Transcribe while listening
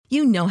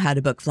You know how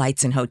to book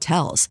flights and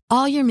hotels.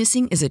 All you're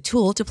missing is a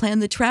tool to plan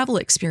the travel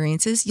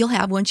experiences you'll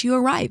have once you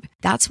arrive.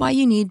 That's why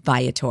you need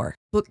Viator.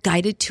 Book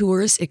guided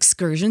tours,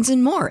 excursions,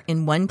 and more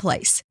in one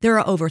place. There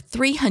are over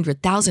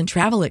 300,000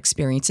 travel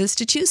experiences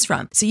to choose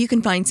from, so you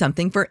can find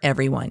something for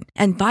everyone.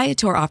 And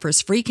Viator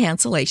offers free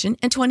cancellation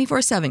and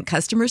 24/7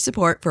 customer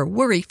support for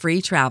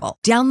worry-free travel.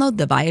 Download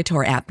the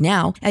Viator app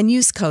now and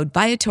use code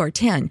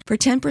Viator10 for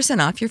 10%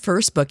 off your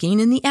first booking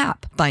in the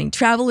app. Find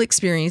travel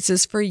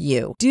experiences for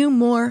you. Do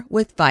more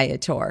with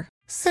Viator.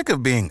 Sick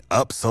of being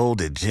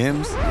upsold at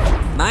gyms?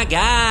 My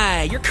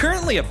guy, you're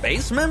currently a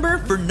base member?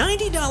 For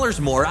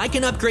 $90 more, I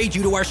can upgrade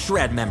you to our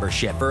Shred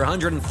membership. For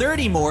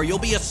 $130 more, you'll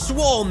be a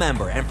Swole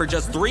member. And for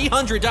just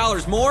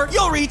 $300 more,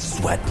 you'll reach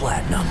Sweat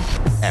Platinum.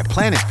 At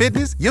Planet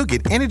Fitness, you'll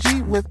get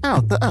energy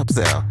without the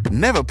upsell.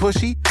 Never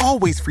pushy,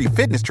 always free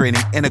fitness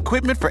training and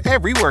equipment for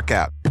every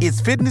workout.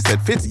 It's fitness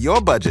that fits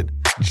your budget.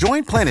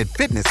 Join Planet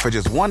Fitness for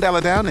just $1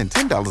 down and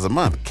 $10 a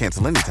month.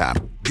 Cancel anytime.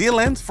 Deal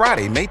ends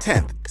Friday, May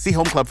 10th. See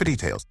Home Club for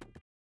details.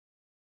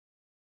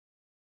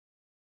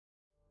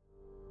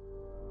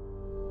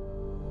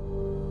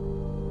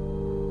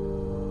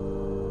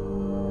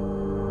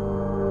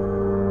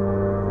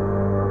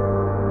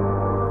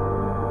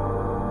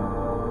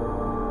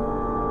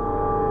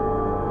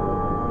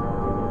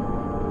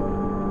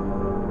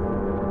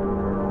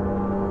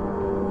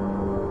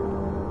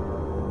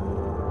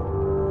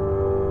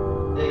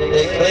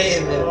 They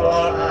claim that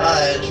our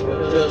eyes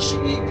will just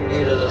be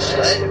created a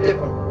slightly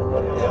different from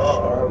what they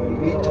are.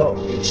 We talk,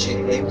 we see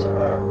things are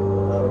not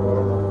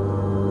normal.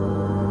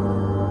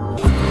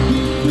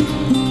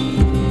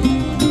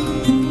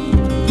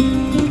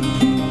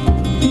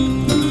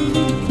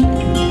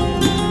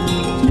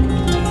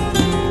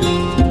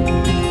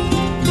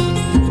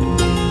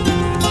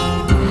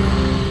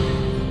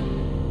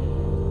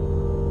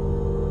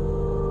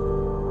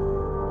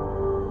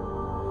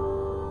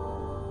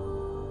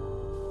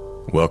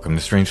 Welcome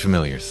to Strange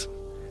Familiars.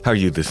 How are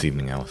you this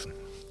evening, Allison?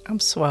 I'm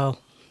swell.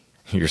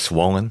 You're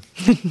swollen?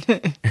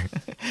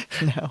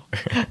 No.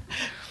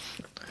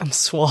 I'm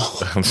swole.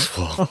 I'm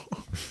swole.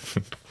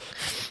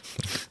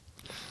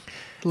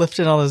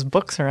 Lifting all those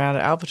books around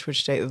at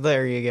Alpha-Twitch Day.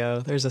 There you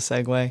go. There's a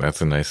segue.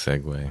 That's a nice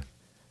segue.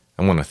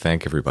 I want to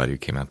thank everybody who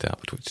came out to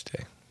Alpha-Twitch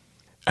Day.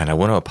 And I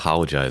want to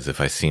apologize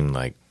if I seem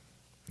like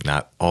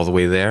not all the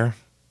way there,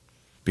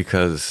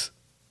 because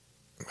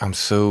I'm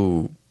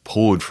so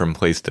pulled from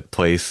place to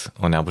place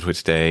on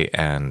Alpha-Twitch Day,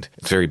 and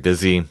it's very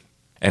busy,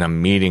 and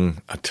I'm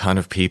meeting a ton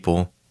of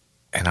people,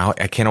 and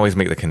I can't always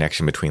make the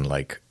connection between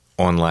like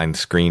online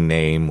screen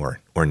name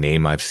or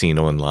name I've seen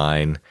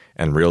online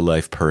and real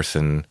life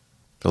person.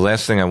 The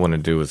last thing I want to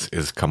do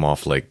is come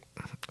off like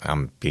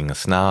I'm being a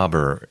snob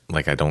or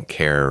like I don't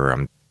care,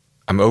 or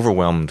I'm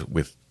overwhelmed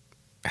with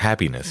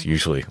happiness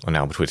usually on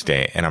Alpha-Twitch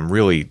Day, and I'm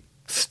really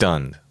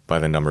stunned by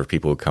the number of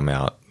people who come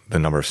out, the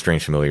number of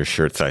Strange Familiar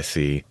shirts I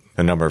see,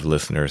 the number of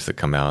listeners that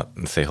come out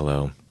and say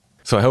hello.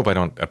 So I hope I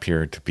don't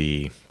appear to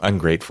be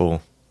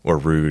ungrateful or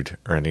rude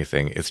or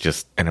anything. It's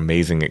just an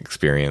amazing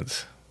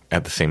experience.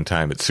 At the same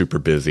time, it's super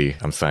busy.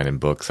 I'm signing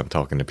books, I'm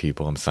talking to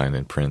people, I'm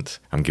signing prints,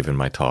 I'm giving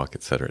my talk,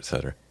 etc.,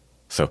 etc.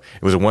 So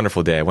it was a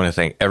wonderful day. I want to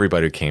thank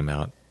everybody who came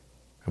out.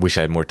 I wish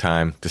I had more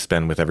time to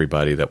spend with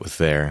everybody that was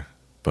there,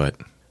 but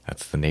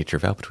that's the nature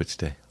of Alpha-Twitch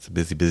Day. It's a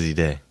busy, busy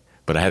day.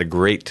 But I had a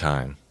great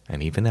time,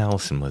 and even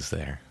Allison was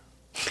there.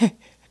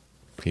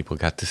 People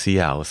got to see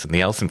Allison.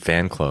 The Allison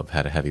fan club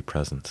had a heavy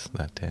presence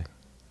that day.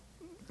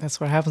 That's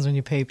what happens when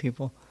you pay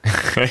people.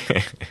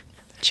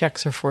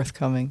 Checks are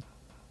forthcoming.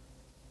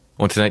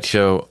 On tonight's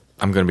show,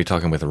 I'm going to be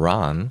talking with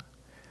Ron.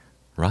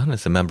 Ron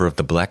is a member of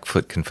the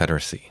Blackfoot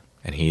Confederacy,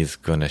 and he's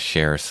going to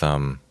share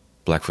some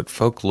Blackfoot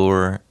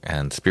folklore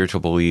and spiritual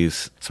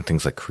beliefs, some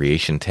things like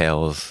creation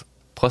tales,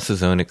 plus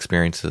his own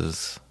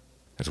experiences.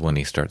 There's one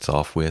he starts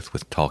off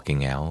with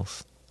talking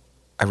owls.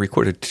 I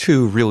recorded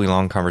 2 really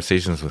long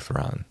conversations with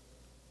Ron.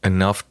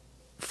 Enough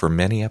for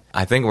many.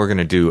 I think we're going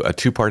to do a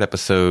 2-part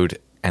episode,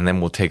 and then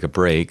we'll take a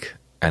break,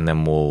 and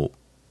then we'll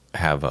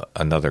have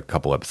another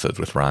couple episodes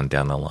with Ron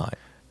down the line.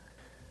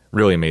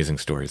 Really amazing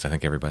stories. I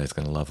think everybody's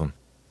going to love them.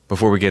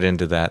 Before we get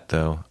into that,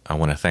 though, I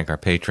want to thank our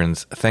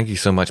patrons. Thank you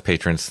so much,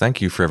 patrons.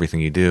 Thank you for everything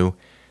you do.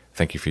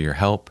 Thank you for your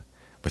help.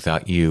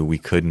 Without you, we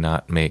could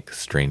not make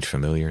Strange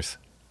Familiars.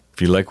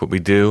 If you like what we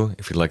do,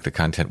 if you like the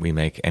content we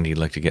make, and you'd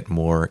like to get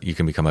more, you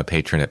can become a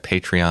patron at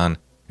Patreon.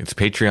 It's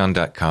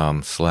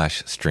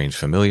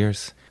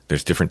patreon.com/strangefamiliars.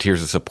 There's different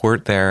tiers of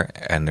support there,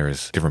 and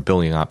there's different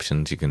billing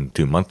options. You can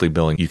do monthly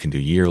billing. You can do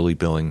yearly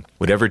billing.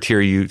 Whatever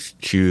tier you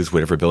choose,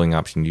 whatever billing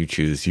option you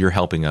choose, you're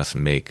helping us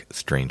make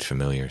Strange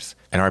Familiars.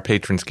 And our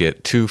patrons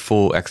get 2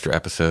 full extra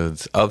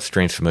episodes of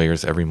Strange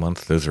Familiars every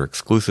month. Those are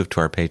exclusive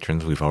to our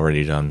patrons. We've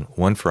already done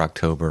 1 for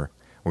October.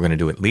 We're going to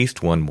do at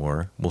least 1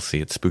 more. We'll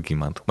see. It's spooky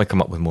month. Might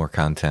come up with more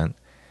content.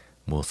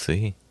 We'll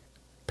see.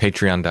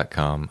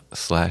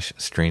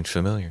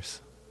 Patreon.com/strangefamiliars.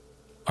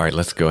 All right,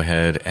 let's go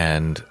ahead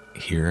and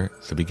hear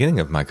the beginning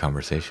of my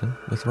conversation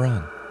with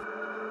Ron.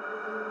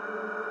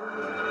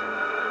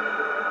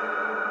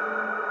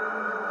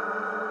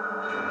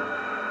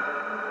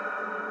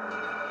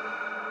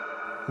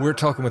 We're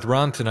talking with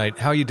Ron tonight.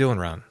 How you doing,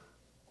 Ron?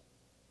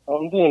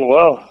 I'm doing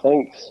well,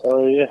 thanks.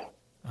 How are you?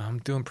 I'm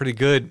doing pretty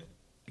good.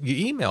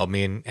 You emailed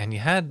me and you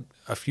had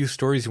a few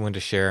stories you wanted to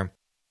share.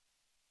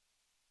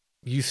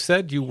 You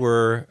said you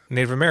were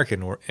Native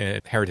American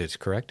heritage,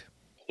 correct?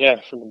 Yeah,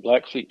 from the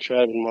Blackfeet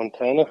tribe in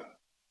Montana.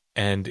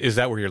 And is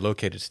that where you're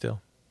located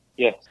still?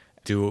 Yes.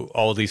 Do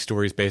all of these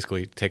stories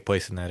basically take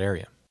place in that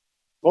area?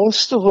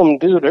 Most of them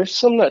do. There's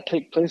some that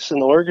take place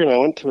in Oregon. I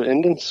went to an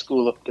Indian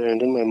school up there,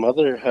 and then my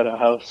mother had a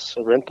house,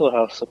 a rental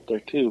house up there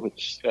too,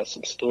 which got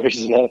some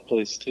stories in that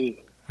place too.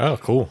 Oh,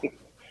 cool.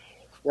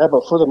 Yeah,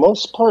 but for the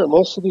most part,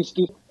 most of these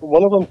do.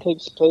 One of them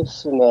takes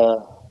place in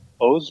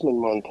Bozeman,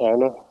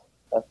 Montana,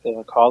 at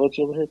the college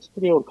over here. It's a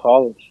pretty old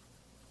college.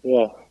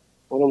 Yeah,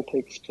 one of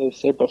them takes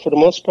place there. But for the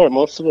most part,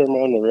 most of them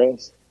are on the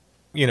res.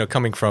 You know,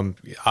 coming from,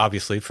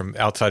 obviously, from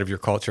outside of your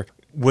culture,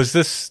 was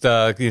this,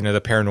 the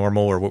paranormal,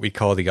 or what we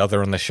call the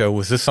other on the show,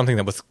 was this something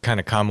that was kind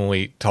of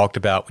commonly talked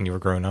about when you were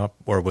growing up,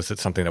 or was it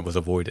something that was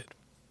avoided?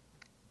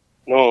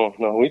 No,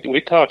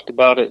 we talked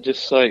about it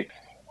just like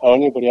how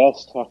anybody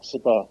else talks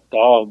about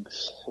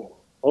dogs.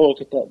 Oh,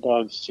 look at that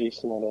dog's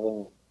chasing that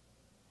other.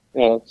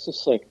 You know, it's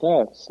just like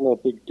that. It's no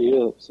big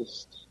deal. It's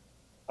just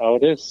how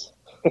it is.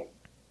 You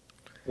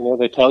know,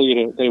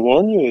 they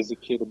warn you as a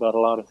kid about a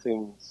lot of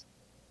things.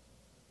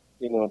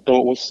 You know,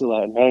 don't whistle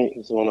at night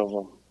is one of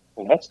them.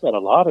 And that's got a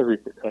lot of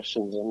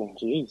repercussions. I mean,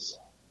 geez,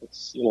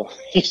 it's, you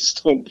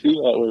just don't do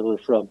that where we're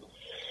from.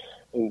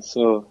 And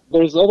so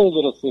there's other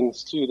little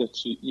things, too,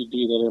 that you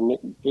do that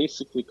are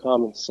basically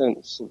common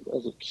sense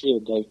as a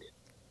kid. Like,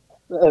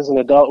 as an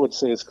adult would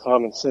say it's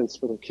common sense,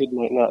 but a kid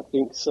might not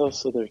think so,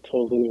 so they're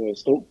told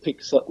anyways. Don't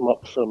pick something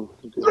up from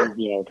the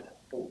graveyard.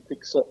 Don't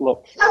pick something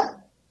up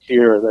from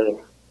here or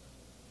there.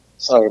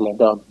 Sorry, my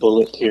dog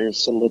Bullet here,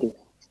 somebody.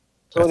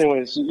 So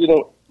anyways,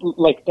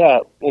 like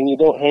that, and you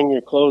don't hang your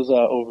clothes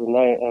out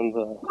overnight on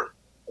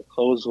the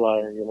clothes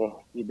wire,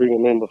 You bring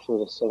them in before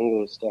the sun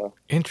goes down.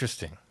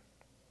 Interesting.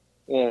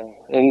 Yeah,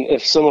 and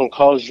if someone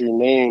calls your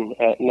name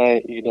at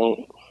night, you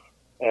don't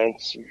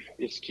answer.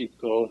 Just keep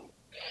going.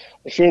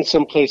 If you're in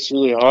some place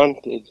really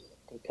haunted,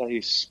 they tell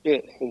you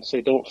spit and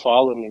say, don't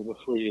follow me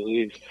before you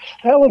leave.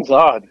 That one's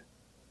odd.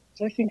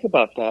 So I think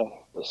about that.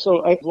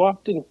 So I've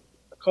walked in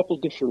a couple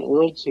different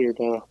worlds here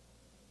now.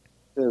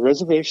 The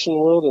reservation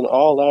world and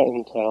all that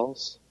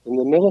entails. In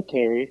the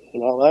military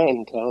and all that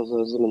entails. I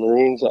was in the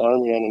Marines, the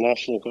Army, and the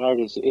National Guard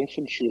as an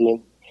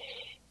infantryman.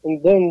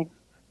 And then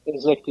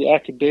there's like the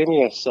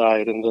academia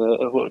side and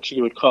what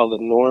you would call the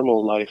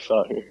normal life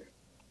out here.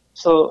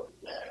 So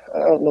I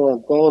don't know where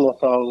I'm going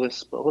with all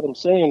this, but what I'm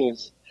saying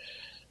is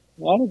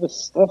a lot of the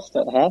stuff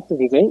that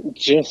happens ain't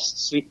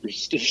just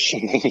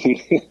superstition.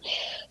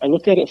 I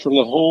look at it from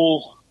the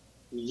whole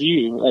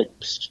view, like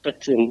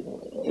spectrum,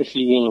 if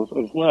you will,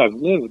 of what I've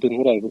lived and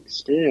what I've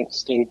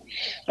experienced, and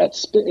that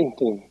spitting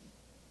thing.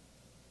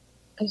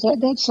 Has that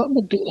got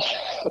something to do?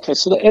 Okay,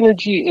 so the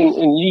energy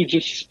in you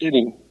just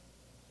spitting,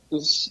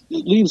 it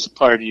leaves a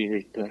part of you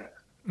right there.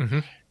 Mm-hmm.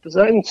 Does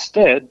that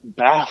instead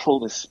baffle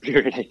the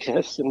spirit, I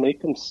guess, and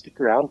make them stick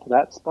around to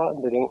that spot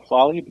and they don't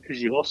follow you because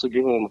you also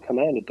give them a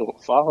command to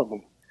don't follow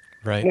them?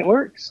 Right. And it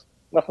works.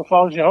 Nothing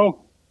follows you home.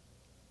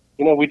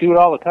 We do it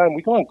all the time.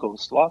 We go on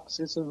ghost walks.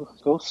 There's a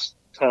ghost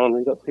town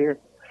right up here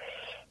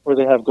where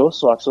they have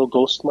ghost walks, old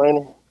ghost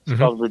miner. It's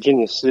called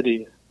Virginia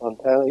City,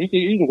 Montana. You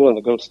can go on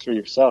the ghost tour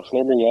yourself and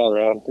they bring you all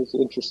around. There's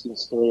an interesting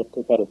story up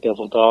there about a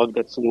devil dog.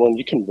 That's the one.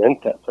 You can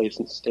rent that place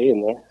and stay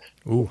in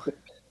there. Ooh.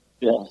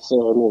 Yeah,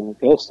 so, I mean,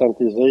 ghost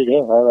hunters, there you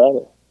go. Have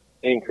at it.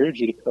 They encourage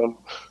you to come.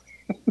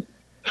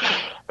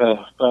 By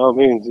all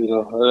means,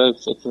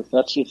 if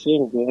that's your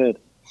thing, go ahead.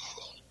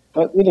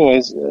 But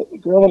anyways,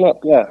 growing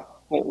up, yeah,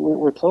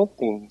 we're told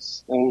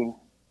things. And,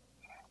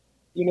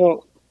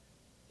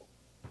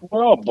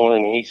 we're all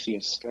born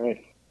atheists,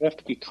 right? We have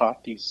to be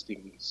taught these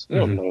things. We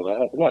don't know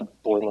that. We're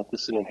not born with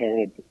this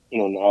inherent,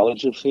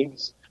 knowledge of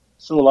things.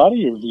 So a lot of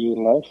your view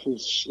in life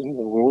is in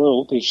the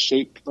world is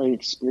shaped by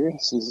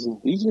experiences, and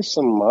these are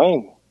some of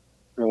mine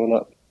growing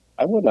up.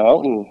 I went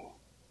out and,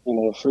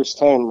 the first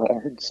time I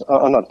heard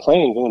on a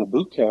plane going to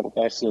boot camp,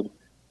 a guy said,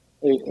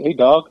 hey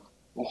dog.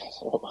 I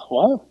said,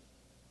 what?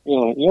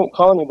 You don't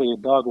call anybody a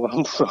dog where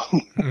I'm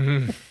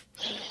from.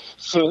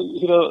 So,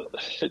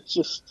 it's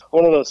just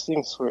one of those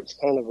things where it's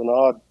kind of an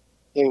odd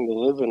thing to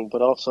live in,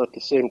 but also at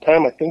the same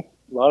time, I think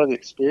a lot of the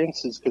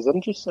experiences, because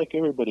I'm just like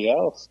everybody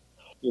else.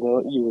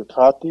 You were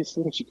taught these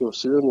things, you go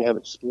through them, you have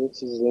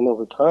experiences, and then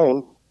over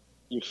time,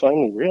 you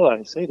finally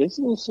realize, hey, there's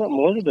a little something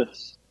more to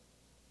this.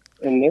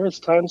 And there was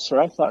times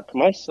where I thought to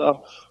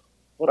myself,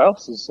 what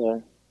else is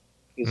there?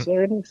 Is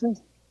there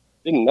anything?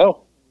 Didn't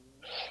know.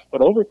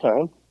 But over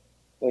time,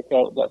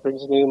 that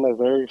brings me to my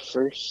very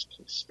first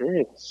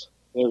experience.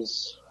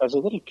 As a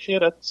little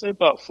kid, I'd say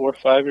about 4 or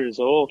 5 years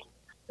old,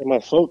 and my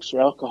folks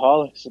were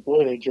alcoholics.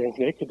 Boy, they drank,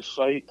 they could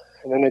fight.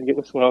 And then I'd get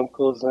with my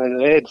uncles, and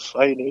they'd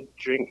fight, they'd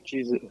drink,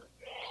 Jesus.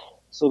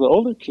 So the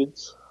older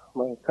kids,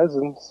 my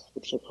cousins,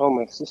 which I call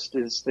my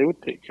sisters, they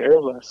would take care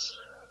of us.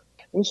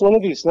 It was one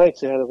of these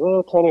nights, they had a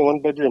little tiny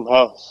one-bedroom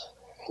house.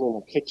 In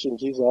the kitchen,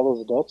 geez, all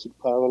those adults would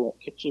pile in that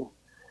kitchen.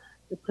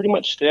 pretty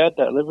much stay at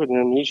that living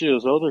room. Usually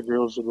those older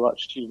girls would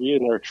watch TV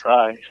and or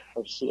try.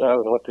 I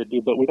don't know what they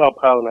do, but we'd all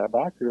pile in that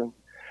back room.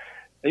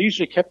 They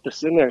usually kept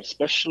us in there,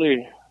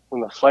 especially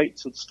when the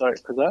fights would start,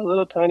 because that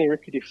little tiny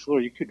rickety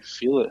floor, you could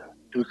feel it.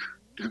 Dook,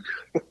 dook.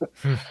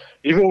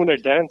 Even when they're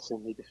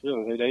dancing, you could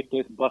feel it.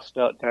 They'd bust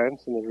out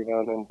dancing every now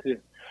and then, too.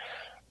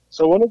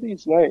 So one of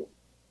these nights,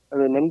 I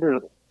remember,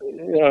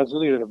 I was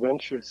really an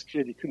adventurous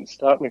kid. You couldn't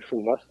stop me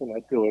from nothing.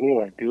 I'd go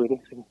anywhere, I'd do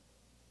anything.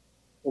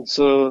 And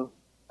so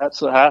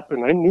that's what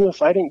happened. I knew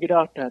if I didn't get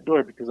out that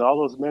door, because all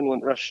those men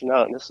went rushing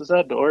out, and this is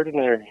out the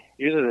ordinary.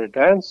 Either they're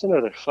dancing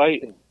or they're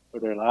fighting or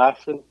they're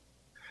laughing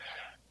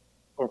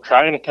or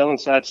crying and telling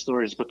sad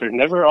stories, but they're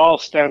never all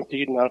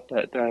stampeding out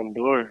that damn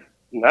door.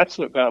 And that's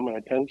what got my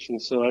attention.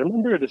 So I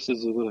remember this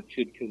as a little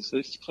kid, because I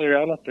used to play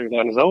around out there, and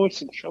I was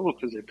always in trouble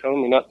because they're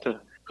telling me not to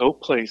go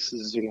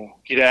places,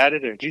 get out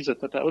of there. Geez, I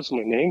thought that was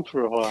my name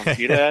for a while.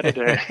 Get out of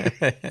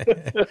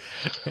there.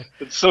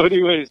 And so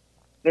anyways,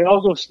 they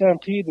all go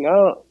stampeding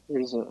out.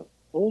 There's an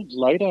old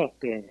light out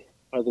there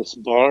by this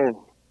barn,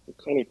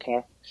 a kind of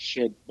tack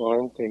shed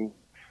barn thing.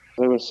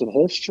 There was some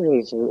horse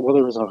trailers. Well,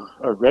 there was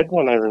a red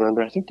one, I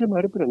remember. I think there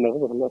might have been another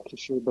one. I'm not too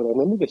sure. But I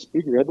remember this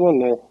big red one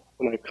there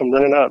when I come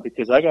running out,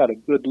 because I got a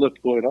good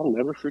look going. I'll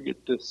never forget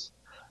this.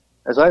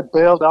 As I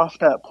bailed off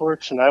that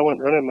porch and I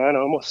went running, man, I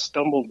almost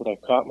stumbled, but I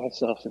caught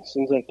myself. And as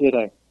soon as I did,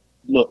 I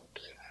looked,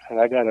 and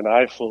I got an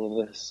eye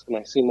full of this. And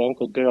I see my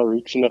Uncle Dale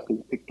reaching up and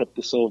he picked up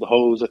this old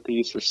hose that they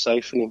used for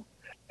siphoning.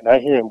 And I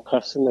hear him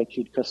cussing like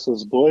he'd cuss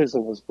those boys,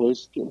 and those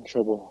boys get in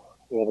trouble,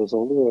 those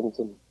older ones.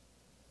 And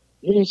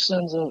you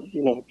sons of,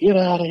 get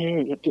out of here.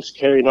 You're just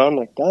carrying on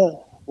like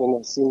that. When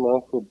I see my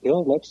Uncle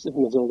Bill next to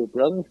him, his older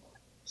brother,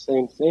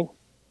 same thing.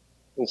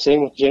 And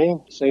same with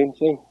Jane, same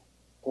thing.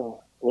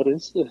 What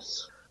is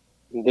this?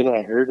 And then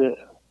I heard it.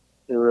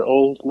 There were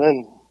old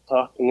men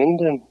talking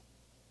Indian.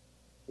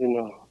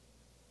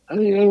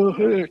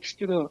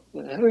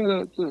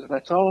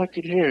 That's all I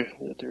could hear.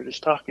 They were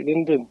just talking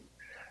Indian.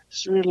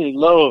 It's really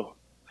low.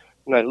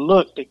 And I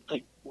looked,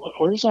 like,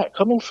 where's that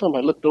coming from?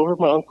 I looked over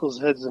my uncle's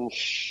heads, and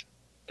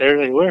there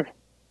they were.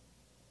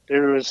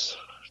 There was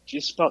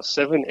just about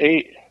 7,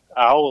 8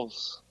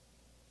 owls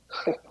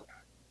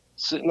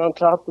sitting on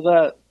top of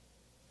that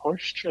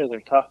horse trailer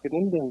talking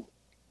Indian.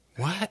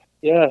 What?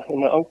 Yeah, and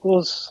my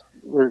uncles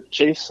were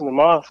chasing them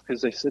off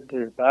because they said they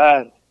were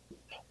bad.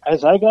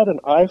 As I got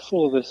an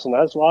eyeful of this and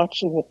I was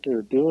watching what they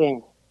were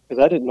doing,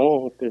 because I didn't know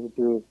what they were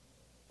doing,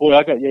 boy,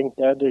 I got yanked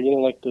out there,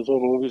 like those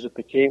old movies at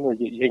the cane where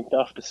you get yanked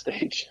off the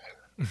stage.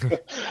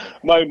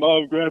 My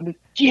mom grabbed me,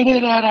 get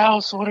in that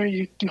house, what are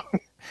you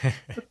doing?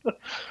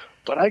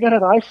 But I got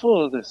an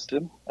eyeful of this,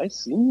 Tim. I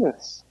seen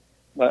this.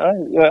 I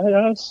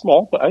was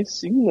small, but I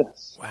seen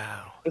this.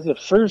 Wow. It's the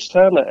first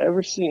time I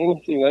ever seen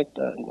anything like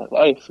that in my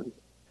life. And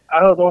I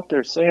don't know what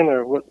they're saying,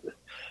 or what.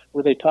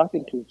 Were they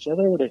talking to each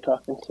other? Were they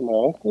talking to my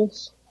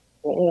uncles?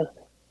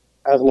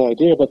 I have no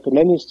idea, but the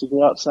men used to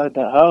go outside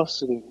that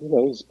house, and,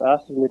 there's a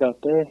bathroom right out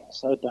there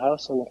outside the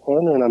house on the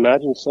corner, and I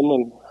imagine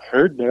someone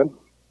heard them,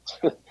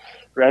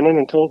 ran in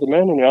and told the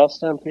men, and they all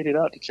stampeded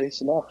out to chase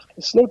them off.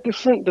 It's no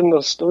different than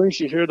those stories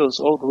you hear those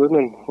old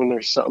women when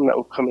there's something that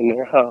will come in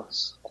their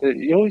house.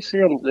 You always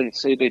hear them, they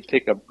say they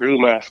take a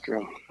broom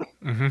after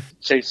them,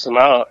 chase them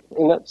out,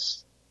 and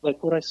that's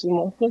like what I see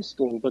my uncles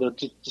doing, but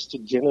just a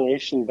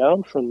generation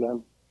down from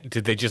them.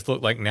 Did they just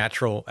look like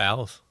natural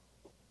owls?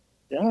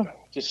 Yeah,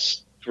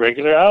 just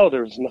regular owl.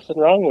 There was nothing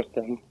wrong with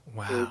them.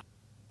 Wow.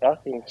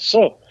 Talking.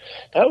 So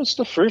that was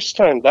the first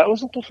time. That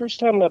wasn't the first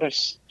time that I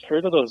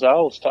heard of those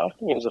owls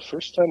talking. It was the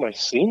first time I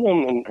seen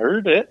them and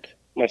heard it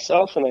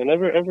myself, and I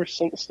never ever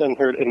since then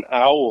heard an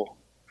owl.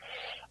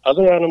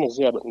 Other animals,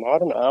 yeah, but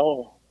not an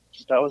owl.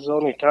 That was the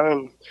only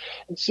time.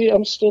 And see,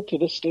 I'm still to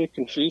this day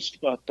confused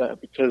about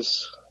that,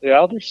 because the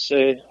elders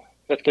say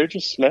that they're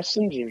just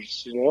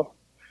messengers,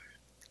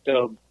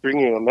 They'll bring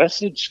you a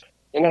message.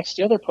 And that's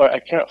the other part. I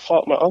can't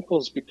fault my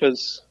uncles,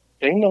 because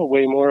they know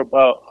way more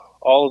about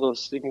all of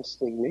those things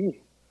than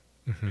me.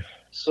 Mm-hmm.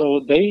 So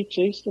they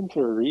chased them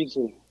for a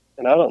reason.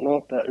 And I don't know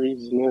what that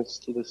reason is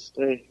to this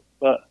day.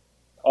 But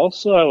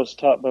also I was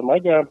taught by my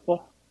grandpa,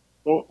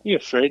 don't be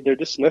afraid. They're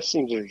just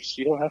messengers.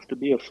 You don't have to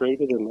be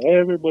afraid of them.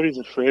 Everybody's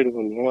afraid of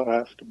them. You don't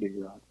have to be,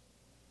 Rod.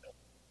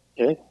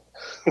 Okay?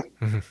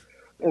 Mm-hmm.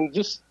 And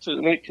just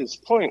to make his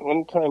point,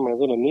 one time my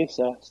little niece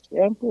asked,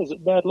 Grandpa, is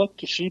it bad luck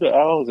to shoot an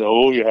owl? I said,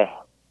 oh, yeah.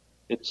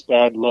 It's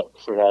bad luck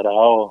for that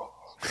owl.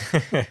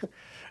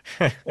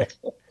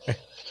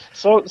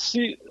 So,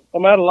 see,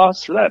 I'm at a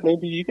loss for that.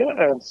 Maybe you got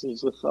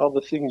answers with all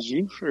the things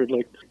you've heard.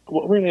 Like,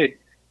 what were they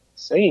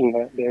saying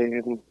that day?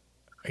 And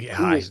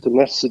who was the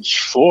message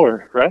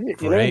for, right? You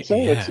know what I'm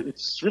saying? Yeah.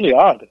 It's really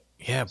odd.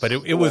 Yeah, but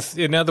it was,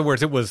 in other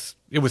words, it was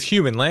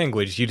human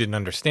language. You didn't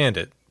understand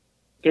it.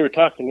 They were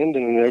talking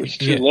Indian, and it was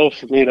too low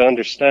for me to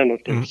understand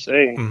what they were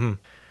saying. Mm-hmm.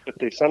 But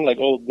they sound like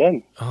old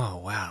men. Oh,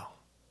 wow.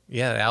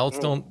 Yeah, owls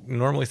don't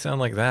normally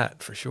sound like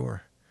that, for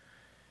sure.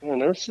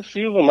 And there's a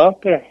few of them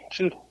out there,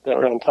 too, that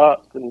were on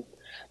top. And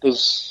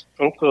those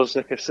uncles,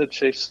 like I said,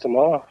 chased them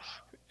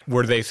off.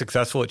 Were they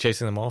successful at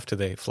chasing them off? Did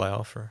they fly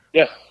off? Or?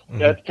 Yeah,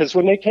 yeah. Because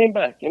when they came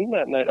back in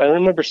that night, I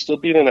remember still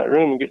being in that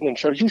room and getting in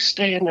trouble. You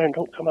stay in there and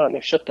don't come out. And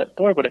they shut that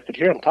door, but I could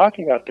hear them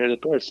talking out there. The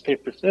door is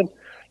paper thin,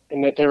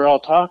 and that they were all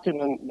talking.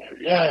 And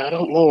yeah, I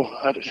don't know.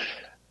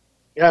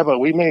 Yeah, but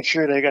we made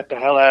sure they got the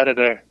hell out of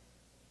there.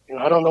 You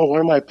know, I don't know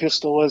where my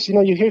pistol was. You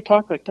know, you hear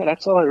talk like that.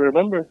 That's all I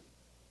remember.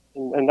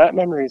 And that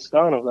memory's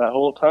gone of that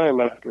whole time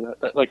after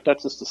that.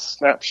 That's just a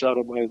snapshot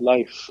of my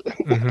life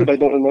that I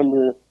don't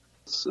remember.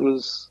 It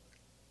was,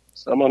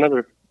 I'll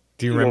never.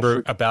 Do you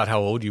remember about how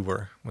old you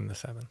were when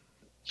this happened?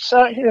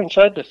 Sat here and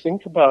tried to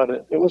think about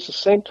it. It was the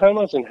same time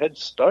I was in Head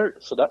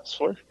Start, so that's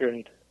 4th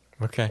grade.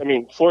 Okay. I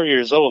mean, 4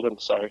 years old, I'm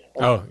sorry.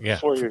 Oh, yeah.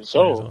 4 years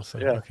old. So,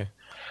 yeah. Okay.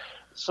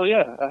 So,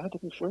 yeah, I had to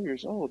be 4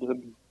 years old.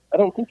 And I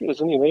don't think it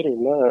was any later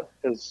than that,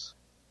 because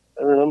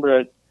I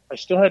remember I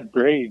still had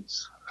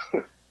braids.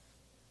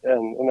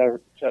 and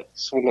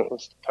that's when it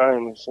was the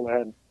time. And I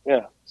had,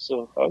 yeah,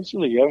 so I was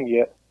really young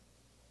yet.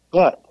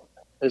 But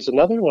there's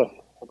another one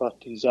about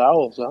these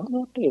owls. I don't know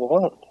what they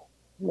want. I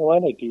don't know why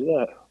they do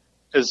that.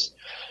 Because,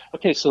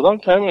 okay, so a long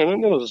time ago, I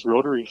remember those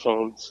rotary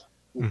phones.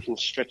 You can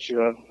stretch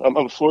you on.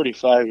 I'm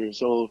 45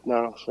 years old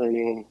now, for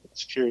anyone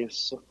that's curious.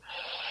 So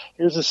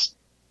here's this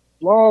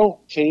long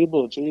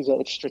cable, geez, that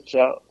would stretch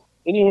out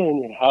anywhere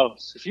in your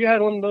house. If you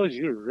had one of those,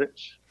 you were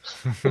rich.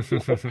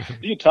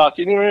 You talk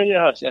anywhere in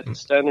your house. You have to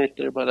stand right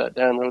there by that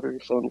damn rotary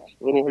phone,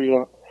 anywhere you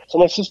want. So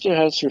my sister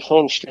has her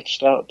phone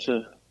stretched out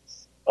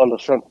on the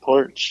front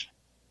porch.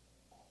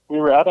 We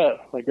were out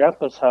at my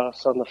grandpa's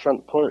house on the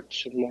front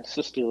porch, and my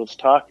sister was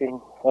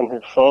talking on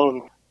her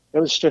phone. It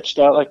was stretched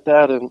out like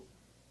that, and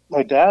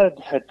my dad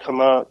had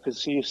come out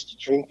because he used to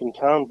drink in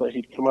town, but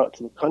he'd come out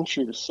to the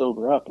country to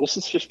sober up. And this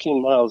is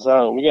 15 miles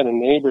out. We got a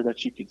neighbor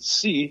that you could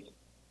see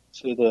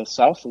to the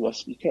south of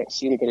us. You can't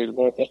see anybody to the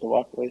north at the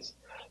walkways.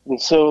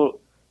 And so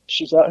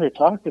she's out here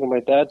talking, and my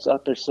dad's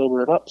out there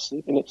sobering up,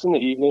 sleeping. It's in the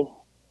evening.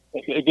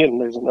 Again,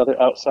 there's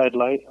another outside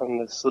light on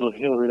this little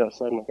hill right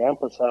outside my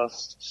grandpa's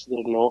house, this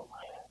little knoll.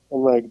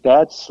 And my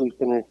dad's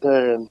sleeping right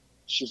there, and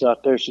she's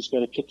out there. She's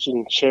got a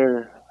kitchen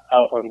chair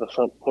out on the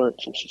front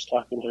porch, and she's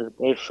talking to her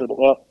boyfriend.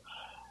 Well,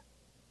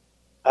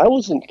 I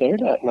wasn't there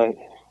that night,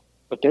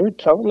 but they were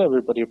telling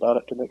everybody about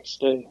it the next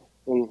day.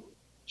 And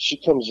she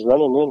comes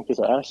running in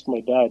because I asked my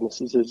dad, and this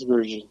is his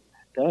version.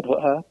 Dad,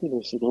 what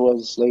happened? He said, well, I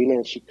was laying there,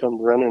 and she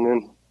come running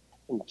in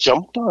and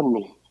jumped on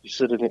me. He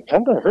said, and it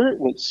kind of hurt,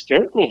 and it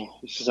scared me.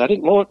 He says, I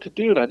didn't know what to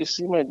do, and I just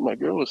see my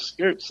girl was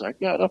scared, so I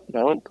got up, and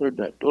I went toward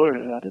that door,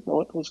 and I didn't know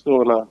what was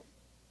going on.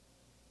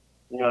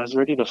 You know, I was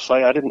ready to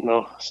fight. I didn't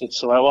know. I said,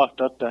 so I walked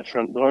up that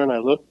front door, and I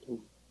looked, and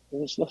there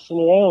was nothing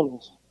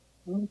around.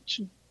 I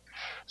said,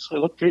 so I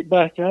looked right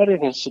back at her,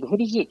 and I said, what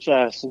is it,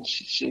 Jess? And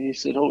he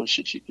said, oh,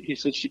 he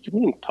said, she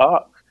couldn't even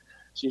talk.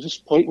 So he was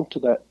just pointing to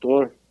that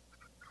door.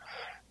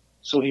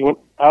 So he went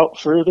out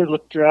further,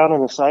 looked around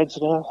on the sides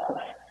of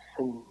that,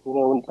 and,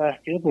 went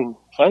back in. And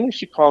finally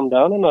she calmed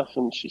down enough,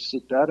 and she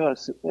said, Dad, I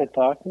was sitting there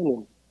talking,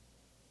 and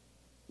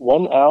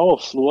one owl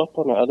flew up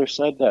on the other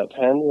side of that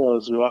handrail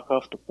as we walk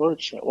off the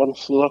porch. That one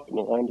flew up and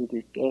it landed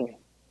right there.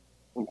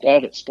 And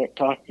Dad had started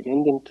talking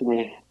Indian to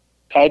me.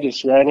 I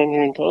just ran in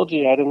here and told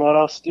you, I didn't know what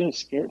else to do. It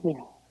scared me.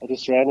 I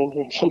just ran in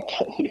here and jumped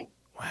on you.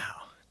 Wow.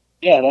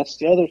 Yeah, that's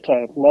the other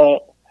time.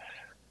 Now,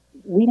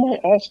 we might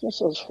ask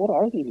ourselves, what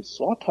are these?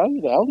 So I'll tell you,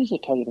 the elders will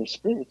tell you they're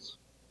spirits.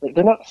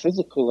 They're not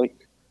physical.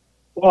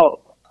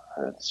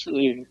 It's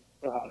really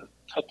a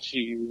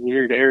touchy,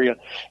 weird area.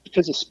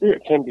 Because a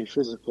spirit can be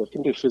physical. It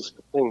can do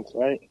physical things,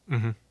 right?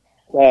 Mm-hmm.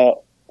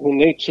 Now, when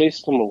they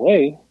chased them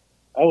away,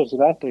 I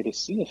wasn't out there to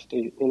see if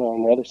they,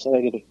 on the other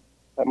side of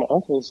at my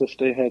uncle's, if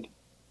they had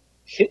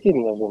hit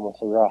any of them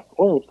with a rock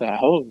or with that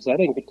hose. I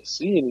didn't get to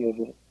see any of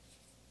it.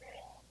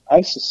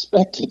 I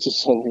suspect it's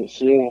just under a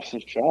feeling if they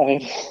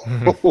tried.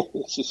 Mm-hmm.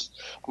 It's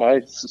just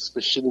my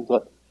suspicion,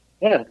 but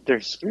yeah,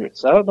 they're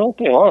spirits. I don't know what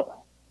they want.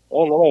 I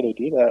don't know why they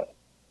do that.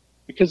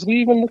 Because we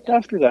even looked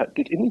after that.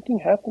 Did anything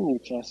happen to you,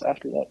 Jess,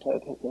 after that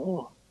time?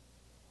 No.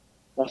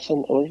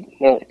 Nothing.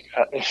 No.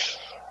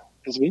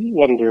 Because we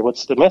wonder,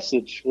 what's the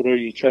message? What are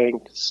you trying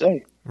to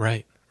say?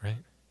 Right.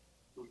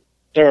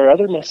 There are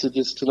other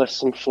messages to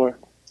listen for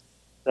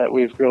that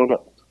we've grown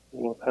up,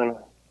 kind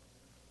of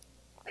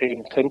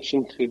paying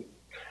attention to.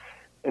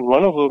 And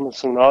one of them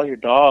is when all your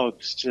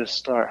dogs just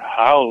start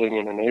howling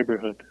in a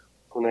neighborhood.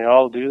 When they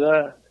all do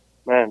that,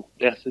 man,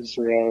 death is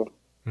around.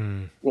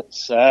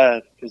 It's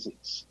sad because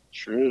it's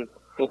true.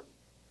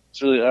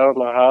 It's really, I don't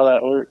know how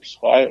that works,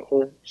 why it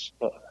works,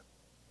 but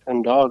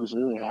and dogs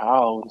really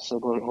howl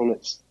when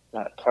it's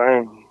that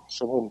time.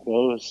 Someone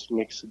goes,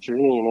 makes a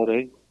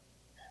journey,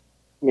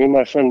 me and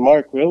my friend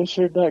Mark, we always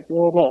heard that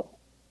growing up.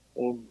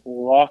 And we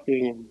were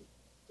walking and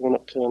went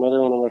up to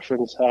another one of my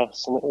friend's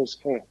house, and it was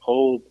kind of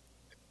cold.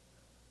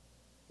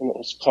 And it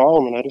was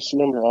calm, and I just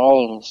remember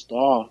all of those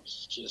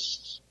dogs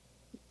just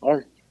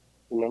bark.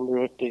 Remember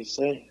what they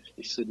say?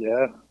 He said,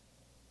 yeah.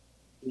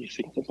 What do you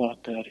think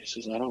about that? He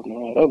says, I don't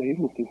know. I don't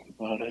even think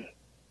about it.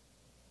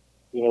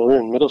 We were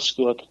in middle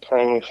school at the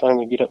time. We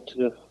finally get up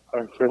to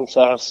our friend's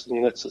house, and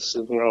he lets us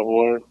in. We're all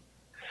warm.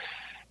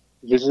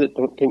 visit,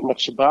 don't think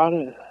much about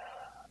it.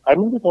 I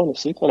remember going to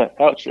sleep on that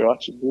couch or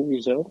watching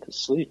movies. I went to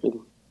sleep, and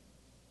it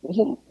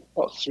wasn't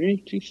about 2,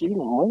 3 in the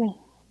morning.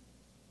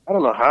 I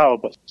don't know how,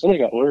 but somebody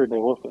got word and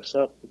they woke us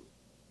up and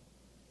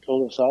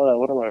told us all that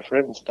one of my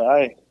friends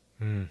died,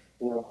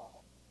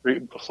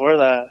 right before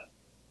that.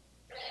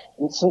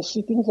 And so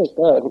see things like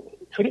that.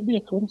 Could it be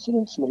a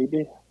coincidence?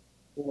 Maybe.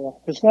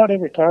 Because not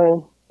every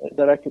time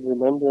that I could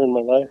remember in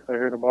my life I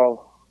heard them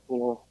all,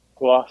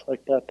 go off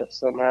like that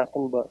something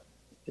happened, but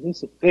it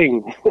is a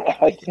thing,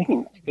 I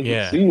think.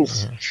 It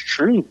seems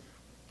true,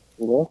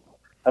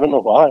 I don't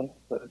know why,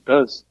 but it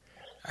does.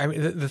 I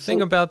mean, the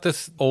thing about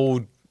this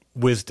old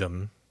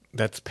wisdom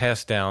that's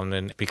passed down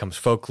and it becomes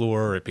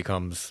folklore, it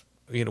becomes,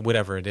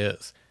 whatever it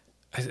is,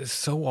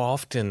 so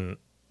often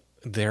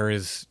there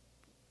is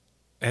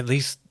at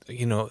least,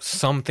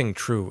 something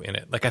true in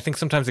it. Like, I think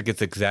sometimes it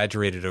gets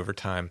exaggerated over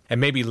time, and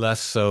maybe less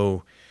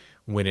so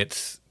when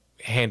it's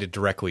handed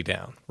directly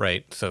down,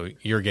 right? So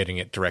you're getting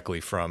it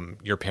directly from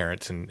your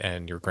parents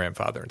and your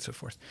grandfather and so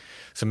forth.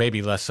 So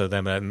maybe less so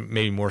them, and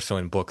maybe more so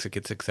in books it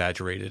gets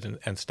exaggerated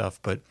and stuff.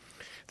 But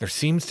there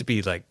seems to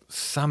be like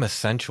some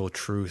essential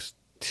truth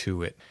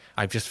to it.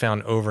 I've just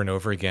found over and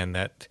over again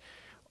that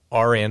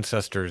our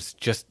ancestors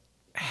just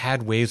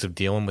had ways of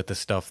dealing with the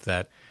stuff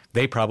that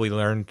they probably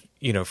learned,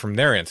 from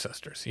their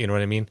ancestors. You know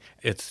what I mean?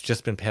 It's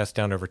just been passed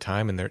down over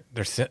time, and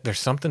there's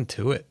something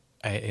to it.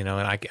 And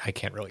I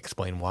can't really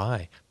explain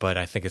why, but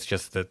I think it's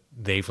just that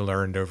they've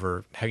learned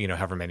over,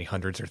 however many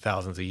hundreds or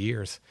thousands of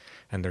years,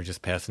 and they're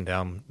just passing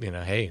down,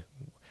 hey,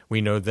 we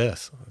know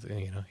this,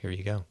 here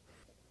you go.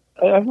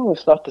 I've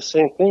always thought the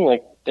same thing.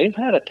 Like, they've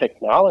had a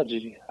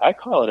technology. I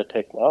call it a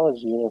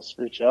technology,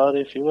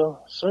 spirituality, if you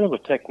will. Sort of a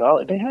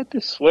technology. They had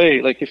this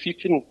way, like, if you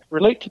can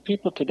relate to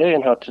people today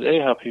and how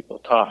people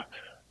talk.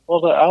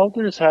 Well, the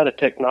elders had a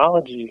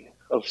technology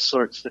of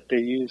sorts that they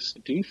used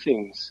to do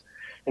things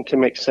and to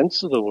make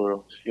sense of the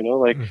world,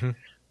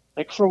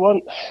 like for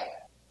one,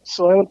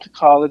 so I went to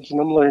college and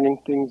I'm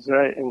learning things,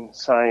 right, in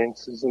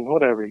sciences and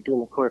whatever, you're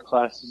doing the core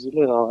classes, you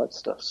learn all that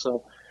stuff.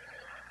 So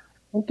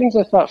one of the things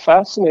I thought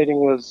fascinating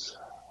was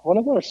one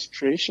of our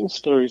creation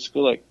stories go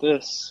like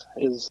this,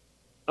 is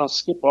I'll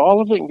skip all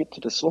of it and get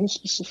to this one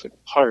specific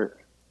part.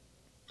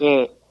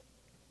 The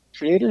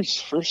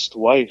creator's first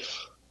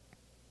wife,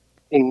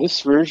 in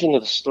this version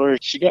of the story,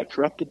 she got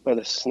corrupted by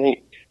the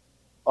snake.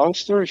 Long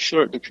story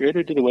short, the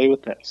creator did away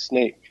with that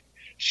snake.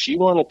 She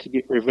wanted to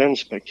get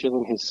revenge by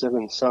killing his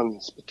 7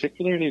 sons,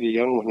 particularly the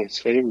young one, his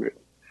favorite.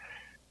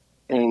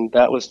 And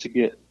that was to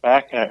get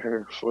back at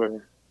her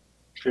for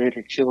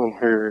creator killing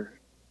her,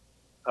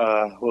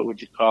 what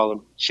would you call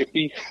him,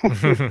 Chippy?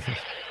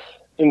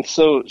 And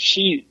so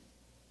she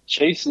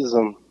chases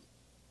him,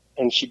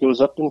 and she goes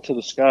up into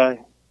the sky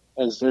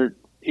as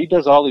he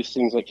does all these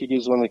things. Like, he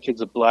gives one of the kids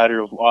a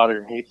bladder of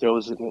water. He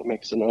throws it and it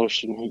makes an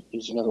ocean. He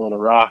gives another one a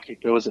rock. He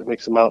throws it, it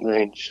makes a mountain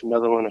range.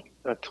 Another one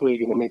a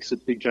twig, and it makes a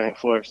big giant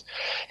forest.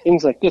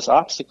 Things like this,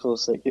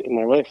 obstacles that get in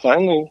their way.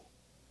 Finally,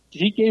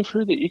 he gave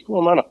her the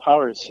equal amount of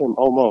power as him,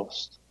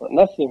 almost. But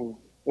nothing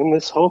in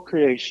this whole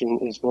creation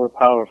is more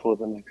powerful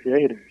than the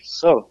creator.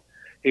 So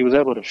he was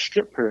able to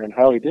strip her, and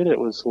how he did it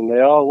was when they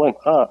all went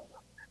up,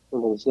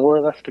 when there was nowhere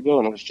left to go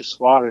and it was just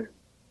water.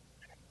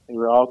 They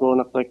were all going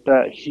up like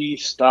that. He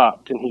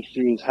stopped and he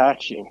threw his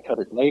hatchet and cut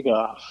her leg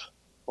off.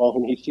 Well,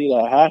 when he threw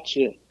that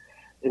hatchet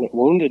and it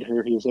wounded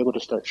her, he was able to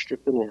start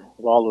stripping her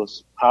of all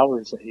those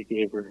powers that he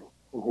gave her.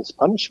 And his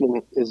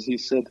punishment is, he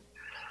said,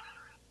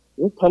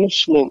 your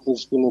punishment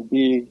is going to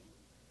be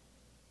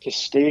to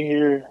stay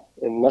here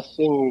and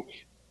nothing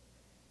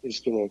is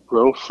going to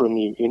grow from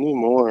you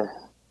anymore,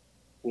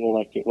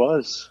 like it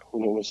was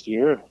when it was the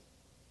earth.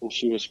 And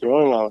she was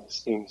growing all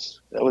these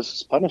things. That was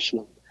his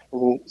punishment.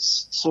 And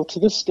so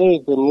to this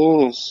day, the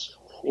moon is,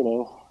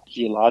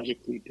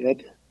 geologically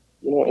dead.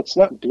 It's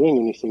not doing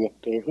anything up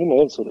there. Who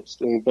knows what it's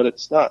doing, but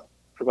it's not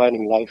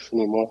providing life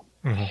anymore.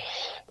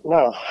 Mm-hmm.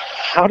 Now,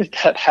 how did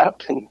that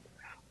happen?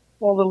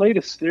 Well, the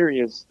latest theory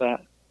is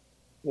that,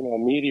 a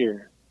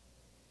meteor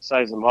the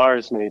size of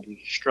Mars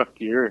maybe struck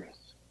the Earth,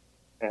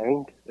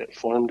 and it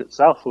formed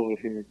itself over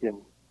here again.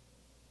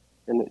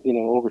 And,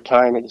 over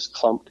time, it just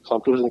clumped.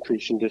 It was an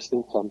accretion disk,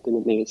 and clumped, and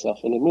it made itself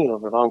into the moon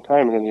over a long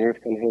time, and then the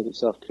Earth kind of healed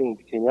itself too and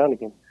became round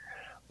again.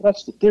 Well,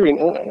 that's the theory. And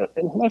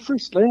when I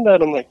first learned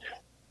that, I'm like,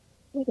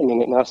 wait a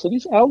minute now. So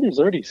these elders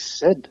already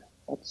said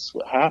that's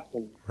what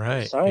happened.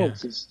 Right.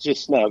 Science is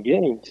just now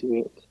getting to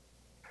it,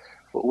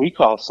 what we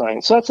call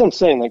science. So that's what I'm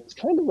saying. Like, it's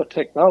kind of a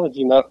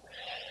technology now.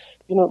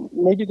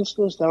 Maybe this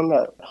goes down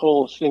that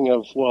whole thing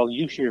of, well,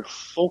 you hear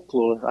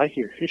folklore, I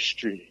hear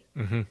history.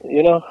 Mm-hmm.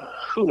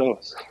 Who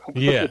knows?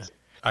 Yeah.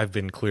 I've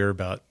been clear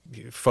about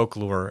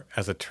folklore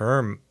as a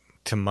term.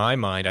 To my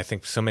mind, I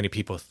think so many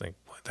people think,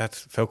 well,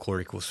 that's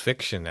folklore equals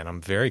fiction. And I'm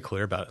very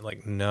clear about it.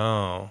 Like,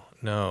 no,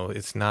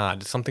 it's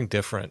not. It's something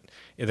different.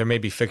 There may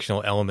be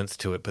fictional elements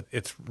to it, but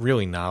it's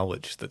really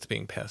knowledge that's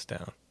being passed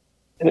down.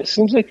 And it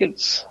seems like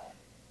it's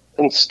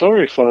in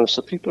story form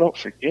so people don't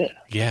forget.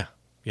 Yeah,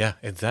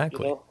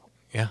 exactly.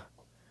 Yeah,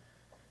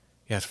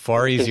 it's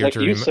far easier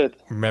to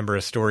remember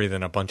a story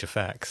than a bunch of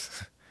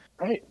facts.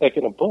 right, like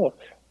in a book.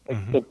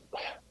 Like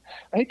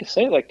I hate to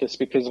say it like this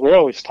because we're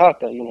always taught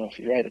that, if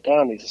you write it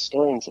down, these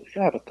historians,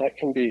 but that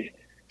can be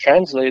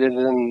translated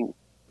and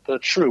the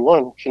true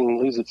one can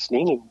lose its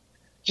meaning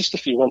just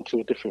if you went to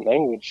a different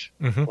language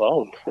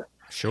alone.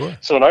 Sure.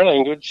 So in our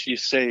language, you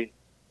say,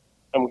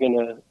 I'm going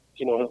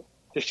to,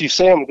 if you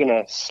say I'm going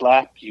to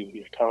slap you,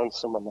 you're telling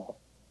someone that.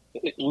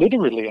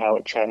 Literally how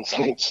it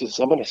translates is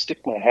I'm going to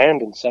stick my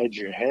hand inside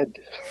your head.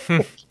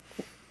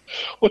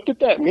 What did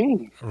that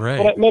mean? Right.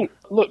 Well, that meant,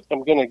 look,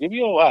 I'm going to give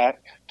you a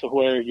whack to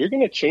where you're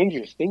going to change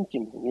your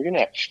thinking and you're going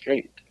to act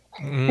straight.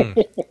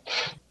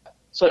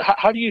 So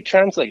how do you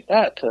translate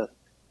that to,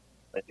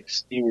 like,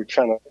 you were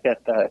trying to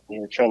get that and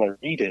you were trying to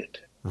read it.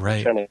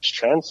 Right. Trying to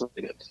translate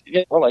it.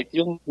 Yeah, well, like,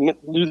 you'll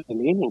lose the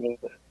meaning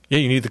of it. Yeah,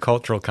 you need the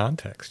cultural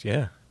context.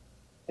 Yeah.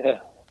 Yeah.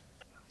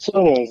 So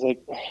anyways,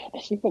 like, I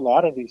think a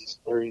lot of these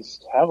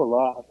stories have a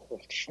lot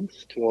of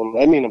truth to them.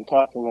 I mean, I'm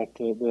talking like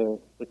the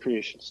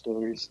creation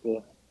stories,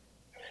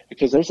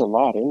 because there's a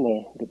lot in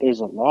there. But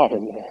there's a lot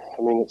in there.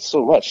 I mean, it's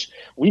so much.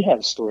 We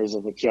have stories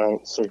of a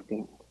giant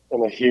serpent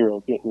and a hero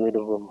getting rid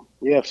of them.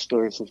 We have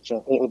stories of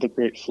the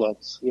great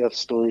floods. We have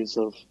stories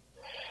of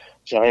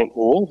giant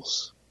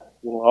wolves.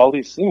 All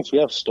these things. We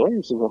have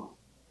stories of them.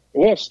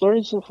 And we have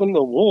stories of when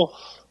the wolf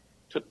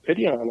took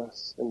pity on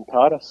us and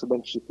taught us a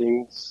bunch of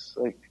things,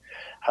 like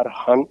how to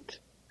hunt.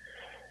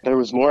 There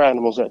was more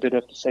animals that did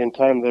it at the same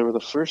time. They were the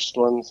first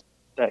ones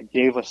that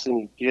gave us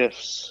any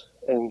gifts.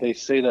 And they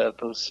say that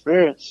those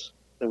spirits,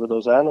 they were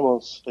those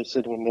animals, they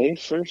said when they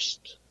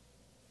first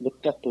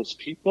looked at those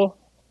people,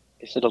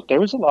 they said, look, there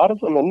was a lot of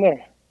them in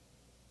there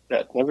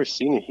that had never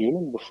seen a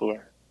human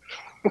before.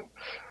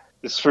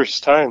 This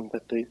first time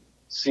that they'd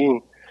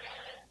seen.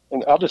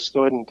 And I'll just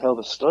go ahead and tell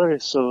the story.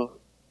 So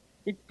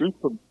a big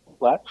group of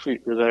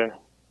Blackfeet were there.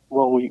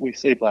 Well, we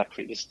say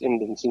Blackfeet, just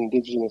Indians,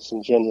 indigenous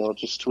in general,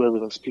 just whoever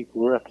those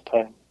people were at the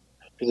time.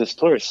 Because the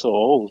story is so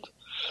old.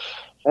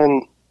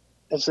 And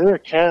as they were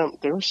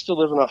camped, they were still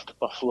living off the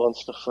buffalo and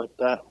stuff like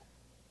that.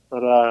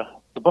 But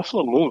the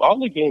buffalo moved. All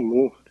the game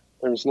moved.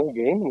 There was no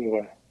game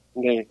anywhere.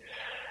 And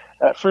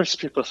at first,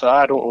 people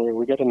thought, don't worry,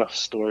 we got enough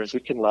stores. We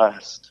can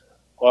last.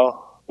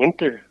 Well,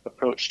 winter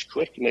approached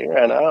quick, and they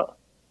ran out.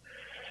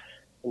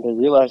 And they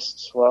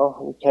realized, well,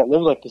 we can't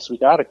live like this. We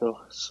got to go.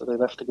 So they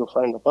left to go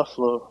find the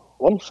buffalo.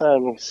 One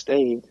family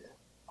stayed.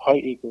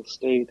 White Eagle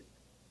stayed.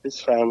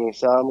 His family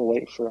said, I'm going to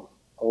wait for him.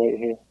 I'll wait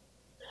here.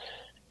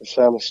 His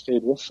family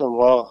stayed with him.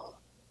 Well,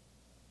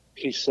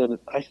 he said,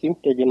 I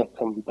think they're going to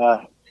come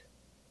back.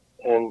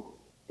 And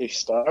they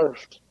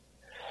starved.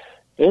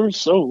 They were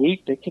so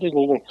weak, they couldn't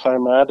even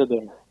climb out of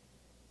their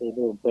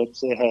little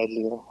beds they had,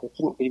 They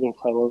couldn't even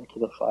climb over to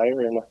the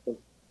fire or nothing.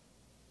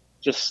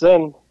 Just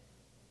then,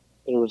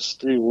 there was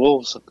 3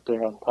 wolves up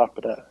there on top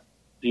of that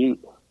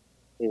butte.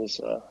 There was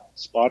a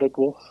spotted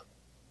wolf,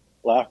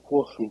 black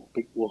wolf, and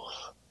big wolf.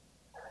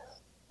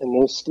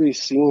 And those 3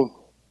 seen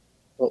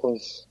what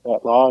was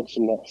that lodge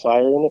and that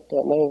fire in it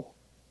that night.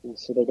 And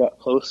so they got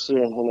closer,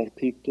 and when they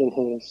peeked in,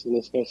 and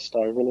this guy's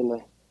starving,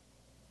 and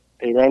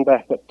they ran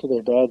back up to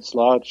their dad's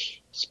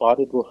lodge.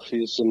 Spotted Wolf, he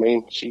was the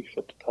main chief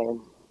at the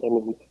time. I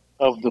mean,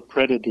 of the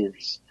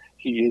predators,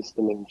 he is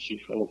the main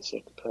chief, I wouldn't say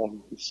at the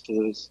time. He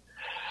still is.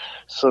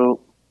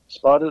 So,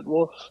 Spotted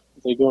Wolf,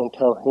 they go and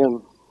tell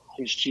him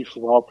he's chief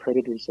of all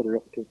predators that are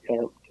up there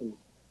camped. And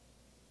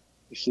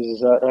he says, is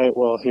that right?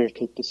 Well, here,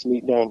 take this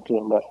meat down to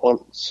him at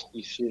once.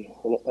 You see,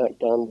 run it back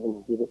down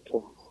and give it to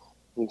him.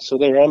 And so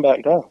they ran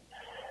back down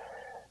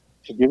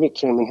to give it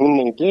to him. And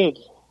when they did,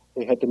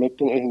 they had to make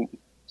them, and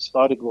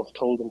Spotted Wolf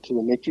told them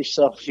to make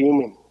yourself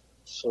human.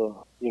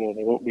 So, they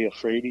won't be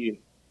afraid of you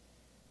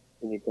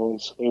when you're going.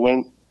 So they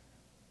went,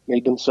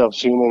 made themselves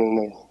human, and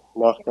they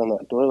knocked on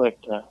that door like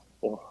that.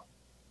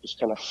 Just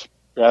kind of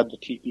grab the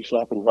teepee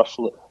flap and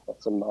ruffle it.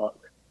 That's a knock.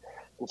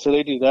 And so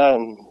they do that,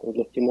 and they're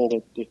looking at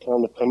it. They tell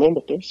them to come in,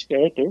 but they're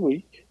scared. They're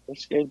weak. They're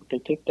scared, but they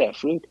take that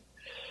food.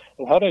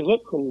 And how they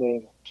look when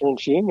they turn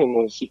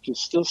human is you can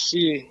still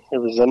see a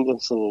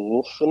resemblance of a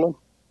wolf in them,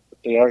 but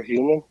they are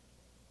human.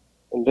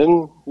 And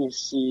then you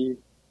see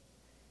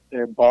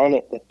their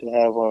bonnet that they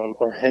have on,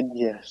 or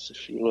headdress,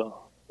 if you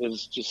will,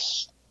 is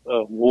just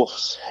a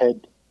wolf's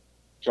head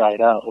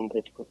dried out, and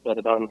they put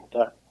that on like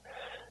that.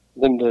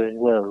 Then they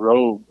wear a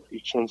robe.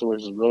 Each one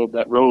wears a robe.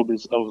 That robe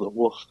is of the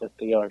wolf that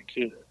they are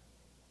too.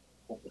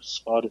 Like a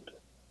spotted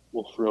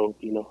wolf robe,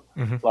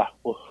 black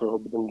wolf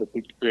robe, then the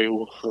big gray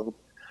wolf robe,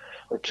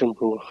 or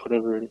timber wolf,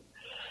 whatever it is.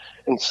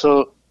 And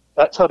so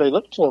that's how they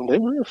looked to them. They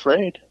were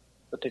afraid,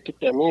 but they took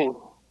that meaning,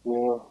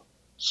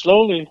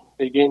 Slowly,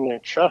 they gained their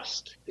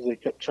trust because they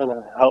kept trying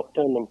to help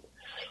them. And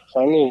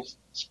finally,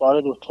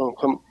 Spotted Wolf told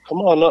them, come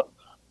on up,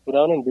 go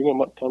down and bring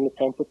him up, tell him to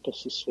camp with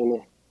us this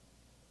winter.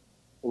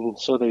 And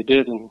so they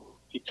did, and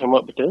he come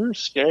up, but they were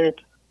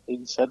scared. They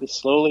just had to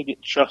slowly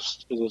get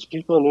trust because those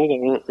people knew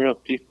they weren't real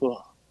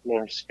people, and they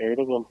were scared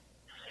of them.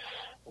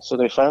 And so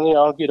they finally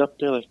all get up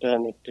there like that,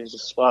 and there's a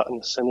spot in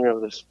the center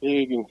of this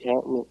big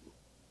encampment.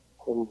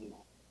 And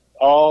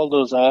all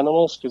those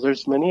animals, because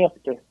there's many up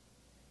there.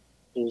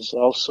 There's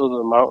also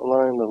the mountain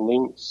lion, the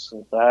lynx,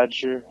 the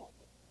badger,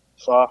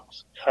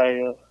 fox,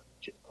 coyote,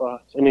 kit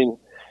fox. I mean,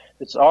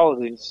 it's all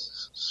of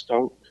these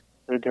skunk.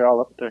 They're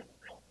all up there.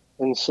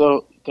 And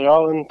so they're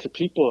all into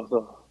people,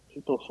 the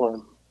people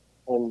form.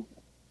 And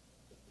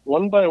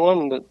one by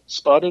one, the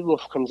Spotted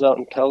Wolf comes out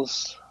and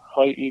tells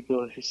White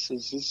Eagle, he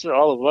says, these are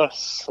all of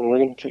us, and we're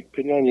going to take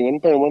pity on you. One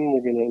by one,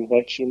 we're going to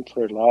invite you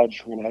into our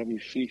lodge. We're going to have you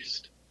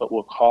feast, but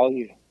we'll call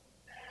you.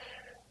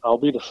 I'll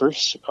be the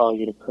first to call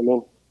you to come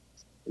in.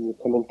 And you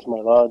come into my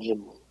lodge,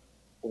 and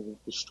we'll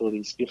bestow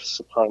these gifts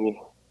upon you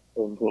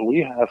of what we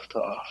have to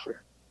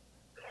offer.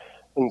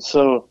 And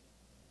so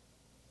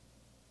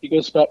he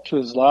goes back to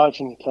his lodge,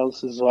 and he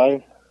tells his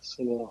wife,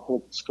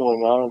 what's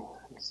going on,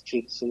 his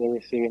kids and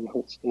everything, and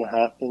what's going to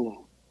happen. And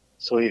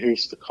so he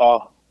hears the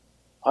call.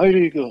 White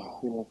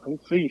Eagle, come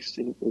feast.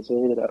 And he goes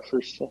over to that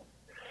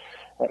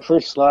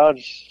first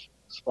lodge.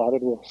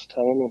 Spotted Wolf's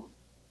telling him.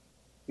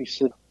 He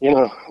said,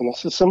 and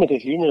this is some of the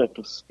humor that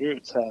the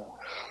spirits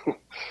have.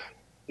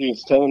 He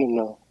was telling him,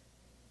 no,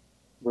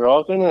 we're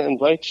all going to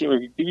invite you or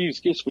give you these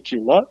gifts, but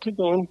you're not to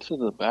go into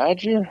the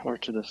badger or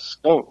to the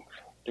skunk.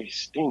 They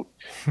stink.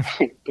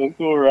 Don't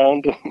go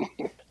around them.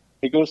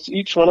 He goes to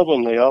each one of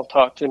them. They all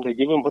talk to him. They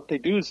give him, what they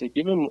do is they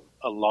give him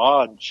a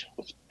lodge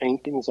with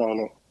paintings on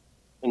it.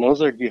 And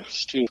those are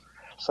gifts too.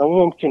 Some of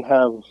them can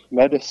have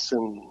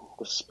medicine,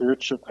 the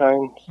spiritual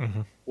kind,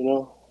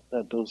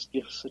 that those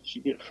gifts that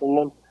you get from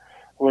them,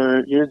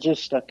 where you're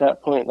just at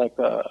that point like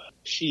a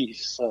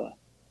piece,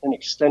 an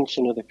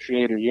extension of the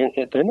Creator.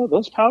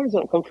 Those powers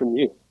don't come from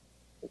you.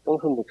 They come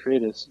from the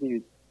Creator. It's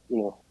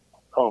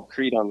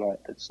concrete on that.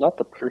 It's not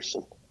the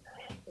person.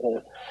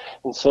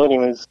 And so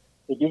anyways,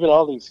 they give it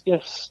all these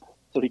gifts.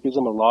 So he gives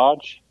them a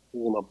lodge,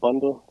 gives them a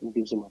bundle, and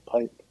gives them a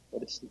pipe,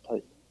 medicine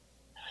pipe.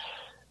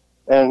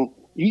 And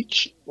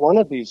each one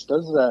of these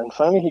does that. And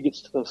finally he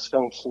gets to those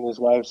skunks, and his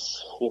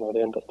wives,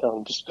 they end up telling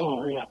him, just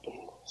go, hurry up.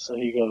 And so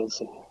he goes,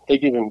 and they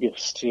give him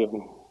gifts too.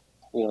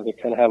 And, they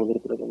kind of have a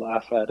little bit of a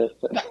laugh at it,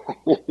 but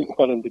they didn't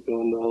want him to go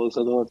into all those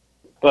other ones.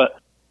 But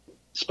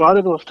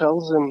Spotted Wolf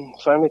tells him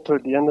finally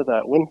toward the end of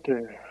that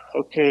winter,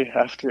 okay,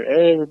 after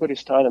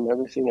everybody's taught him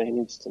everything that he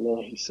needs to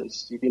know, he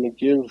says, you're going to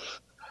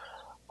give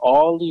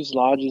all these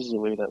lodges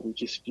away that we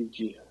just give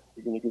you.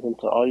 You're going to give them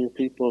to all your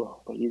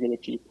people, but you're going to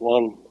keep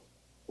one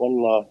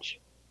lodge.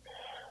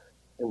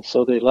 And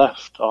so they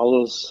left. All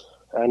those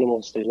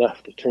animals, they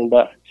left. They turned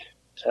back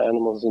to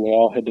animals, and they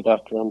all headed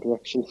out their own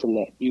direction from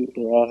that butte.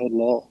 They're all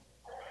heading out.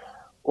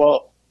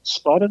 Well,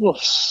 Spotted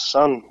Wolf's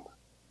son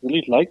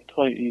really liked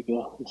White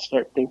Eagle and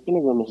started thinking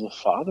of him as a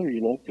father,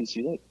 because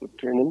he would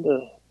turn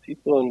into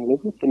people and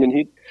live with them.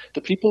 And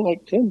the people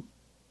liked him.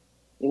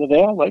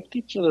 They all liked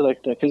each other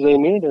like that because they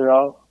knew they're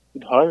all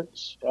good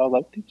hearts. They all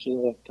liked each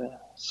other like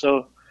that.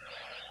 So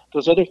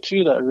those other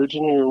two that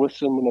originally were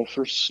with him when they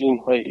first seen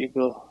White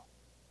Eagle,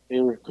 they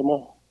were, come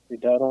on, your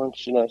dad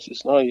wants you. I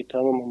says, no, you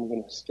tell him I'm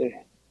going to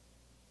stay.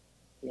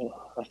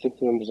 I think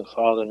of him as a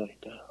father like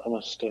that. I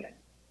must stay.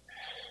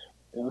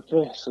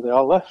 Okay, so they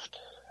all left.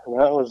 And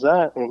that was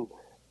that. And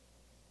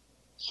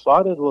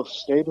Spotted Wolf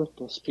stayed with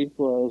those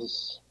people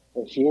as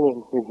a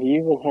human. And he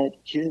even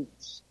had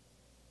kids.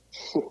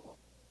 You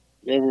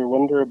ever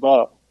wonder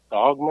about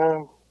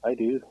Dogman? I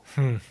do.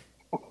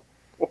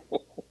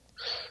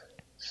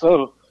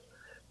 So,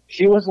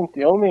 he wasn't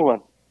the only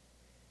one.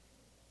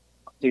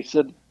 They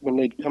said when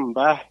they'd come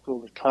back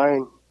over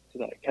time to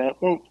that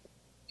encampment,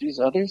 these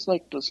others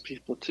liked those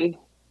people too.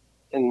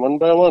 And one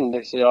by one,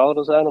 they say all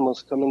those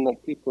animals come in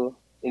like people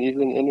and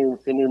even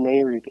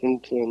intermarried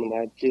into them and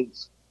had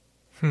kids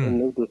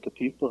and lived with the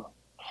people.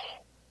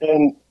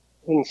 And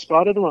when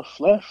Spotted Wolf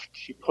left,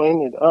 he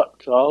pointed up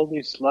to all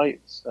these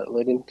lights that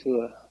led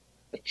into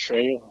a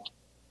trail.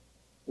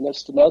 And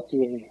that's the Milky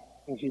Way.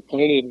 And he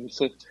pointed and he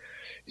said,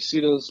 you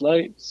see those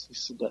lights? He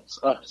said,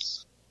 that's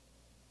us.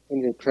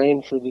 When you're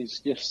praying for these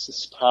gifts,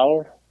 this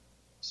power, he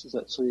says,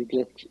 that's where you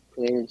get your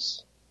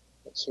prayers.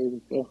 That's where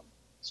we go.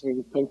 That's where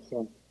we come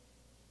from.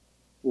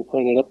 We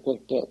pointed up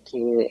like that to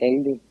where it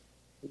ended,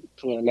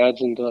 to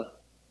imagine the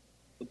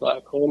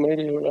black hole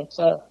maybe where that's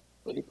at.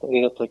 But he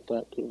pointed up like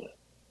that to it.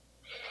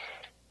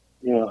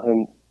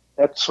 And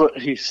that's what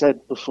he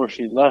said before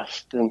he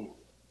left. And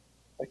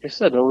like I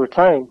said, over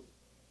time,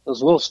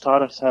 those wolves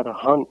taught us how to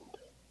hunt.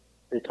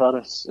 They taught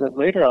us,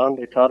 later on,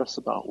 they taught us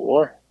about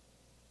war.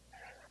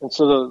 And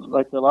so,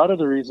 a lot of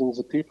the reasons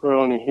that people are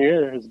only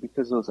here is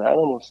because those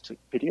animals took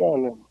pity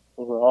on them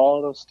over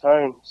all those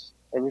times.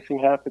 Everything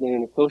happening,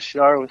 and the closer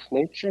you are with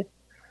nature,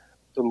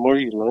 the more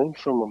you learn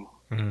from them.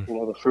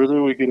 Mm-hmm. The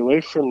further we get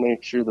away from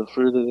nature, the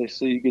further they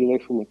say you get away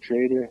from the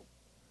Creator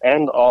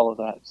and all of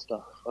that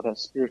stuff, of that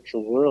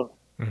spiritual world.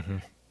 Mm-hmm.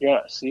 You're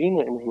not seeing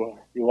it anymore.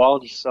 You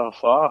walled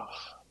yourself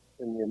off,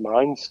 and your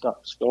mind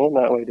stops going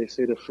that way. They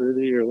say the further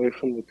you're away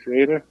from the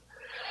Creator,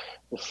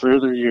 the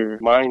further your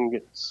mind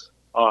gets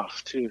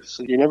off too.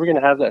 So you're never going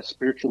to have that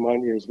spiritual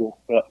mind of yours woke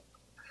up.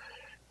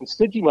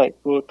 Instead, you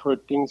might go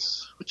toward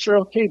things which are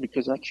okay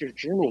because that's your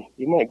journey.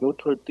 You might go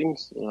toward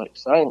things like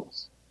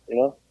science,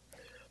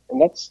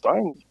 and that's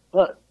fine.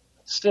 But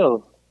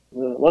still,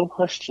 the one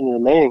question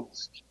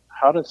remains: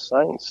 how does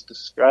science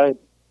describe,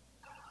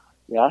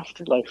 the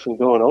afterlife and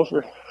going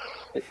over.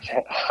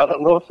 I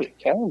don't know if it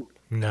can.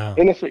 No.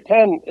 And if it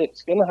can,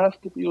 it's going to have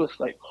to be with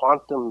like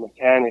quantum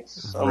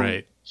mechanics.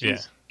 Right. Yeah.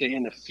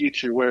 In the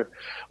future where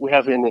we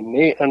have an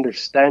innate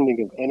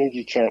understanding of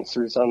energy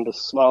transfers on the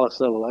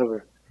smallest level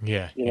ever.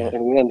 Yeah.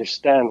 And we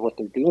understand what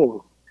they're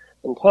doing.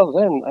 Until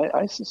then,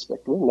 I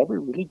suspect we're never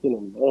really going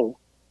to know,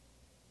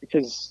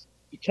 because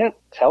you can't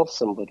tell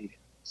somebody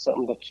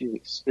something that you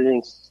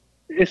experienced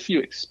if you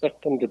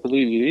expect them to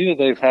believe you.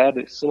 Either they've had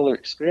a similar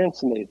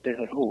experience and they're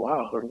like, oh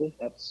wow, really?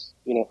 That's,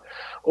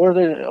 or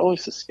they're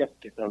always a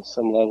skeptic on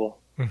some level.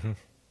 Mm-hmm.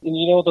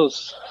 And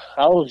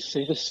I always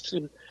say this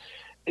too,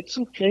 it's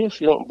okay if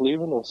you don't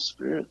believe in those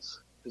spirits,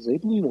 because they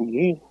believe in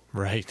you.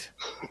 Right.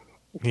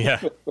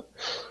 Yeah.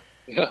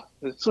 Yeah,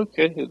 it's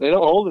okay. They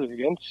don't hold it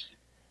against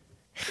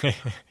you.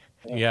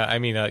 Yeah, I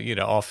mean,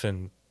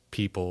 often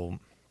people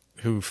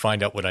who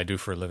find out what I do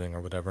for a living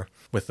or whatever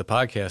with the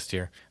podcast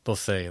here, they'll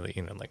say,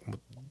 like,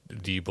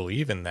 do you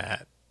believe in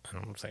that?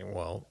 And I'm saying,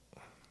 well,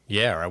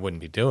 yeah, or I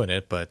wouldn't be doing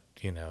it, but,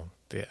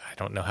 I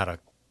don't know how to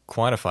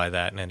quantify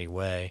that in any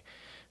way.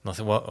 And they'll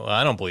say, well,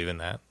 I don't believe in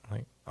that. I'm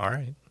like, all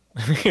right.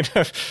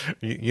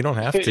 You don't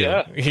have to.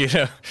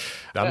 Yeah.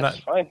 I'm not.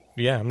 Fine.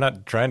 Yeah, I'm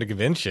not trying to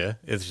convince you.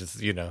 It's just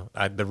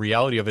the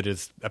reality of it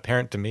is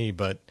apparent to me.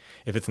 But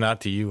if it's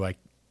not to you, I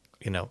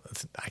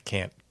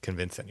can't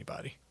convince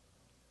anybody.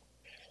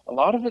 A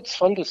lot of it's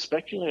fun to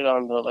speculate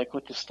on, though, like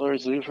with the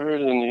stories we've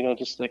heard, and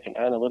just like an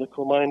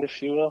analytical mind,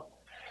 if you will.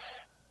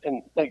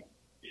 And like,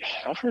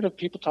 I've heard of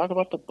people talk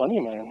about the Bunny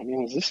Man. I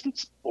mean, is this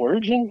its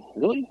origin,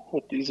 really?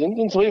 With these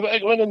Indians way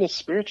back when, in a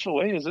spiritual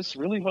way, is this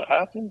really what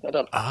happened? I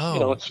don't.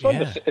 It's fun.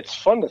 Yeah. It's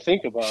fun to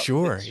think about.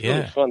 Sure. It's yeah.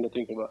 really fun to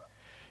think about.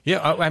 Yeah,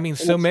 I mean,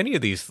 so many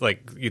of these,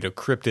 like,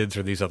 cryptids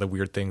or these other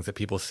weird things that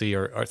people see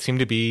are seem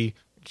to be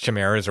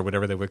chimeras or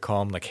whatever they would call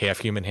them, like half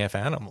human, half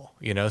animal.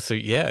 So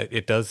yeah,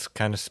 it does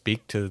kind of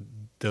speak to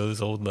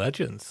those old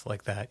legends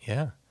like that.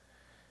 Yeah.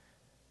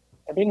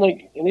 I mean,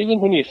 like, and even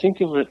when you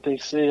think of it, they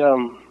say,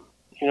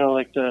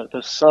 like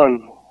the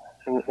sun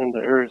and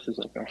the earth is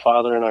like our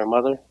father and our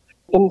mother,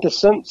 in the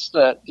sense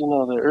that,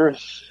 the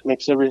earth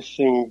makes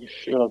everything,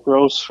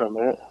 grows from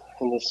it,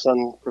 and the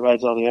sun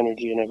provides all the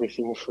energy and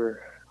everything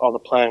for all the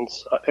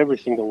plants,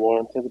 everything, the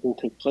warmth, everything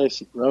take place,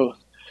 the growth,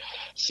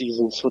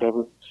 seasons,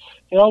 whatever.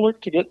 They all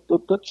work together.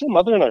 That's our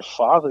mother and our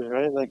father,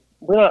 right? Like,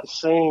 we're not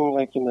saying,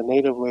 like, in the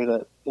native way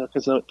that,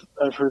 because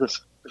I've heard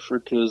us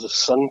referred to as a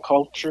sun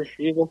culture,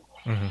 even.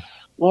 Mm-hmm.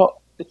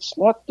 Well, it's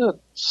not the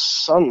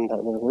sun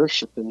that we're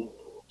worshiping.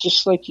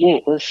 Just like you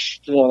ain't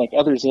worshiping, like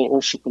others ain't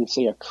worshiping,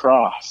 say, a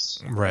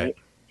cross. Right.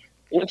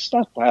 It's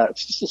not that.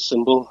 It's just a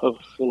symbol of,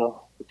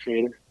 the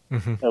Creator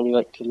mm-hmm. that we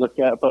like to look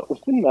at. But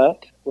within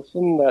that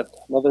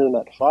mother and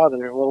that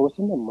father, well,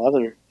 within the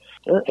mother,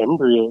 there are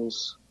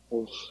embryos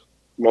of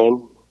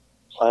men,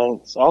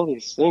 plants, all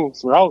these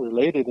things. We're all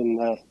related in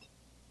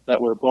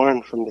that we're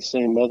born from the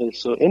same mother.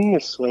 So in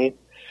this way,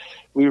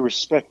 we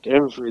respect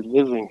every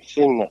living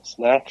thing that's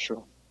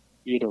natural,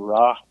 be it a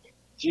rock,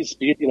 be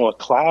it, a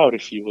cloud,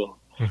 if you will,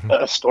 mm-hmm.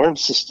 a storm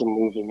system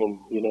moving,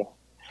 and,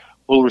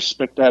 we'll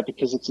respect that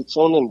because it's its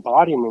own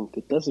embodiment.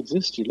 It does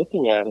exist. You're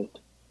looking at it,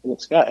 and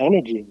it's got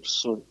energy of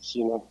sorts,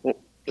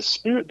 The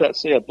spirit that,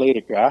 say, a blade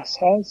of grass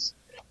has,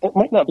 it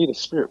might not be the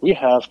spirit we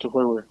have to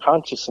where we're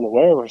conscious and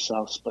aware of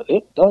ourselves, but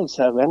it does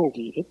have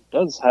energy. It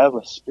does have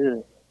a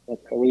spirit. Like,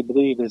 we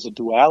believe there's a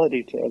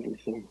duality to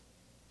everything.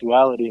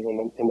 Duality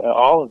in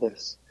all of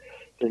this.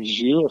 There's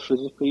you, a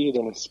physical you,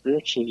 then a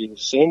spiritual you.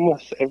 Same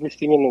with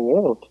everything in the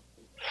world.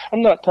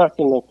 I'm not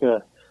talking like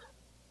a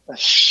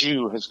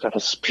shoe has got a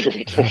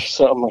spirit or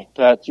something like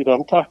that.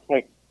 I'm talking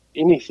like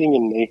anything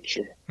in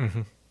nature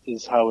mm-hmm.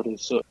 is how it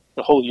is. So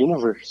the whole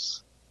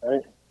universe,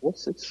 right?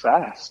 It's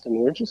vast, and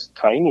we're just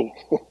tiny.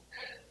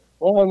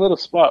 One little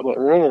spot, but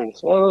remember,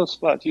 it's one little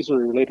spot. These are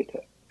related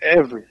to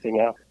everything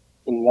else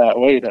in that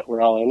way that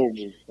we're all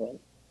energy, right?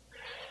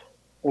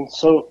 And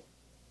so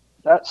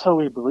that's how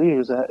we believe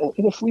is that.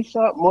 And if we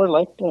thought more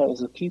like that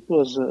as a people,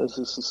 as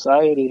a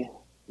society,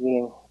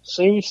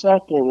 say we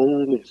sat there and we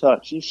really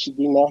thought, geez, should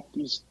we knock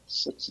these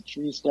sets of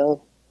trees down?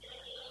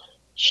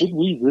 Should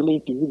we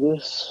really do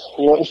this?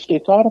 If they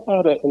thought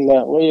about it in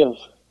that way of,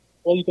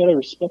 well, you got to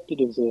respect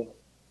it as a,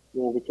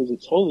 because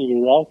it's holy.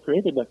 We're all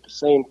created like the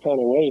same kind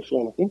of way, if you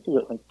want to think of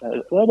it like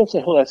that. Well, I don't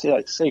say holy, I say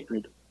like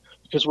sacred,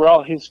 because we're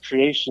all His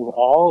creation,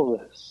 all of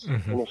this.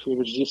 Mm-hmm. And if we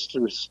were just to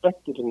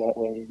respect it in that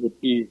way, it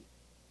would be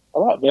a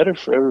lot better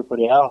for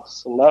everybody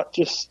else, and not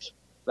just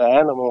the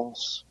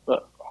animals,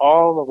 but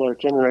all of our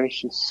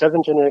generations,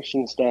 7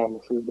 generations down,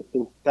 if we were to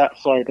think that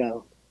far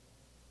down,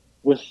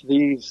 with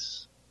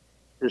these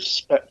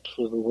respect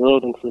for the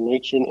world and for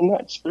nature, and in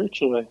that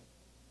spiritual way,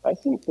 I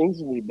think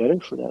things would be better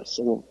for that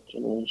 7th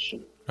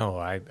generation. Oh,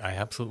 I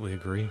absolutely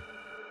agree.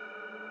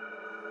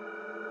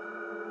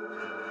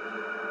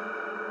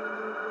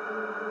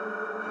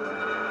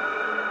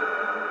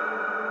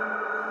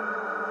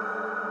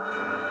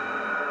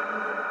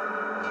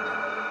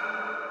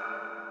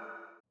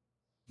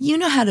 You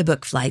know how to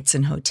book flights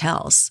and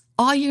hotels.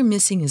 all you're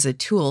missing is a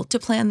tool to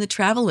plan the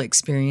travel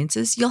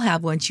experiences you'll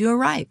have once you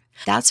arrive.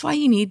 That's why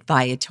you need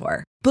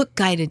Viator. Book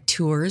guided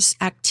tours,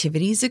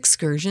 activities,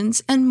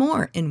 excursions, and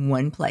more in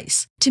one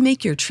place to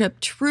make your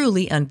trip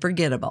truly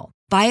unforgettable.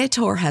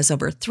 Viator has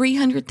over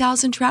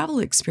 300,000 travel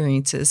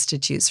experiences to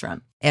choose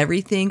from.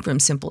 Everything from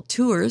simple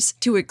tours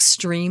to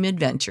extreme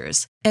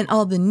adventures and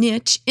all the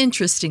niche,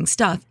 interesting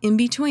stuff in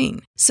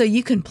between. So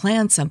you can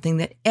plan something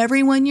that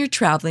everyone you're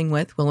traveling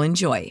with will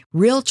enjoy.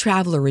 Real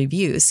traveler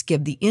reviews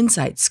give the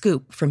inside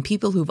scoop from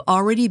people who've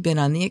already been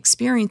on the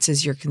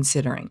experiences you're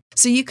considering.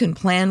 So you can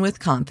plan with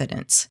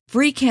confidence.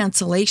 Free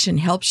cancellation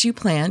helps you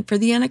plan for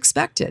the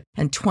unexpected.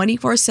 And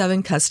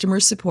 24/7 customer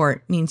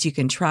support means you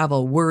can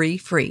travel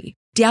worry-free.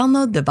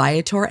 Download the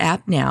Viator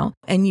app now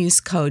and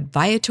use code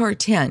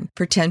Viator10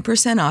 for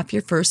 10% off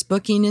your first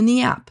booking in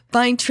the app.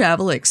 Find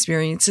travel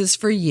experiences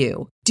for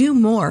you. Do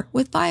more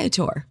with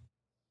Viator.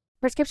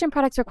 Prescription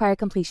products require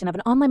completion of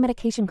an online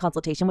medication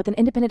consultation with an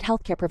independent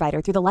healthcare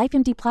provider through the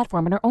LifeMD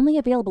platform and are only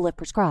available if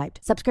prescribed.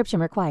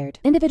 Subscription required.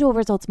 Individual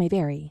results may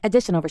vary.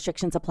 Additional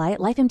restrictions apply at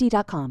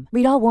lifemd.com.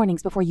 Read all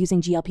warnings before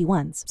using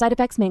GLP-1s. Side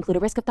effects may include a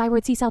risk of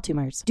thyroid C-cell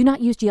tumors. Do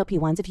not use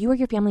GLP-1s if you or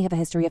your family have a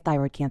history of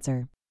thyroid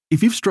cancer.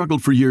 If you've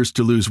struggled for years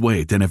to lose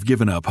weight and have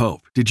given up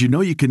hope, did you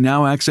know you can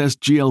now access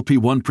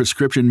GLP-1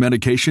 prescription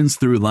medications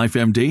through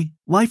LifeMD?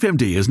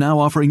 LifeMD is now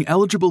offering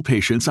eligible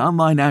patients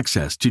online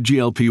access to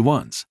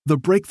GLP-1s, the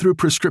breakthrough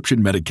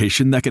prescription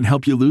medication that can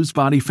help you lose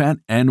body fat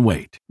and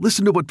weight.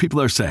 Listen to what people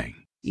are saying.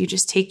 You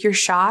just take your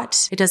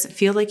shot. It doesn't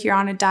feel like you're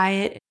on a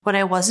diet. What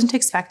I wasn't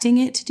expecting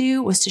it to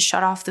do was to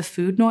shut off the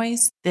food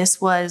noise.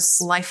 This was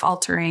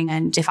life-altering,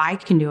 and if I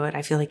can do it,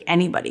 I feel like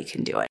anybody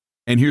can do it.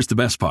 And here's the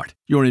best part.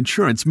 Your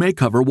insurance may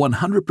cover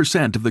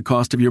 100% of the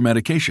cost of your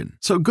medication.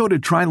 So go to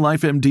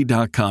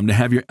TryLifeMD.com to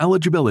have your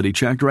eligibility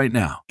checked right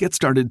now. Get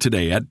started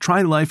today at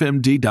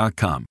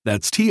TryLifeMD.com.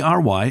 That's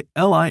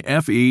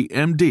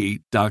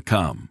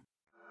TryLifeMD.com.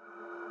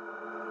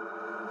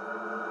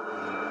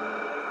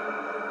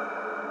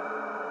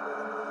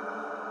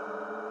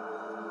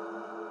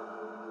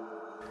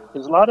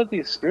 There's a lot of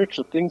these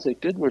spiritual things they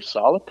did were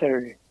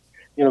solitary,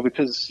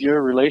 because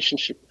your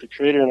relationship with the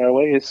Creator in our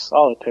way is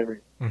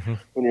solitary. Mm-hmm.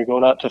 When you're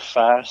going out to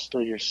fast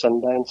or you're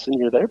sundancing,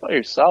 you're there by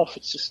yourself.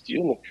 It's just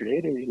you and the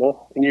Creator,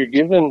 and you're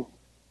given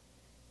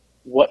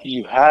what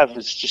you have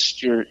is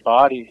just your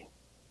body.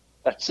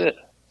 That's it.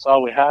 That's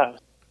all we have.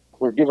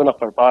 We're giving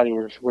up our body.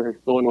 We're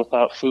going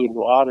without food and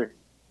water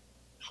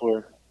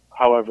for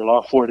however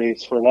long, 4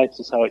 days, 4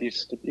 nights is how it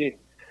used to be,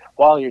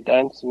 while you're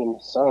dancing in the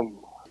sun.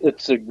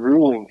 It's a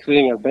grueling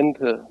thing. I've been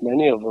to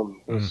many of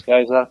them. Those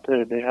guys out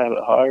there, they have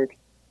it hard.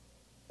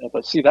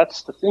 But see,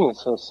 that's the thing.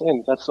 That's what I'm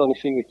saying. That's the only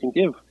thing we can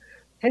give. We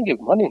can't give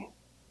money.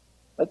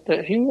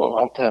 He won't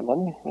want that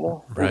money,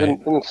 Right.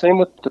 And the same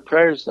with the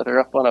prayers that are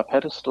up on a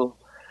pedestal.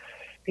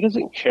 He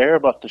doesn't care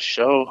about the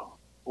show.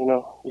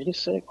 You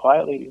just say it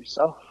quietly to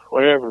yourself,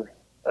 wherever.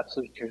 That's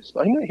what he cares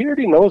about. He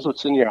already knows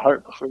what's in your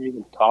heart before you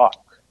even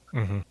talk.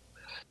 Mm-hmm.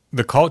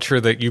 The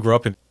culture that you grew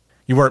up in,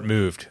 you weren't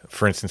moved.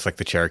 For instance, like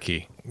the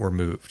Cherokee were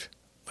moved.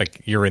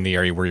 Like you're in the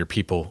area where your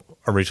people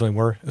originally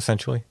were,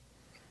 essentially?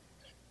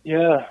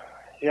 Yeah,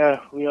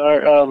 we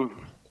are.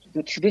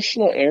 The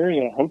traditional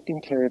area,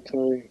 hunting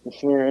territory,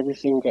 before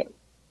everything got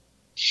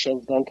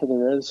shoved onto the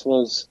res,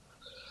 was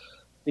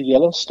the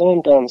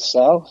Yellowstone down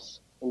south.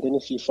 And then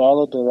if you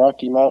followed the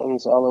Rocky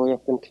Mountains all the way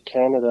up into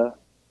Canada,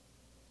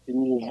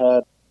 then you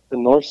had the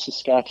North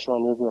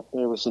Saskatchewan River up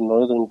there was the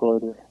northern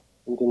border.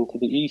 And then to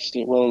the east,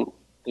 it went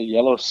the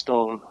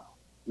Yellowstone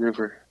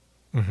River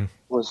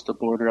was the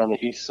border on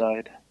the east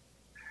side.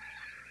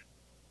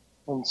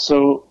 And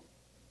so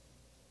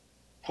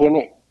when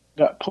it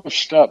got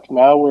pushed up,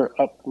 now we're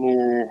up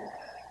near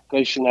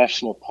Glacier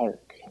National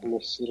Park in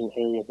this little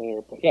area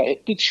there. But yeah,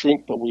 it did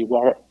shrink, but we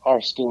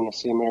are still in the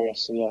same area.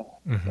 So yeah,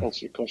 to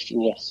answer your question,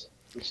 yes,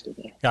 we're still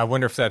there. Yeah, I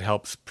wonder if that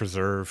helps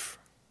preserve,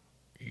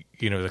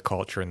 the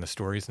culture and the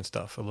stories and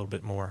stuff a little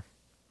bit more.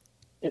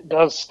 It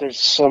does. There's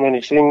so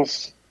many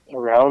things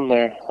around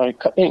there. Like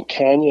Cutbank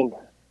Canyon,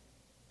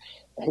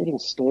 I heard a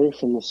story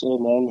from this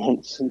old man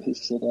once, and he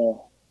said, Rod,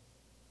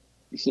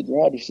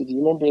 do you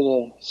remember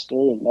the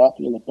story of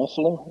Lappy and the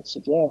buffalo? I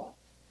said, yeah.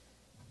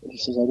 And he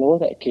says, I know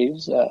where that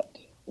cave's at.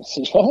 I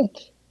said,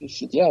 what? He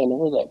said, yeah, I know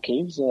where that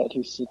cave's at.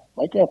 He said,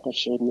 my grandpa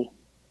showed me.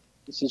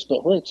 He says,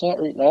 but where it's at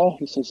right now,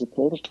 he says, the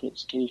portal to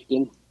it's caved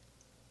in.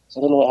 So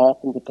I don't know what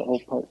happened, but the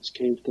whole part's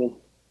caved in.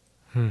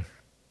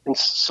 And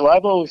so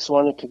I've always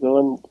wanted to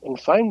go and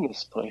find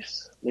this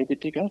place. Maybe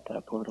dig out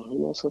that portal. Who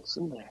knows what's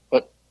in there?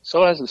 But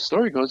so as the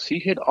story goes, he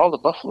hid all the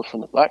buffalo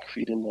from the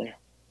Blackfeet in there.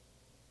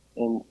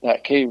 And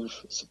that cave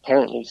is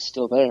apparently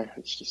still there.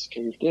 It's just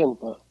caved in.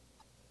 But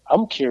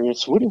I'm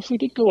curious, what if we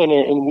did go in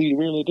there and we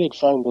really did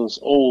find those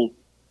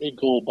big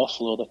old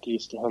buffalo that they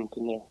used to hunt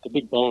in there? The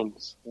big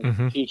bones.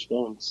 Huge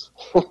bones.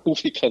 It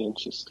would be kind of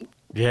interesting.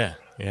 Yeah.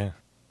 Let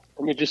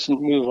me just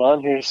move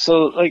on here.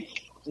 So,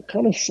 the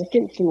kind of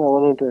second thing I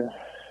wanted to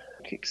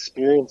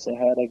experience I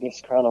had, I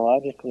guess,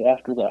 chronologically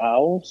after the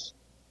owls,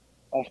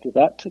 after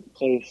that took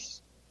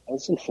place, I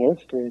was in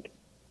 4th grade.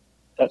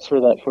 that's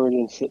where that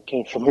Freudian slip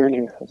came from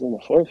earlier. I was in the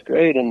 4th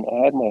grade, and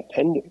I had my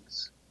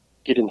appendix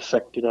get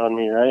infected on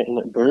me, right? And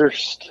it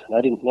burst. And I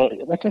didn't know.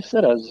 Like I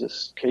said, I was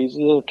this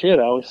crazy little kid.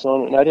 I always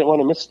saw it, and I didn't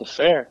want to miss the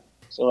fair.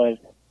 So I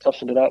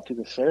toughened it out through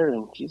the fair,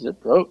 and geez,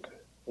 it broke.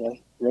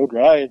 I rode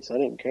rides. I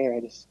didn't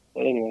care. But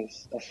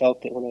anyways, I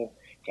felt it when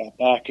I got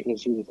back. It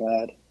was really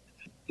bad.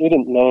 They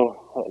didn't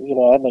know. You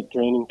know, I had like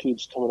draining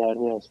tubes coming out of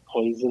me. I was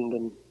poisoned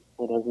and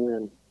whatever.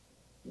 And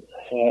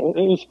yeah,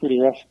 it was pretty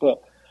rough.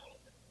 But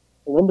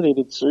I remember they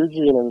did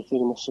surgery and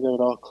everything. Must have got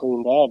it all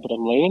cleaned out. But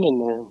I'm laying in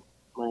there.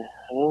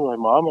 I know my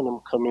mom and them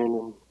come in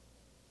and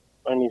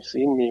finally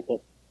seen me.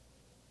 But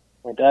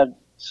my dad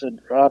said,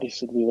 Rod, he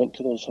said, we went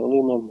to those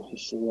holy men. He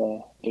said,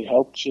 they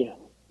helped you.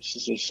 He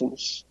says, they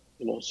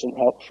sent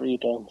help for you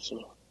down. So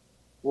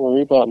don't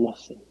worry about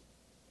nothing.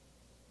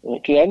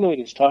 Because I knew what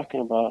he was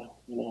talking about.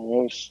 You know, we're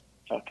always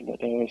talking about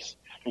there's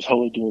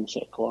holy doings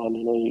that go on.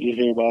 You know, you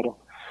hear about them.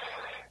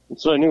 And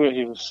so I knew what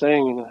he was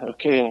saying. And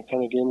okay, and it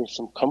kind of gave me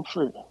some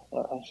comfort.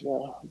 I said,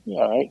 yeah,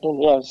 all right. Then,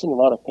 yeah, I was in a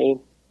lot of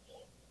pain.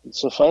 And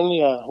so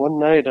finally, one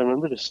night, I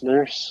remember this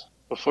nurse,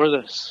 before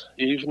this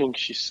evening,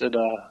 she said,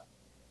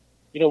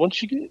 you know,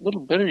 once you get a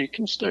little better, you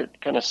can start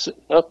kind of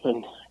sitting up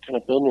and kind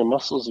of building your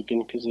muscles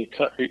again, because they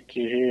cut right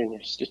through here and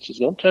your stitches.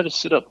 Don't try to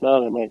sit up now.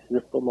 They might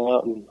rip them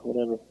out and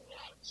whatever.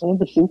 So I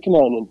remember thinking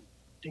on and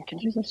thinking,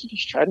 geez, I should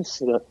just try to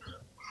sit up.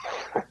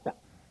 I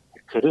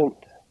couldn't.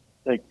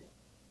 Like,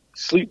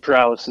 sleep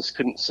paralysis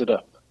couldn't sit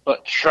up.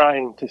 But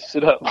trying to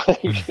sit up,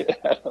 like,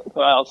 I don't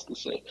know how else to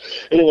say.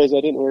 Anyways,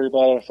 I didn't worry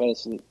about it. I fell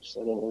asleep,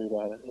 so I didn't worry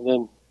about it. And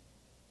then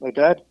my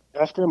dad,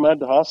 after I'm at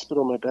the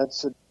hospital, my dad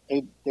said,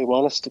 hey, they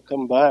want us to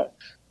come back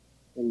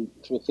and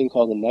to a thing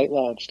called the night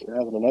lodge. They're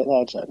having a night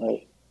lodge that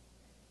night.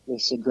 They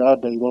said,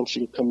 Rod, they want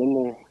you to come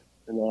in there,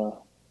 and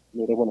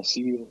they want to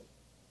see you.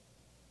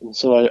 And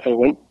so I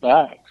went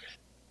back,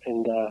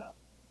 and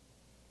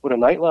what a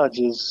night lodge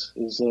is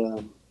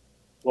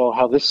well,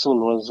 how this one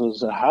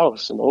was a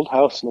house, an old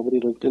house nobody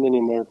lived in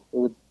anymore. They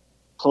would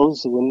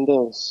close the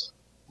windows,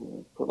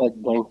 put like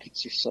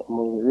blankets or something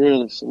over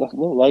really, so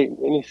no light,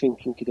 anything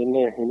can get in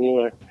there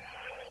anywhere.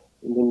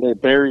 And then they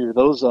bury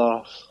those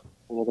off.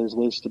 You know, there's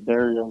ways to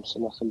bury them so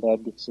nothing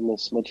bad gets in there,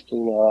 smudge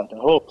clean out. The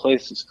whole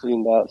place is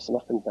cleaned out so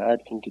nothing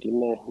bad can get in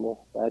there, no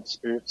bad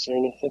spirits or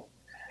anything.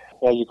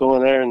 Yeah, you go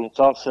in there and it's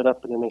all set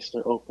up, and then they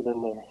start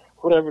opening their,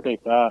 whatever they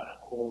got.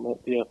 You know, it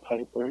might be a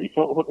pipe or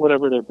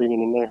whatever they're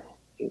bringing in there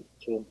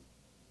to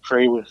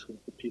pray with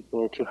the people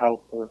or to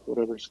help or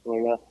whatever's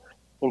going on.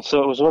 And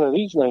so it was one of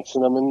these nights,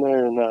 and I'm in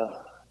there, and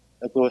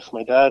I go with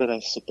my dad, and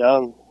I sit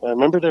down. I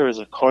remember there was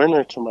a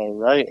corner to my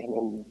right,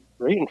 and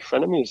right in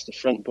front of me is the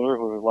front door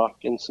where we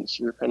walked in, since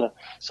we were kind of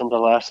some of the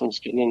last ones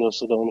getting in.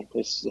 Those are the only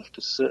places left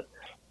to sit.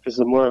 Because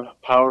the more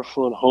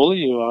powerful and holy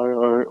you are,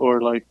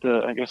 or like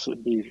I guess it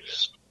would be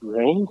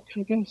rank,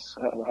 I guess.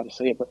 I don't know how to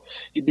say it, but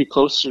you'd be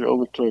closer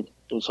over toward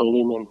those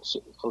holy men,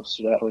 sitting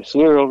closer that way. So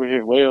we were over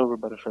here, way over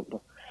by the front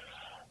door.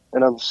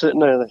 And I'm sitting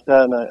there like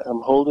that, and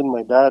I'm holding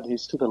my dad.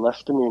 He's to the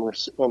left of me, and we're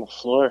sitting on the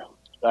floor,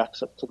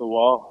 backs up to the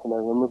wall. And I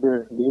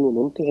remember leaning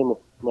into him with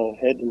my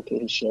head into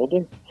his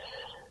shoulder.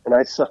 And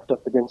I sucked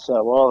up against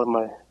that wall, and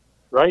my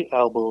right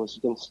elbow was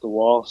against the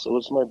wall. So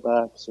was my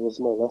back, so was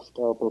my left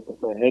elbow,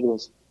 but my head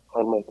was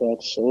on my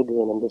dad's shoulder,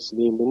 and I'm just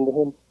leaned into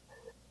him.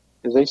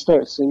 Because they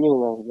start singing,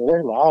 and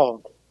they're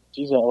loud.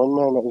 Geez, that one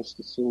man that used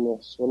to sing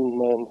this, one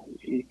man,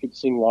 he could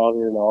sing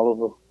louder than all of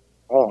them.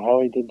 I don't know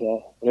how he did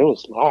that, but it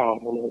was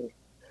loud. And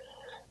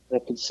I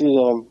could see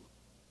them,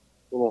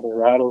 the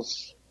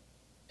rattles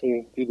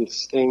do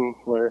this thing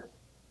where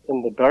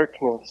in the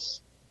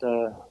darkness,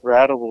 the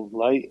rattle will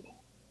light,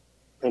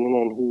 depending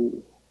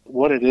on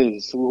what it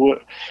is.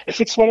 If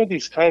it's one of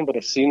these kind, but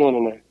I've seen one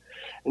in there.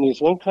 And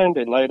there's one kind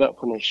they light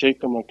up when they shake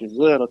them, like there's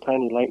little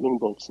tiny lightning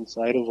bolts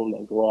inside of them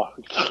that go off.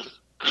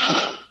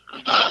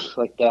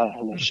 Like that,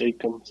 and they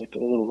shake them. It's like a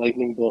little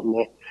lightning bolt in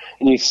there.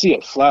 And you see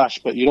it flash,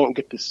 but you don't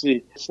get to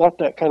see. It's not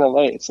that kind of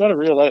light. It's not a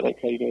real light like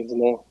how you guys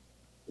know.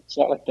 It's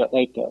not like that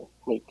light that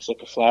makes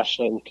like a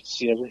flashlight and you can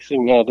see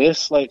everything. No,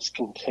 this light's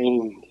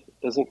contained.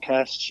 It doesn't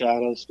cast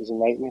shadows, doesn't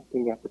light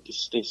anything up, it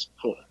just stays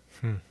put.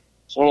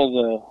 It's one of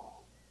the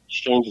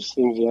strangest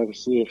things you ever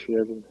see if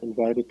you're ever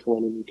invited to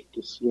one and you get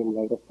to see them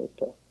light up like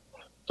that.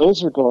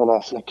 Those are going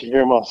off, and I could hear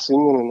them all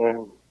singing in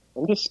there.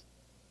 I'm just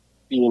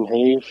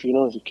behave,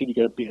 as a kid you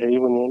gotta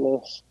behave when you're in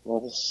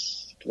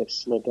this. I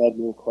see my dad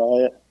being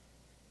quiet.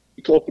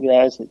 You can open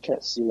your eyes and you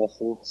can't see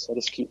nothing, so I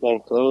just keep mine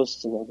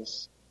closed and I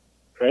just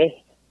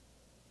pray.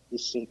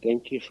 Just say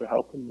thank you for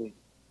helping me.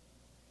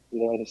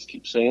 I just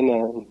keep saying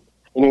that. And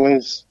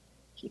anyways,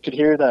 you could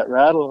hear that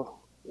rattle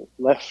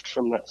left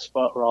from that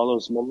spot where all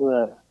those men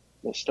were at.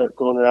 They start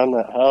going around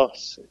that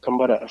house. They come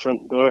by that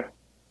front door.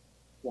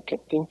 And I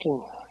kept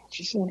thinking,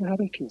 geez, I wonder how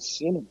they can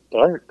see in the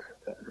dark,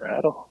 that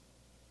rattle.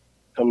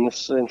 Come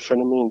this in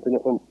front of me, and then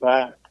it went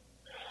back.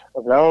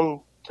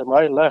 Around to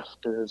my left,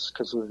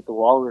 because of the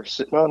wall we were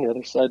sitting on, the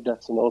other side,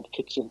 that's an old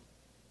kitchen.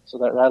 So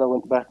that rattle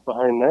went back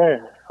behind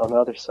there, on the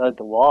other side of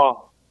the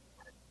wall.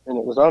 And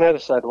it was on the other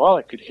side of the wall,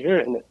 I could hear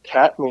it, and it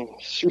tapped me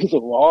through the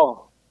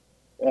wall.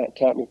 It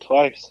tapped me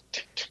twice.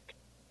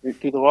 Right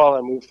through the wall.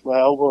 I moved my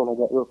elbow and I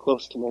got real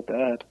close to my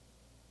dad.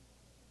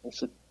 I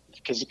said,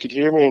 because he could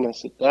hear me, and I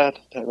said, Dad,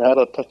 that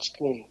rattle touched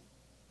me.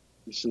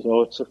 He said,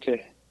 oh, it's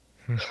okay.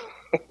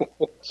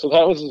 So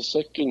that was the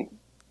second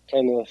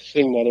kind of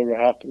thing that ever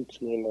happened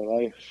to me in my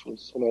life,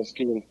 was when I was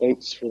giving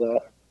thanks for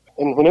that.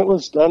 And when it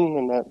was done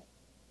and that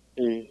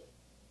they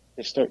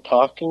start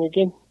talking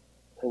again,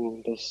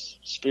 and the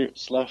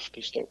spirits left,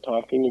 they start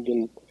talking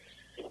again.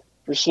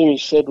 First thing he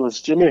said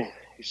was, Jimmy,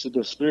 he said,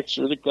 the spirits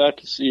are really glad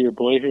to see your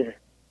boy here.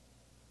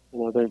 You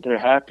know, they're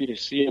happy to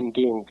see him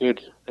doing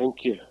good.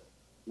 Thank you.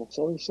 That's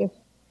all he said.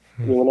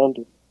 He went on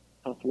to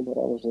talking about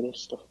all his other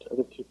stuff to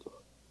other people.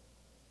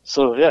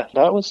 So, yeah,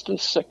 that was the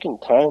second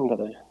time that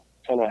I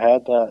kind of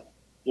had that,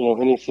 you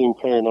know, anything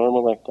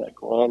paranormal like that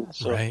go on.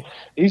 So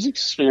these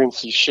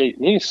experiences shape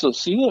me. So,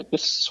 see, look,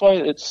 this is why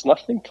it's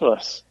nothing to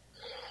us.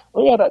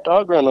 Oh, yeah, that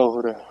dog ran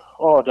over there.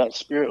 Oh, that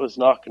spirit was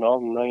knocking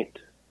all night.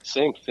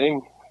 Same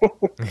thing.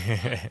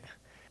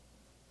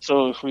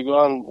 So if we go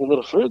on a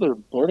little further,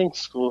 boarding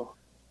school,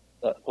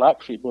 that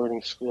Blackfeet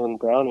boarding school in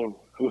Browning,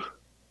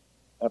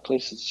 that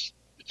place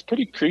it's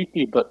pretty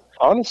creepy, but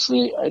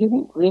honestly, I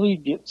didn't really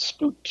get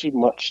spooked too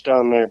much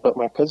down there. But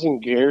my cousin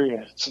Gary,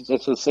 that's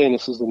what I was saying,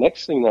 this is the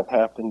next thing that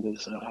happened,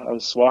 is I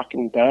was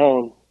walking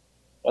down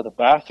by the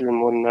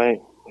bathroom one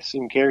night. I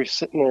seen Gary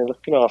sitting there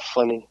looking all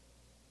funny.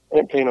 I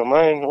didn't pay no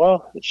mind.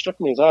 Well, it struck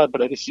me as odd,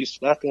 but I just used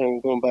to that thing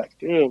and going back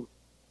through him.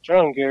 What's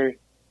wrong, Gary?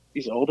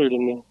 He's older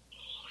than me.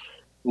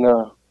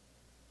 No.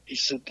 He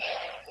said,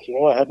 you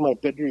know, I had my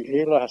bedroom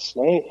here last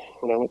night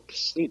when I went to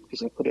sleep,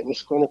 because I put it in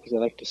this corner because I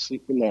like to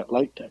sleep in that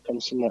light that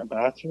comes from that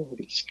bathroom. I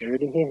get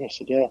scared in here. I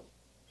said, yeah.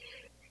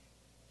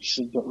 He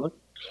said, but look,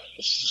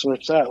 this is where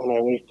it's at when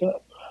I wake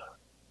up.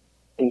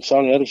 And it's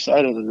on the other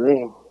side of the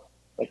room,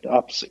 like the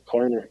opposite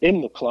corner,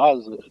 in the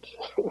closet.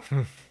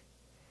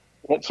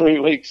 That's where he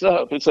wakes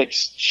up. It's like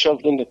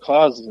shoved in the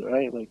closet,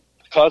 right? Like,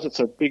 the closets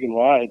are big and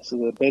wide, so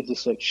the bed's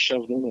just like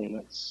shoved in there. And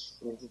that's,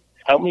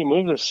 help me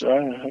move this, sir.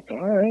 I'm like,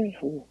 all right.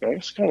 I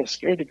was kind of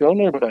scared to go in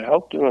there, but I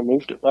helped him. I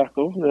moved it back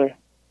over there.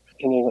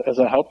 And as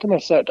I helped him, I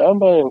sat down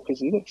by him because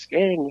he looked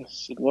scared. And I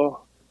said,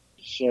 well,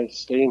 should I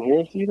stay in here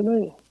with you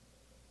tonight?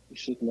 He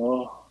said,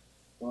 no.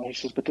 Well, he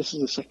says, but this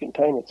is the second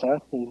time it's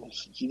happened. I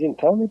said, you didn't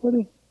tell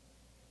anybody?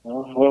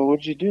 No. Well,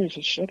 what'd you do?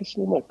 He said, I just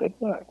moved my bed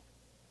back.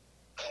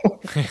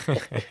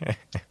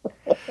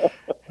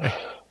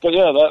 But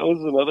yeah, that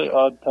was another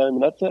odd time.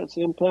 And that's at the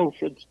same time,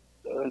 Fred,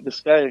 this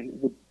guy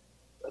would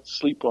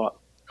sleepwalk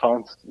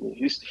constantly.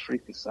 He used to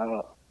freak us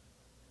out.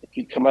 Like,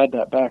 he'd come out of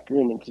that back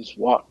room and just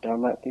walk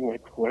down that thing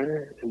like,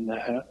 where in the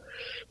hell?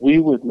 We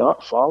would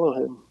not follow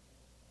him.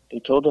 They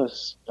told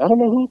us, I don't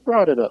know who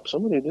brought it up.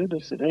 Somebody did. They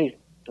said, hey,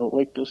 don't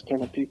wake those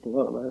kind of people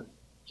up, man.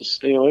 Just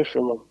stay away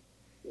from them.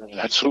 And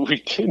that's what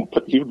we did.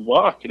 But he would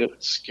walk and it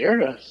would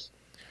scare us.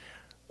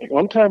 Like,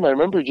 one time I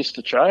remember, just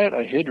to try it,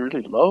 I hid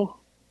really low.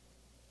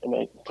 And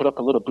I put up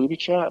a little booby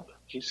trap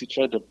in case he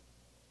tried to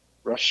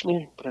rush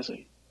me. But as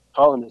I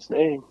call him his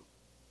name,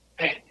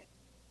 hey,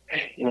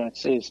 you know, I'd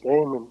say his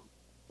name and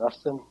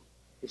nothing.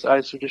 His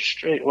eyes were just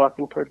straight,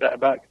 walking toward that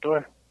back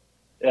door.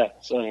 Yeah,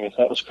 so anyway,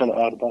 that was kind of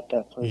odd about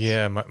that place.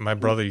 Yeah, my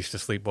brother used to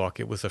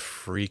sleepwalk. It was a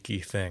freaky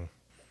thing.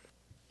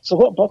 So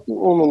what Bucket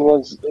Woman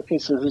was, okay,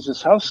 so there's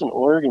this house in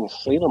Oregon,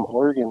 Salem,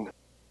 Oregon.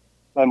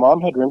 My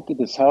mom had rented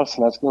this house,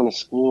 and I was going to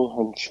school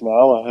in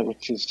Chemawa,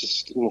 which is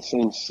just in the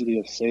same city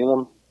of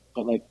Salem.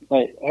 But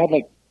I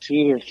had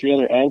 2 or 3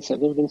 other aunts that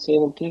lived in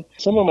Salem too.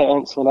 Some of my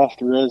aunts went off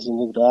to res and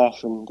moved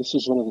off, and this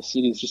was one of the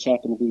cities, just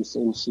happened to be the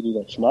same city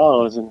that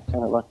Chemawa was, and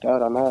kind of lucked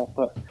out on that.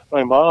 But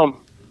my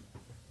mom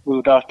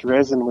moved off to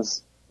res and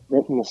was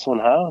renting this one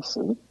house.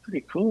 It looked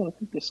pretty cool. I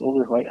think this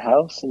older white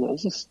house, and it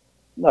was just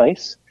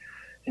nice,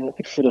 and it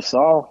could fit us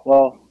all.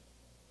 Well,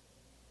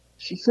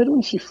 she said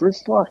when she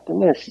first walked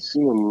in there, she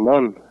seen a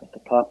nun at the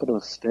top of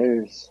those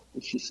stairs,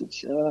 and she said,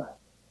 yeah.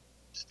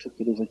 Just took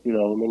it as a good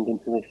omen,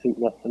 didn't really think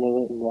nothing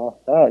of it, and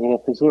walked out, you know,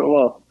 because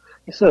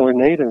we're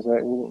natives,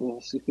 right?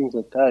 We see things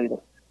like that, you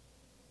know.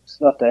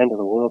 It's not the end of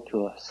the world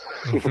to us.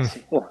 I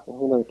don't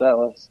know what that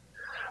was.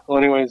 Well,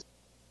 anyways,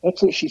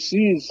 that's what she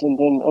sees, and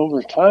then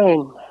over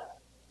time,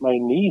 my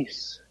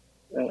niece,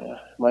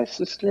 my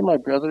sister, my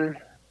brother,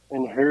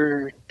 and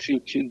her 2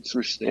 kids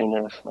were staying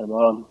there with my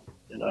mom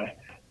and I.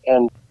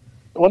 And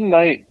one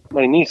night,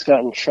 my niece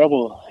got in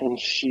trouble, and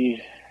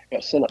she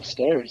got sent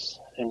upstairs,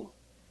 and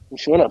when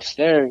she went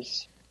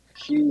upstairs,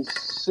 she's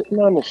sitting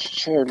on this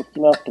chair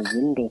looking out the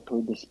window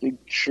toward this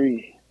big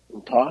tree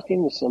and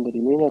talking to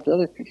somebody. Me and my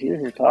brother could hear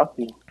her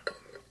talking.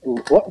 And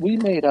what we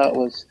made out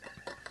was,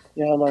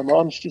 yeah, my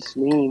mom's just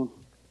mean.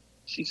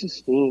 She's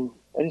just mean.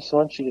 I just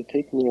want you to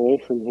take me away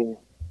from here.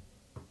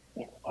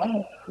 Like,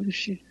 what? Who is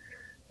she?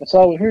 That's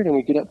all we heard. And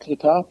we get up to the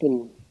top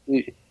and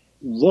we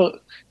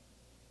look.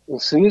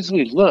 As soon as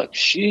we look,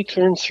 she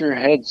turns her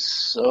head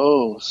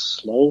so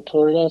slow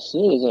toward us. It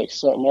was like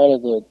something out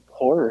of the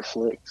horror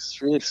flicks,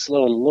 really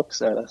slow, and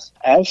looks at us.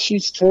 As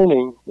she's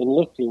turning and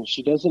looking,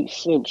 she doesn't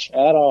flinch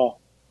at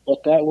all,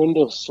 but that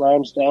window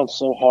slams down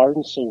so hard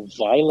and so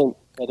violent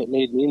that it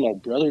made me and my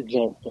brother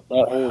jump, but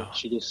not her.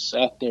 She just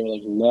sat there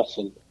like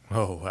nothing.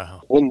 Oh,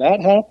 wow. When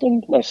that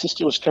happened, my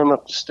sister was coming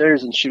up the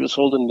stairs and she was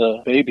holding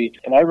the baby,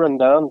 and I run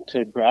down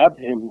to grab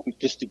him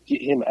just to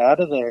get him out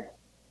of there.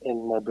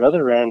 And my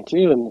brother ran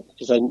too, and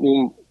because I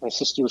knew my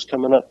sister was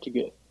coming up to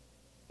get,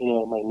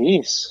 my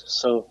niece.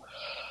 So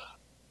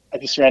I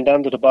just ran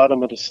down to the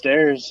bottom of the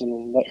stairs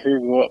and let her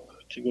go up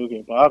to go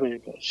get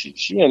Bobby. But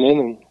she went in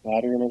and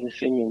got her and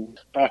everything, and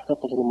back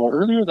up a little more.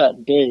 Earlier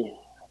that day,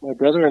 my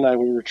brother and I,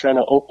 we were trying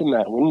to open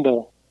that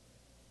window,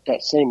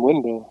 that same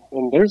window,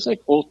 and there's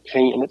like old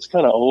paint, and it's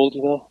kind of old,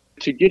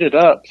 To get it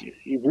up,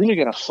 you really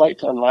got to fight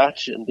to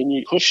unlatch it, and then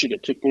you push it.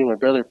 It took me and my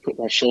brother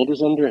putting our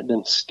shoulders under it,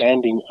 then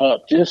standing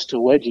up just to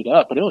wedge it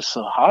up. But it was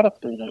so hot up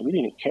there that we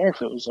didn't care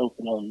if it was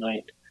open all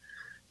night.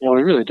 We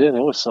really did.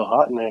 It was so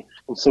hot in there.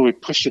 And so we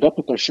pushed it up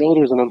with our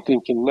shoulders, and I'm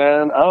thinking,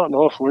 man, I don't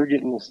know if we're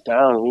getting this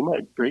down. We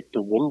might break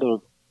the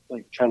window,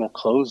 like trying to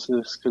close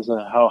this because of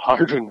how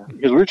hard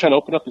because we were trying to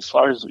open up as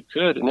far as we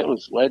could, and it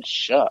was wedged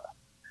shut.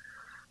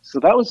 So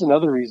that was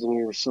another reason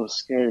we were so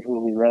scared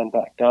when we ran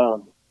back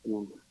down.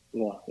 And,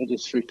 it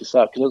just freaked us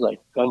out because it was like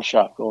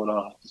gunshot going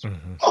off.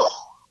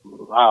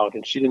 Loud,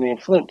 and she didn't even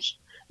flinch.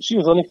 She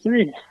was only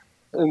 3.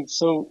 And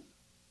so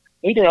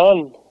later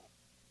on,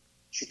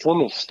 she told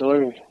me a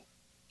story.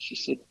 She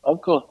said,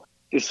 Uncle,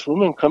 this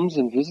woman comes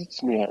and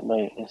visits me at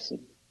night. I said,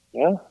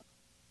 yeah?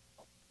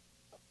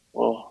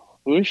 Well,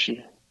 who is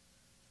she?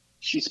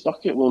 She's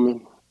Bucket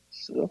Woman. I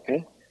said,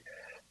 okay.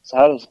 So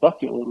how does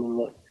Bucket Woman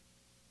look?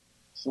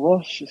 I said,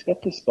 well, she's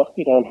got this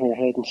bucket on her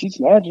head and she's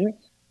magic.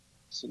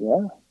 I said,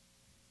 yeah.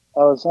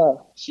 How is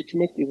that? She can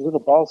make these little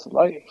balls of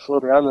light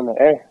float around in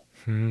the air.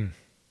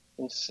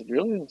 I said,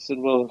 really? I said,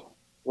 well,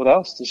 what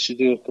else does she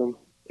do with them?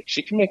 Like,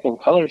 she can make them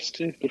colors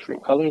too,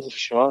 different colors if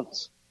she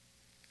wants.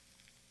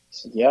 I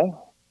said, yeah.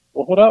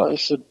 Well, what else? I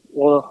said,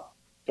 well,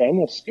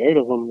 Daniel's scared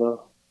of them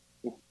though.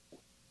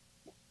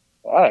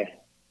 Why?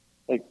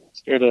 Like,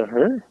 scared of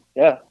her?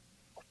 Yeah.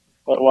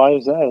 But why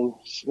is that? And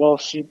well,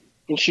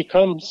 when she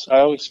comes,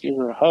 I always give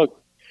her a hug.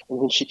 And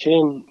when she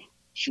came,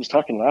 she was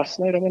talking last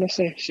night, I'm going to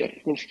say.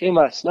 When she came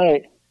last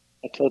night,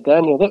 I told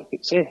Daniel, look,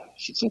 it's her.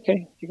 She said, it's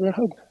okay, give her a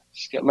hug.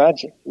 She's got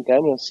magic. And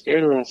Daniel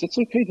scared her, and I said, it's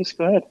okay, just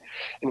go ahead.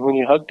 And when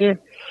he hugged her,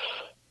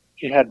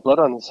 he had blood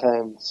on his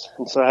hands.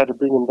 And so I had to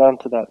bring him down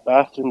to that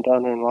bathroom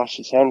down there and wash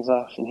his hands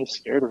off, and he's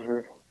scared of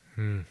her.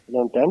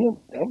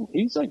 Daniel,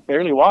 he's like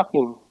barely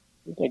walking.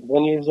 He's like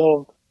 1 year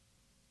old.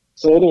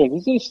 So anyway,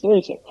 these are the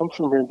stories that come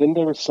from her. Then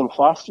there were some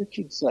foster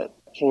kids that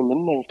came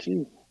in there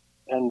too.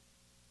 And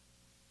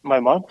my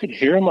mom could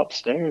hear them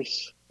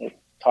upstairs, like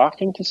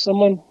talking to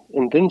someone.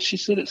 And then she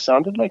said it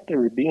sounded like they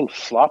were being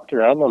flopped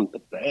around on the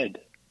bed.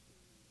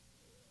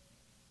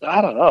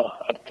 I don't know.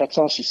 That's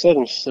all she said.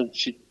 And she said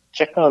she'd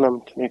check on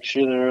them to make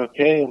sure they're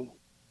okay. And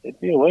they'd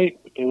be awake,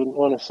 but they wouldn't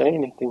want to say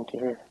anything to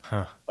her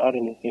about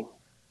anything.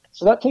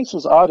 So that place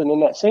was odd. And in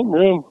that same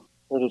room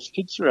where those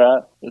kids were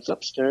at, it's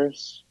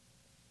upstairs.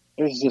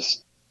 There's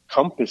this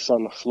compass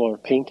on the floor,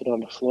 painted on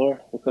the floor.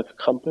 It looked like a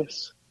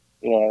compass.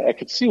 I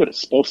could see what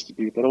it's supposed to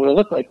be, but what it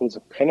looked like was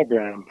a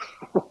pentagram.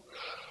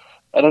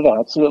 I don't know.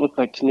 That's what it looked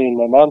like to me. And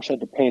my mom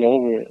tried to paint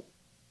over it.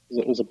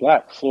 It was a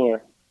black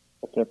floor,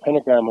 but the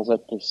pentagram was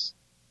like this,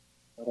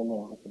 I don't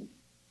know, like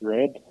a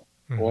red,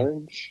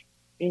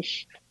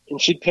 orange-ish.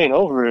 And she'd paint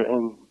over it,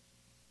 and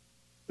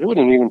it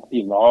wouldn't even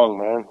be long,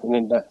 man. And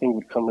then that thing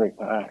would come right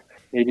back.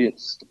 Maybe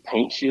it's the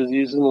paint she was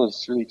using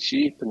was really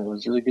cheap, and it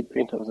was really good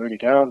paint that was already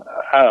down.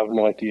 I have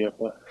no idea,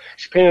 but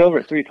she painted over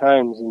it 3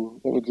 times, and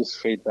it would just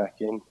fade back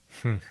in.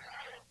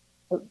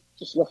 But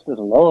just left it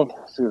alone,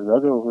 threw a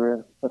rug over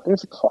it. But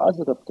there's a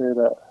closet up there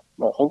that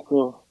my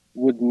uncle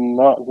would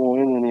not go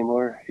in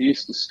anymore. He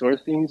used to store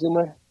things in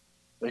there,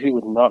 but he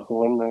would not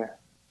go in there.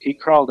 He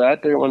crawled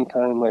out there one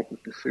time, like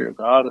with the fear of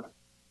God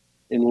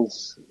in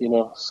his,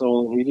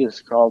 soul, and he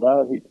just crawled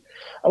out.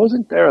 I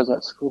wasn't there, I was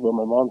at school, but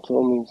my mom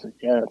told me, he's like,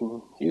 yeah,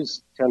 and he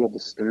was kind of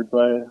disturbed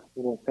by it,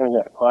 kind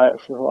of got quiet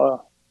for a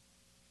while.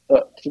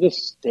 But to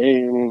this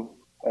day,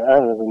 I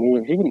never knew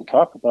it. He wouldn't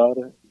talk about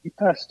it. He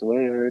passed away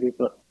already,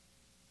 but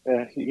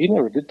he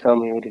never did tell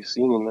me what he's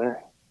seen in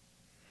there.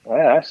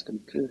 I asked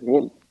him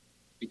too.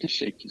 He just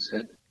shake his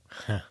head.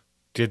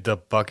 Did the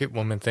Bucket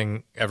Woman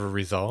thing ever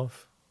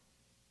resolve?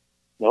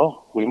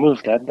 No, we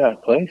moved out of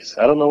that place.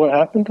 I don't know what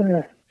happened to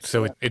her.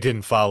 So it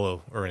didn't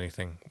follow or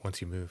anything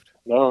once you moved?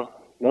 No,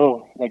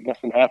 like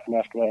nothing happened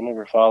after that. It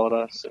never followed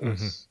us. It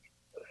was,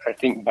 I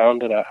think, bound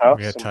to that house.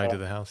 Yeah, tied to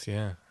the house,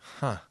 yeah.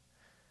 Huh.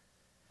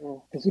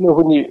 Because,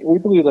 we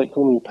believe, like,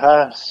 when you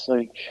pass,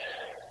 like,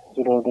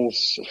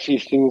 there's a few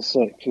things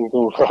that can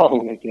go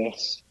wrong, I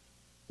guess.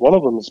 One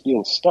of them is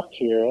being stuck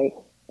here, right?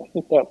 I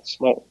think that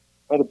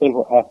might have been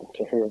what happened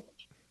to her.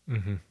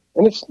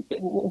 And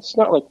it's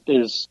not like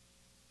there's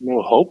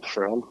no hope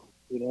for them,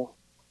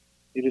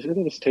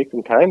 It'll just take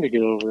them time to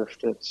get over if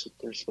that's what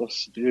they're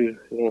supposed to do.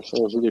 Some of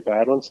those really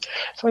bad ones.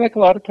 So like a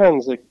lot of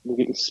times, like you're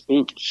getting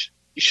spooked.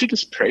 You should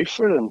just pray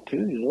for them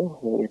too,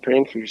 When you're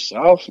praying for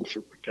yourself and for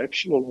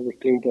protection and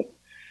everything, but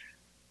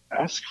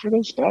ask for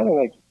those bad,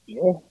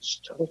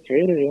 just tell the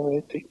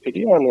Creator, take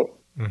pity on it.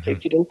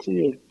 Take it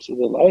to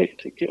the light.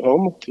 Take it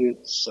home with you.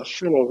 It's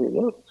suffering over.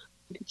 Look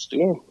what it's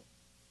doing.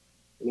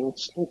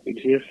 It's no big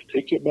here.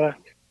 Take it back.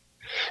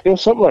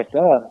 Something like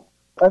that.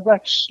 I've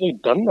actually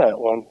done that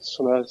once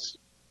when I was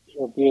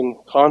being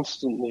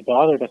constantly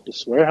bothered at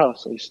this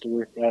warehouse I used to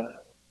work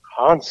at.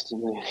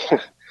 Constantly.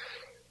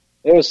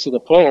 It was to the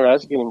point where I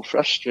was getting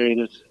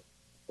frustrated,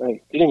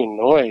 like getting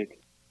annoyed,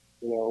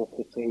 with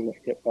the thing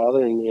that kept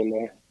bothering me in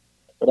there.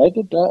 But I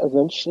did that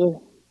eventually.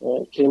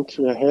 It came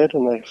to a head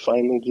and I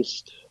finally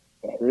just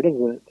got rid of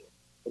it.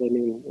 But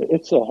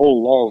it's a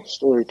whole long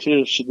story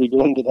too. Should we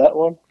go into that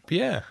one?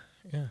 Yeah.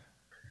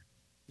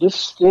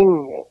 This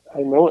thing, I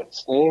know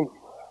its name,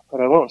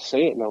 but I won't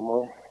say it no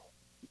more.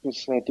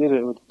 Because when I did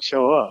it would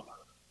show up.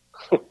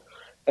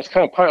 That's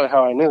kind of partly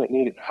how I knew it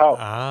needed help.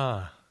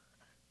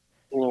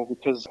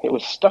 Because it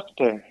was stuck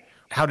there.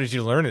 How did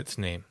you learn its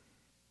name?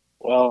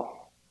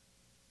 Well,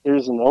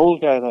 there's an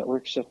old guy that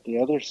works at the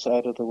other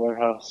side of the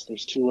warehouse.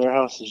 There's two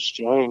warehouses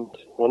joined.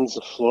 One's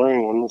a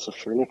flooring, one's a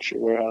furniture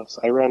warehouse.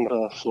 I ran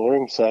the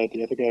flooring side,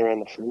 the other guy ran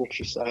the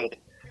furniture side.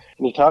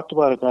 And he talked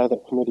about a guy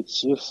that committed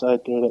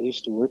suicide there that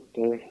used to work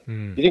there.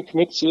 He didn't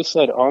commit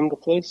suicide on the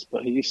place,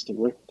 but he used to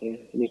work there.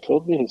 And he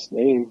told me his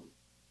name.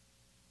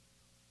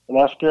 And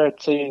after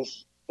I'd say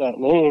that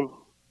name,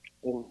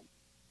 then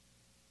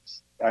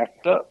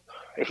act up.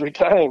 Every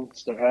time,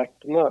 start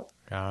acting up.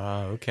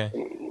 Okay.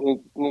 And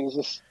it was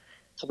just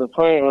to the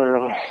point where,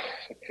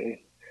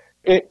 okay,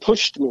 it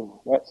pushed me.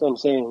 That's what I'm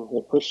saying.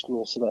 It pushed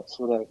me, so that's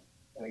what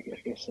I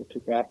guess I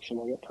took action.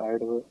 I got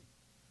tired of it.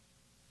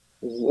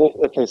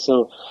 Okay,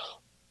 so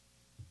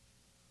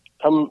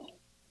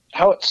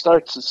how it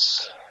starts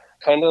is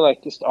kind of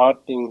like just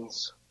odd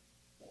things.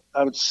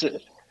 I would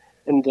sit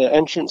in the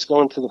entrance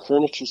going to the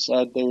furniture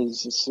side.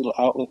 There's this little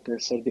outlet there,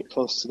 so I'd get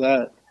close to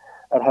that.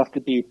 I'd have to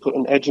be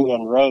putting edging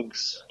on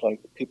rugs. Like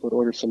people would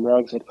order some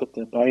rugs, I'd put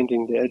the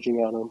edging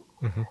on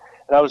them.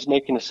 And I was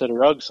making a set of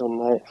rugs one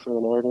night for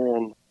an order,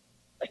 and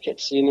I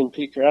kept seeing him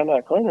peek around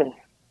that corner.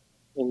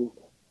 And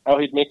how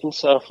he'd make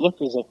himself look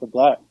was like a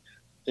black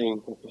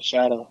thing, like a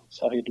shadow.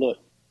 That's how he'd look.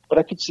 But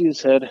I could see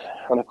his head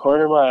on the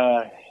corner of my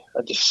eye.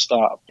 I just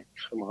stopped.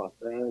 Come on,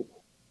 man.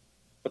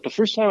 But the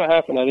first time it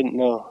happened, I didn't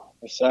know.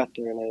 I sat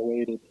there and I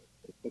waited.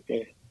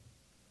 Okay.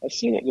 I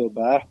seen it go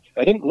back.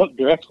 I didn't look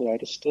directly. I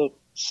just still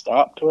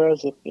stopped to where I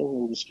was looking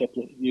and just kept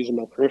using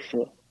my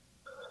peripheral.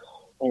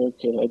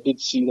 Okay, I did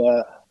see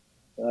that.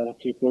 I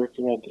keep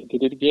working. I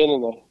did it again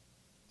and I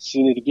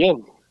seen it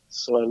again.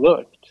 So I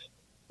looked.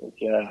 Like,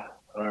 yeah,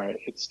 all right,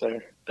 it's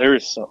there. There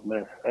is something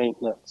there. I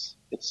ain't nuts.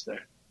 It's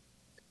there.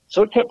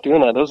 So it kept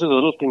doing that. Those are the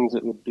little things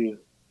it would do.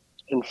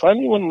 And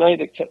finally one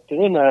night it kept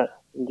doing that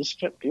and just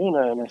kept doing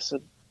that. And I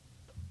said,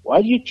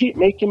 why do you keep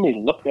making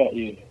me look at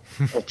you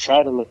or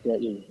try to look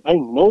at you? I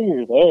know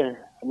you're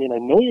there. I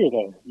know you're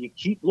there. You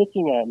keep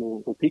looking at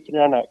me and peeking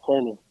around that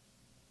corner.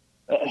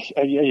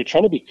 Are you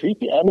trying to be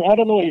creepy? I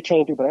don't know what you're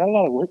trying to do, but I got a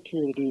lot of work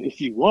here to do.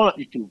 If you want,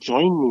 you can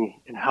join me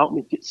and help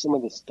me get some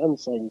of this done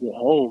so I can get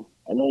home.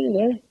 I know you're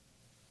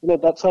there.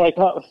 That's how I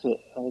got with it.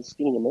 I was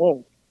getting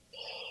annoyed.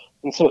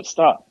 And so it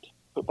stopped.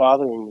 Quit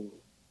bothering me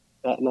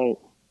that night.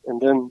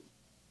 And then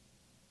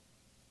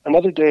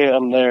another day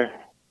I'm there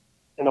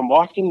and I'm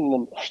walking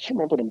and I can't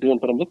remember what I'm doing,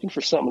 but I'm looking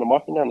for something. I'm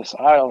walking down this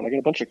aisle and I got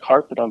a bunch of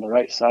carpet on the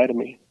right side of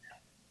me.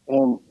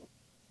 And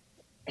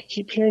I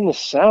keep hearing this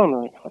sound.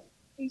 I'm like, what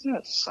is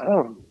that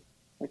sound?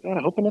 Like, God,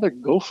 I hope another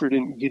gopher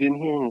didn't get in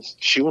here and is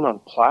chewing on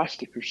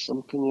plastic or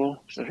something,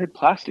 Because I heard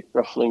plastic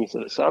ruffling.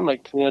 So it sounded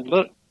like to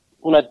me.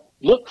 When I'd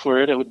look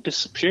for it, it would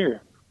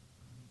disappear.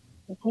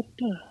 Like, what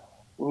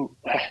the?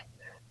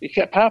 It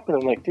kept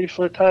happening like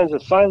 3-4 times.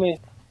 And finally,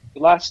 the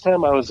last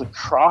time I was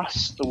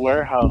across the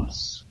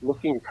warehouse,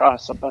 looking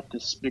across up at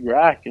this big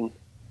rack, and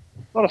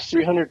about a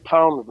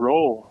 300-pound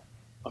roll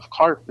of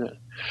carpet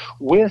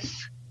with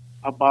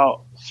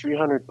about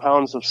 300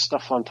 pounds of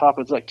stuff on top.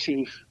 It's like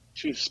two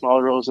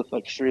small rolls with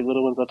like 3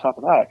 little ones on top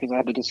of that because I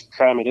had to just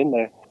cram it in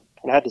there.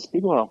 And I had this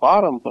big one on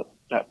bottom, but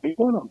that big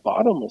one on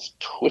bottom was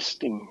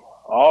twisting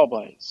all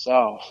by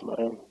itself,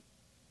 man.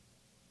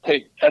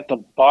 Hey, at the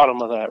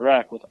bottom of that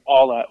rack with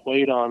all that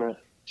weight on it,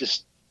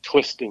 just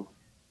twisting.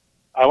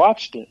 I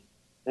watched it,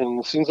 and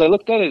as soon as I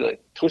looked at it,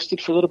 it twisted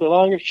for a little bit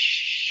longer,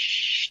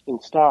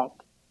 and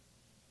stopped.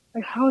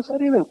 Like, how is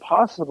that even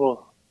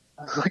possible?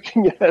 I was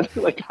looking at it,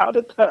 like, how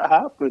did that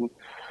happen?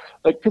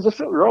 Like, because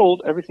if it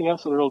rolled, everything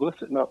else would have rolled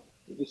with it. No,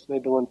 it just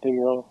made the one thing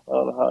roll. I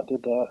don't know how it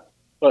did that.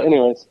 But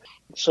anyways,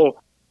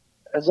 so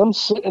as I'm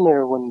sitting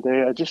there one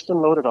day, I just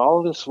unloaded all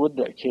of this wood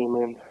that came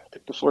in,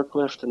 took the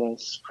forklift, and I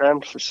was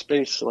crammed for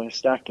space, so I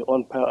stacked it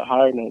 1 pallet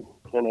higher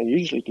than I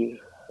usually do.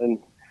 And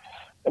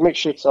I make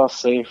sure it's all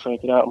safe. I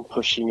get out and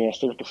pushing it. I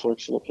still have the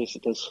forks in case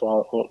it does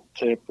fall, it won't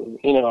tip. And,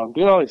 I'm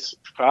doing all these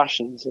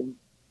precautions. And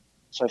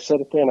so I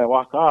set it there and I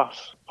walk off,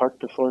 park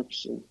the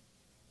forks, and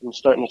I'm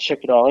starting to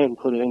check it all in,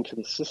 put it into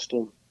the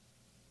system.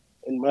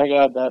 And my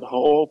God, that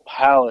whole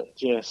pallet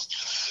just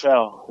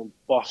fell and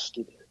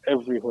busted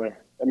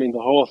everywhere. The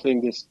whole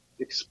thing just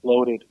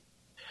exploded.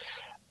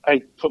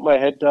 I put my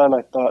head down.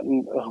 I thought,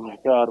 oh my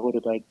God, what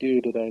did I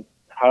do? Did I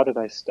how did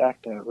I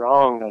stack that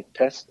wrong? I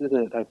tested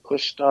it. I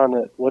pushed on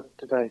it. What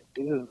did I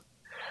do?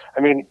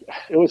 I mean,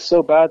 it was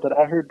so bad that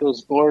I heard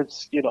those boards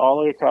skid all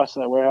the way across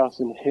that warehouse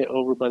and hit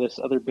over by this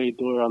other bay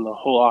door on the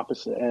whole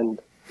opposite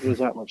end. It was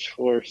that much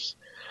force.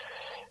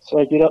 So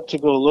I get up to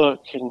go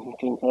look and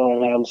think, oh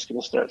man, I'm just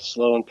going to start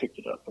slow and pick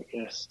it up, I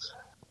guess.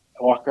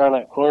 I walk around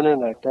that corner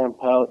and that damn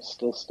pallet's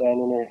still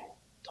standing there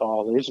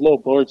tall. There's no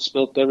board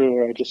spilt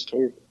everywhere. I just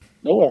heard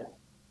nowhere.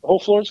 The whole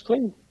floor's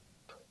clean.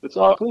 It's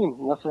all clean.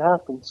 Nothing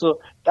happened. So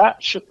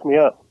that shook me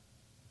up.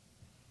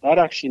 That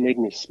actually made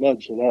me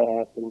smudge when that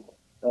happened.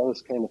 That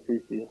was kind of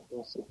creepy. I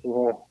was thinking,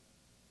 oh,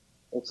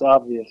 it's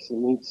obvious. It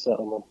needs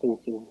something. I'm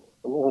thinking,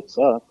 I know what's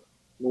up.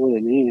 I know what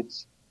it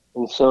needs.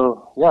 And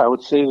so, yeah, I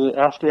would say that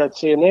after I'd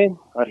say a name,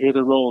 I'd hear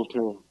the roll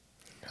turn.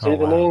 Say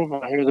the name,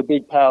 I'd hear the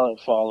big pallet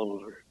fall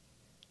over.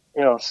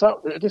 You know, so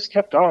it just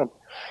kept on.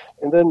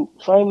 And then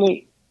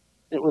finally,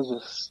 it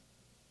was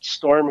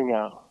storming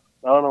out.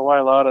 I don't know why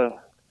a lot of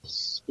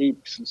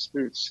spooks and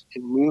spirits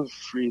can move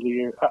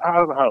freely. I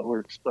don't know how it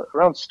works, but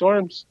around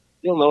storms,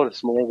 you'll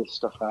notice more of this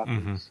stuff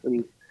happens. Mm-hmm.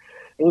 And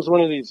it was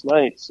one of these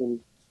nights, and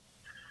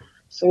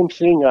same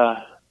thing,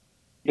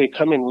 they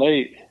come in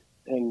late,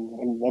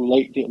 and I'm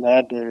late getting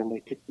out there, and they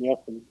pick me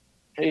up, and,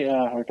 hey,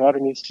 our daughter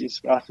needs to use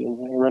the bathroom.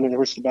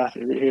 Where's the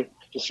bathroom? Right here.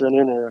 Just run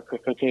in there real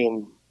quick, okay?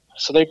 And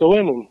so they go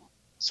in, and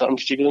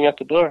something's jiggling at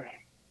the door.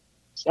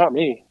 It's not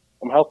me.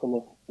 I'm helping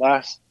the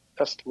last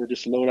customer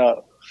just load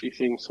out a few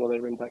things while they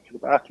run back to the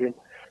bathroom.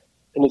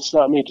 And it's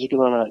not me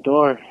jiggling on that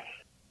door.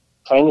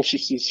 Finally, she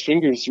sees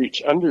fingers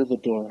reach under the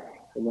door,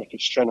 and like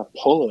it's trying to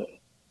pull it.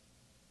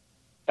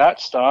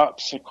 That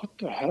stops. Like, what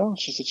the hell?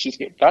 She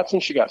said that's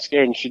when she got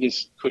scared, and she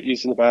just quit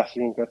using the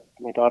bathroom, got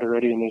my daughter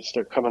ready, and they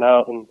start coming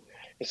out. And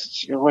I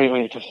said,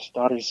 wait, her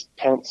daughter's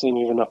pants ain't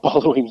even up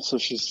all the way, so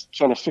she's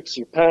trying to fix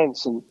her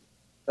pants. And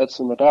that's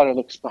when my daughter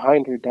looks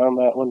behind her down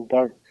that one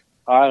dark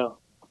aisle.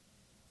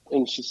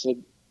 And she said,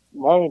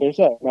 Mommy, there's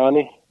that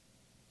Nani.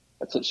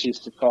 That's what she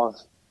used to call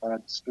us.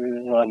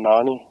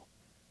 Nani.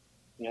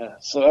 Yeah.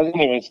 So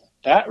anyways,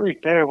 that right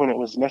there, when it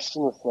was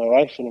messing with my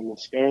wife and I'm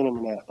scaring him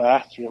in that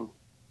bathroom,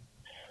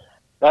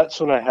 that's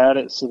when I had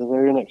it. So the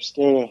very next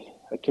day,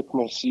 I took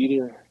my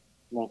cedar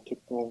and I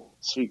took my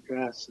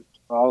sweetgrass.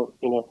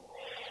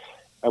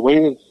 I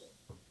waited.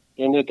 At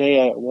the end of the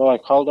day, I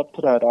called up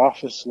to that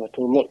office and I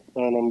told them, look,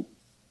 man,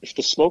 if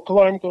the smoke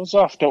alarm goes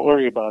off, don't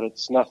worry about it.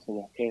 It's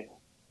nothing, okay?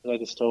 I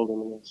just told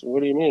him, and I said,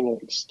 what do you mean?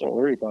 Just don't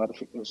worry about it.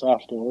 If it goes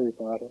off, don't worry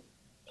about it.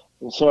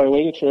 And so I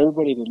waited for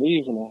everybody to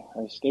leave, and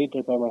I stayed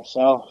there by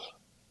myself.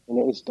 And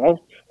it was dark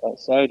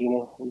outside,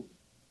 and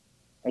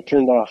I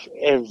turned off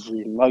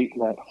every light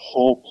in that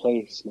whole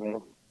place,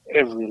 man.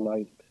 Every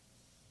light.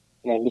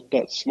 And I looked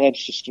at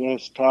Smudge just where I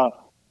was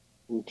taught,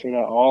 and turned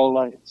out all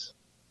lights.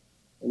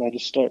 And I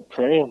just start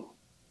praying.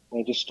 And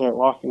I just start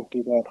walking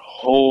through that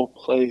whole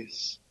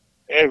place.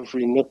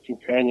 Every nook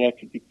and cranny I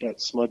could get that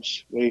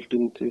Smudge waved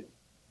into.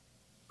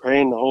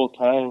 Praying the whole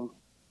time,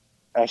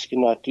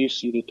 asking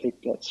Natusi to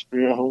take that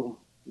spirit home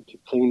and to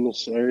clean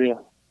this area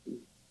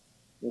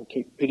and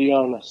take pity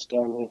on us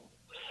down there.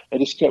 I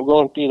just kept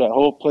going through that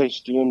whole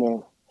place doing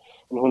that.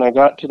 And when I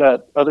got to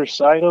that other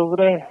side over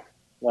there,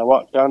 and I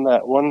walked down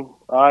that one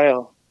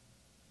aisle,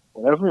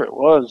 whatever it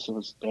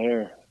was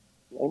there.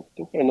 I don't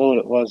think I know what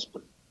it was,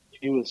 but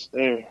he was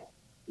there.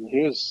 And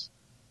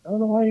I don't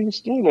know why he was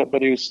doing it,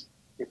 but he was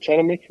trying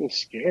to make me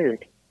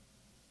scared.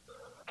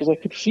 Because I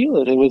could feel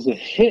it. It was a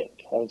hit.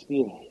 I was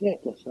being hit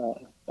with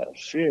that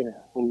fear.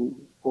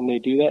 When they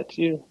do that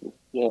to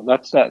you,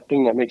 that's that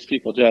thing that makes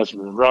people just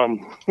run.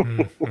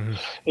 Mm-hmm.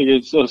 They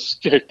get so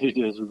scared they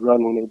just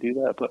run when they do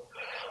that. But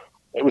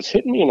it was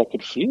hitting me and I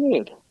could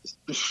feel it.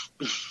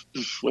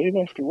 Wave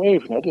after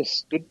wave. And I just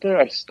stood there.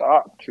 I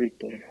stopped right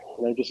there.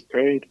 And I just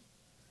prayed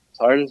as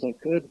hard as I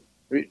could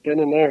right then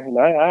and there. And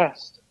I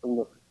asked from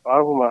the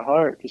bottom of my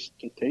heart just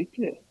to take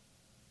it.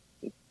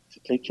 To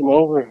take him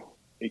over.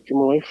 Take him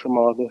away from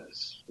all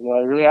this.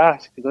 I really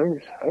asked, because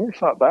I never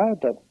felt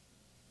bad that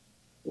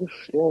if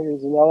he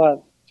was in all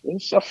that, he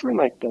was suffering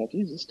like that.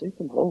 Jesus, take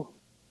him home.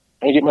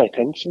 And get my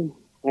attention.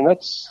 And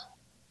that's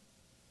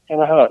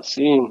kind of how it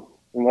seemed.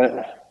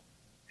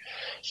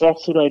 So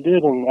that's what I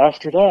did. And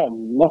after that,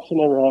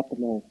 nothing ever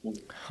happened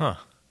again. Huh.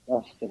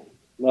 Nothing.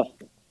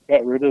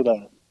 Got rid of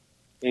that.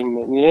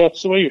 And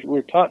that's the way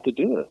we're taught to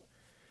do it.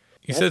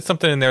 You said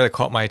something in there that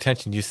caught my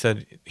attention. You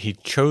said he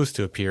chose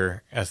to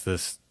appear as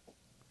this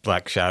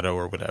black shadow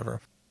or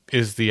whatever.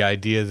 Is the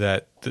idea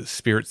that the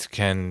spirits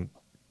can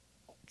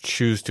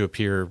choose to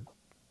appear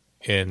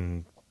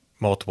in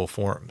multiple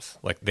forms?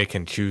 Like they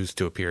can choose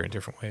to appear in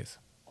different ways?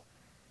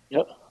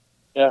 Yep.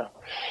 Yeah.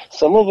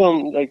 Some of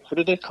them, like, what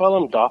do they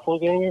call them?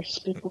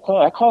 Doppelgangers, people call?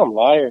 I call them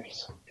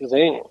liars. Because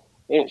they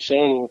ain't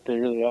showing what they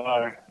really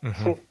are.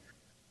 Mm-hmm. And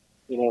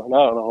I don't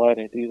know why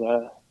they do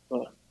that.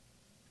 But,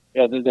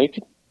 yeah, they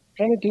can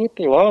kind of do what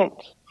they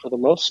want for the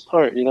most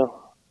part,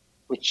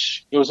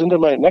 which goes into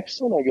my next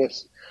one, I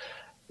guess,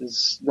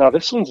 now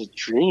this one's a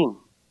dream,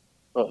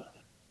 but,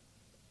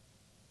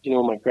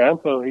 my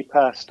grandpa, he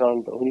passed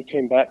on, but when he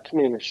came back to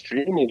me in his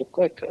dream, he looked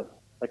like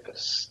like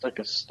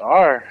a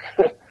star,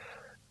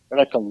 or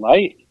like a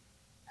light.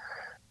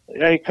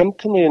 Yeah, he come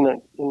to me in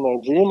my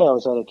dream. I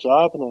was at a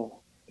job, and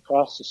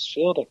across this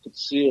field, I could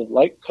see a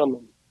light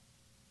coming.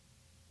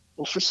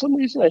 And for some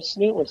reason, I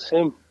knew it was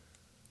him.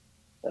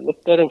 I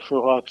looked at him for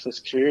a while because I was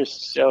curious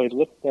to see how he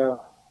looked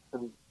now.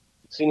 And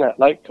seen that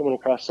light coming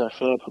across that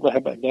field. I put my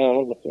head back down. I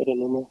looked at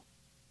him, and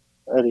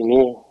I already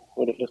knew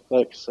what it looked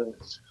like. So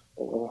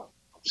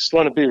I just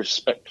want to be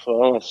respectful.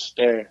 I don't want to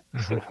stare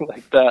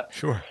like that.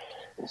 Sure.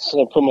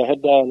 So I put my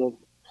head down and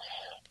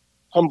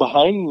come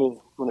behind me.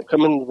 When I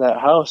come into that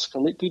house,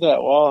 come right through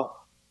that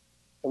wall.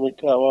 Come right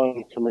to that wall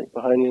and come right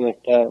behind me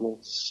like that. And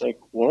it's like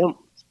warmth.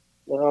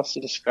 I don't know how else to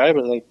describe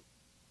it. Like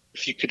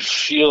if you could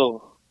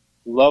feel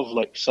love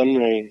like sun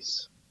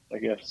rays, I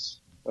guess.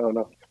 I don't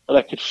know. But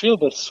I could feel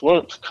this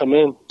warmth come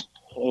in.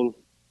 And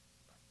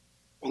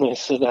I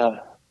said,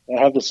 I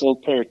have this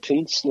old pair of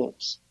tin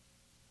snips.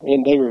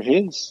 And they were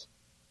his.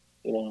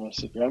 You know, I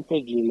said, Grandpa,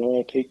 do you know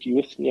I take you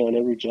with me on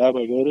every job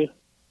I go to?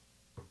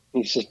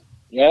 And he said,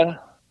 yeah,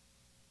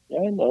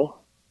 I know.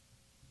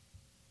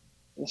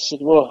 I said,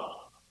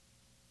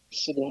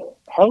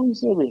 how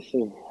is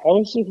everything? How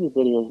is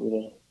everybody over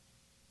there?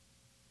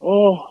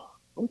 Oh,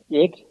 we're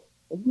good.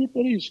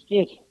 Everybody's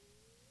good.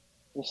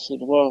 I said,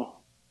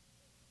 well,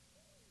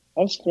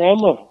 how's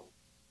Grandma?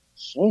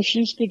 So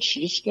she's good.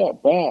 She just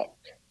got back.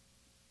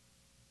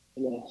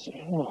 And I said,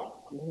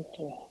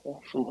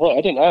 from what?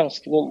 I didn't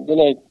ask. And then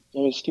I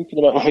was thinking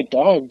about my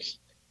dogs.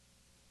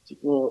 I said,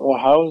 well,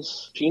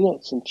 how's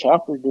Peanuts and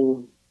Chopper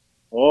doing?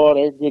 Oh,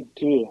 they're good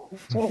too.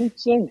 That's all he'd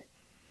say.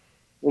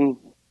 And,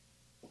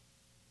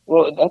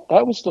 well,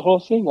 that was the whole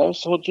thing. That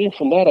was the whole dream.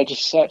 From that, I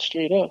just sat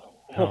straight up.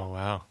 Oh,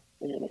 wow.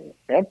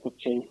 Grandpa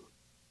came.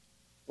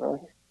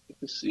 Good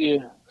to see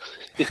you.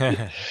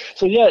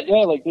 So, yeah,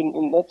 like,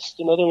 and that's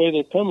another way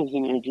they come is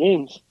in your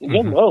dreams. And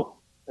you'll know.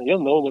 And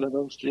you'll know one of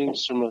those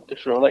dreams from a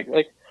different, like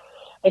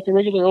a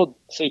regular old,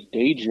 say,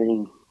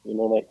 daydream. You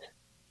know, like,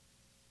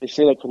 they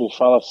say, like, when you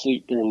fall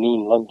asleep during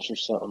noon lunch or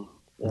something.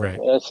 Right.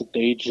 That's a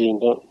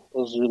daydream.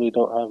 Those really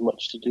don't have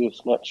much to do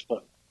with much,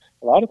 but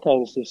a lot of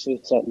times they say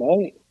it's at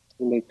night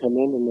when they come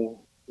in and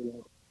they,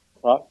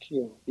 talk to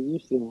you, give you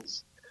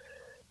things.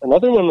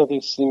 Another one of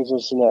these things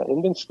was in that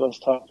Indian school I was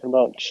talking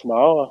about,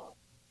 Shmawa.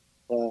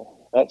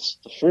 That's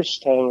the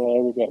first time I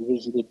ever got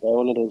visited by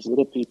one of those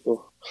little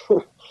people.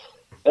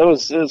 It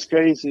was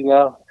crazy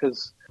now,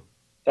 because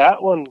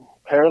that one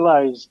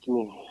paralyzed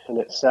me, and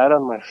it sat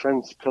on my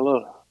friend's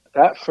pillow.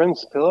 That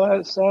friend's pillow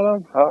I sat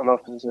on, I don't know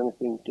if there's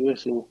anything to do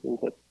with anything,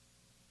 but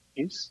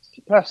he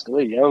passed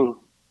away young.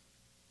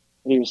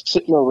 And he was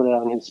sitting over there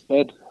on his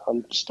bed,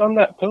 just on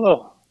that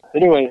pillow.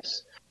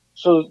 Anyways,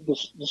 so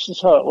this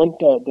is how it went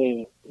that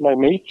day. My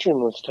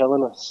matron was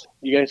telling us,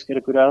 you guys got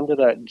to go down to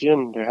that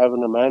gym. They're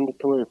having a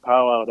mandatory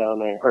powwow down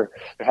there. Or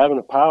they're having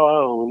a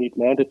powwow and we need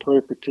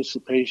mandatory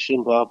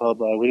participation, blah, blah,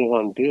 blah. We didn't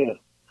want to do it.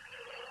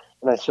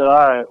 And I said,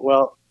 all right,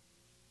 well,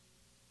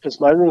 because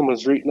my room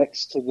was right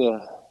next to the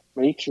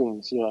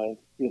matron's, I'd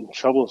get in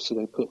trouble, so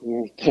they put me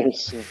right there.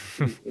 So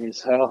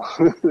there's hell.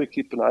 They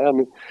keep an eye on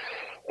me.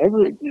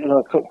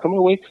 Come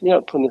and wake me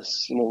up when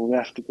this, we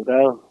have to go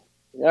down.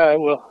 Yeah, I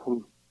will.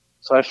 And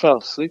so I fell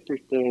asleep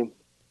right there. And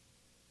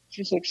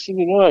she's like,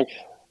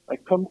 I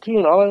come to,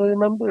 and all I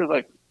remember,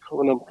 like,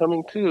 when I'm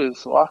coming to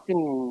is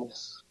walking.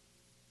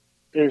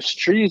 There's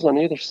trees on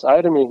either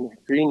side of me, and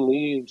green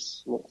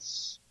leaves. And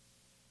it's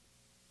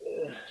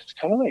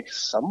kind of like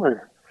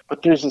summer.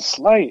 But there's this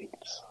light,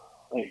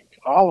 like,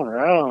 all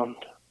around.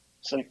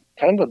 It's, like,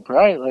 kind of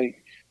bright,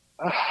 like,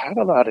 I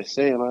don't know how to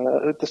say it.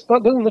 It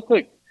doesn't look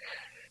like,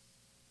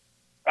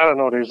 I don't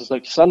know, there's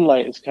like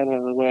sunlight is kind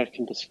of the way I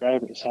can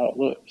describe it, is how it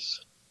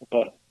looks.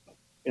 But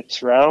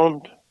it's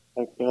round,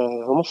 like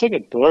almost like a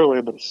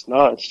doorway, but it's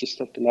not. It's just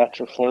like the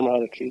natural form of how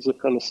the trees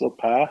look on this little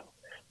path.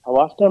 I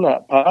walked on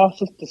that path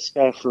with this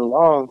guy for a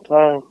long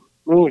time.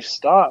 When we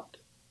stopped,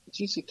 we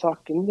usually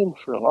talked Indian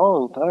for a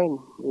long time.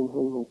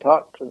 When we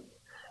talked,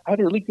 I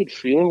had a really good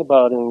feeling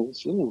about him. It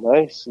was really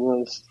nice.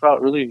 It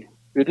felt really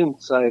good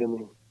inside of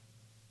me.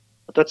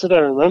 But that's what I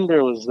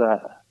remember, was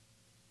that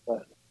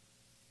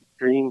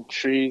green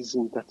trees,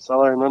 and that's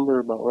all I remember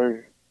about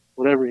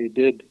whatever he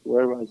did,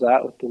 wherever I was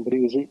at with him. But he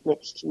was right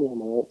next to me on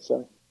the right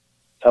side,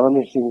 telling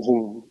me things.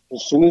 And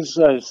as soon as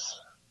I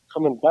was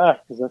coming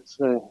back, because that's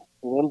what I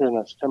remember, and I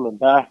was coming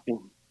back, and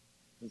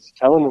I was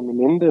telling him in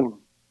Indian.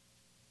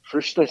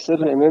 First I said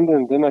it in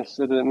Indian, then I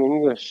said it in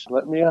English.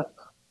 Let me up.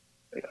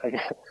 I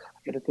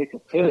got to take a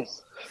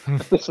piss.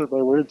 Those were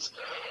my words.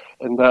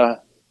 And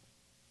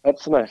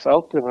that's when I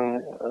felt him,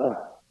 and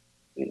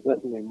he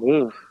let me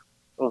move.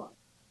 Oh.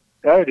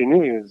 I already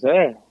knew he was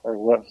there, or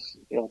was,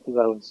 because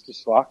I was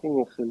just walking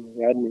with him.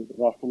 He had me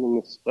walking in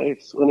this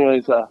place. So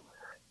anyways,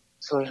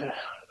 so I'm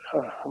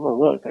gonna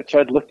look. I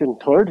tried looking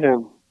toward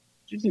him.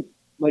 He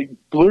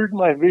blurred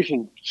my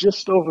vision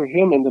just over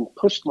him, and then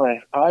pushed my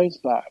eyes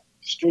back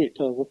straight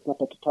till I was looking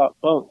up at the top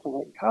bunk. I'm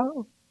like,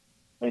 how?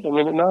 Wait a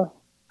minute now.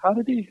 How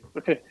did he?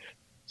 Okay.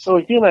 So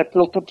again, I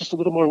built up just a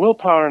little more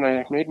willpower, and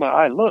I made my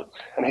eye look,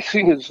 and I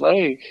seen his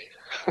leg.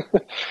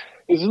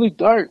 It was really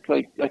dark,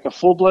 like a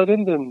full-blood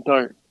Indian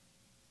dark.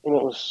 And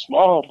it was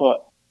small,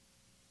 but,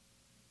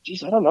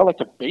 geez, I don't know, like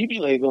a baby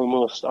leg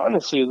almost,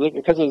 honestly,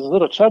 because it was a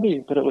little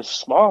chubby, but it was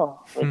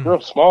small, like real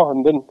small.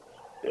 And then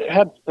it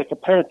had like a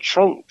pair of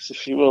trunks,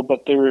 if you will,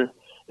 but it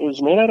was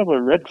made out of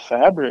a red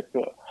fabric.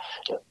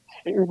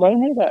 It reminded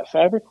me of that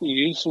fabric we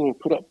use when we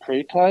put up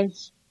prey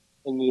ties,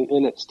 and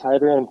it's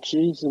tied around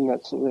trees, and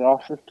that's what we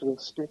offer to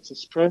the spirits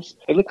as prayers.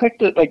 It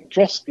looked like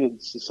dress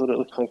goods is what it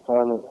looked like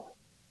on it,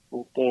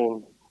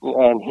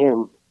 on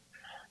him.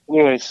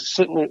 Anyways,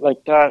 sitting there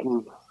like that,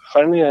 and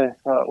finally I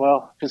thought,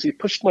 well, because he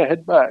pushed my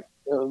head back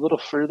a little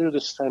further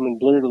this time and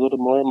blurred a little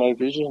more of my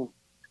vision.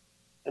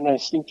 And I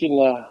was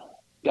thinking,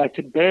 I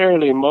could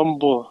barely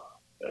mumble.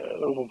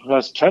 I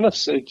was trying to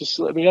say, just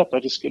let me up. I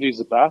just could use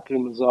the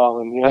bathroom was all.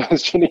 And I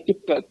was trying to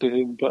get that to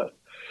him, but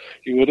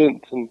he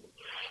wouldn't. And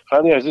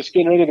finally I was just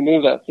getting ready to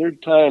move that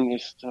third time.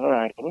 Just, all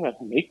right, I'm going to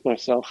make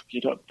myself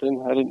get up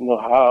then. I didn't know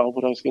how,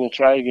 but I was going to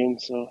try again.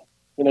 So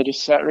then I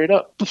just sat right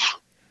up. What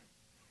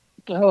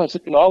the hell? I was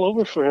looking all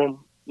over for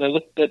him. And I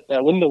looked at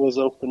that window was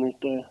open right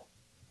there.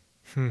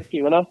 He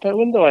went out that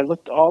window. I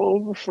looked all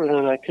over for him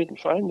and I couldn't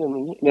find him.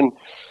 And then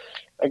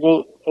I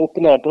go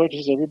open that door,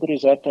 just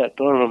everybody's at that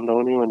door and I'm the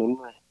only one in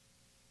there.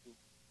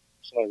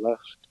 So I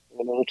left.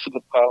 Went over to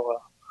the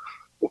powwow.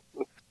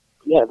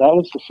 Yeah, that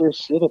was the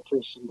first other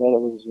person that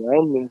was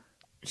around me.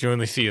 Did you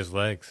only see his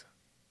legs?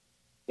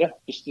 Yeah,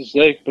 just his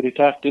leg, but he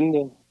tapped in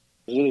them.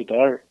 It was really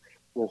dark.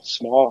 And it's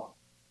small.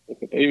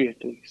 Like a baby, I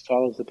think. As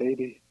tall as a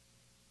baby.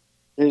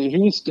 He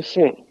was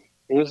different.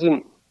 It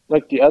wasn't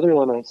like the other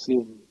one I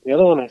seen. The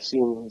other one I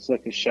seen was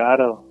like a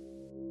shadow.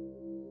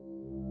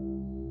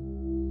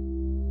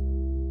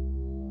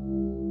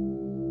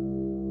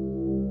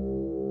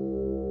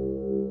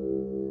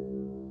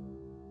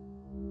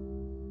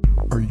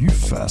 Are you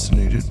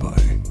fascinated by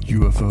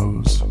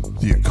UFOs,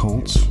 the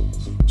occult,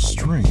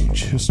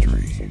 strange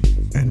history,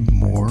 and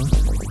more?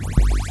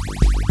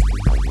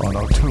 On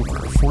October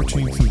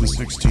 14th through the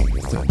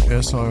 16th at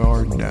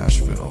SIR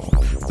Nashville,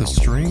 the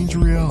Strange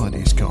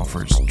Realities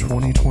Conference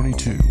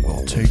 2022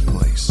 will take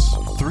place.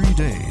 3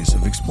 days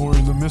of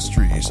exploring the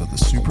mysteries of the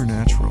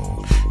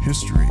supernatural,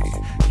 history,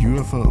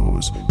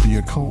 UFOs, the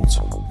occult,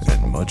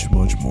 and much,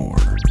 much more.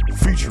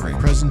 Featuring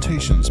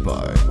presentations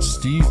by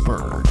Steve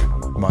Berg,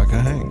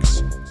 Micah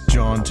Hanks,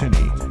 John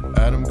Tinney,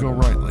 Adam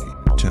Gorightly,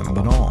 Tim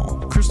Banal,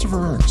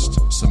 Christopher Ernst,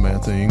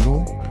 Samantha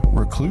Engel,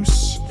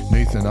 Recluse,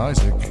 Nathan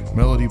Isaac,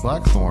 Melody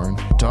Blackthorn,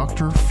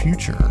 Dr.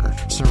 Future,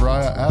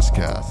 Soraya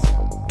Askath,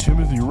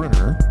 Timothy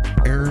Renner,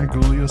 Aaron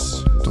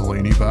Goulias,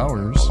 Delaney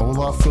Bowers,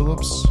 Olaf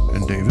Phillips,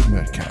 and David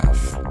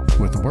Metcalf.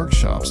 With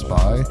workshops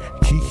by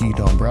Kiki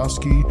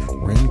Dombrowski,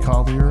 Ren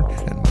Collier,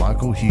 and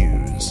Michael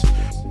Hughes.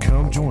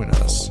 Come join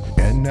us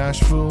in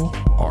Nashville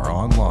or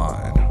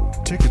online.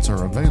 Tickets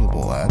are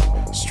available at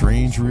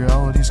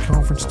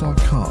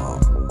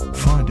strangerealitiesconference.com.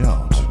 Find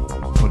out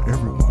what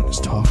everyone is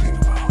talking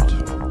about.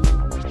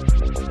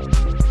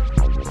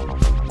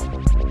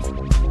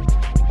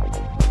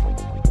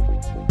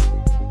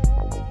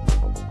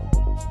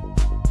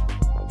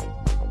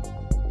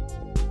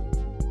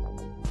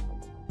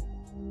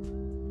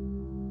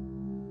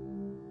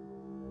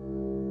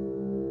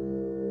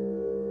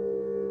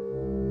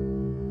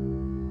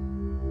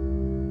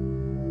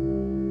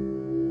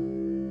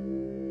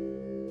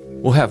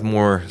 We'll have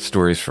more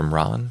stories from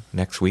Ron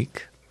next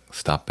week.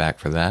 Stop back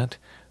for that.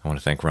 I want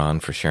to thank Ron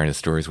for sharing his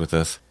stories with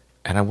us.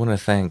 And I want to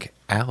thank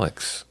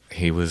Alex.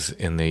 He was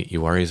in the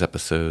Uwharries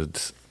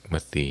episodes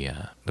with the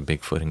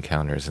Bigfoot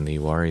encounters in the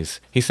Uwharries.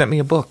 He sent me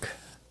a book,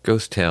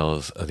 Ghost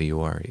Tales of the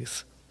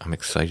Uwharries. I'm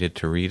excited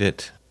to read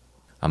it.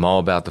 I'm all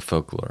about the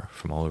folklore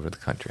from all over the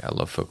country. I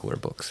love folklore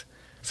books.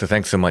 So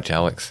thanks so much,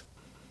 Alex.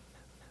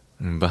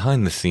 And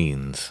behind the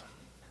scenes,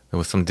 there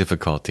was some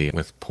difficulty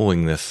with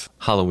pulling this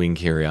Halloween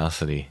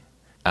curiosity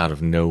out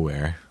of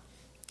nowhere.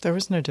 There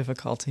was no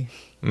difficulty.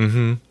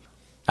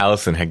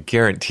 Allison had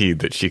guaranteed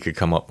that she could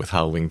come up with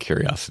Halloween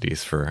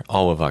curiosities for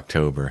all of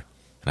October.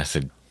 And I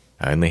said,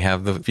 I only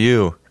have the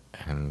few.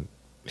 And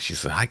she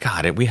said, I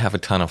got it. We have a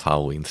ton of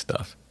Halloween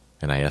stuff.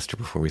 And I asked her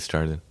before we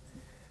started,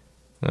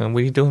 what are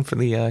you doing for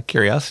the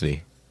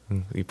curiosity?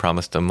 You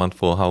promised a month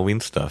full of Halloween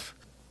stuff.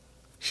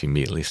 She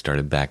immediately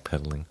started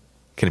backpedaling.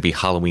 Can it be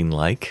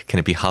Halloween-like? Can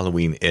it be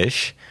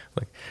Halloween-ish?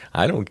 Like,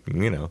 I don't,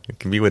 it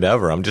can be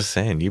whatever. I'm just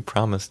saying, you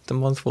promised a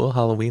month full of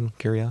Halloween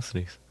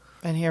curiosities.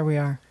 And here we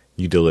are.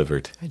 You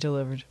delivered. I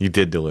delivered. You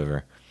did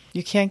deliver.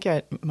 You can't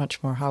get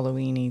much more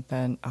Halloween-y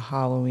than a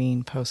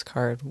Halloween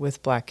postcard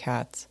with black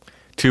cats.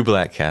 2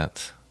 black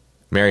cats.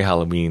 Merry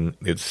Halloween,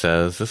 it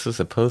says. This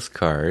is a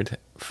postcard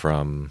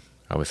from,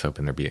 I was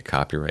hoping there'd be a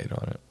copyright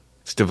on it.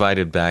 It's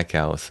divided back,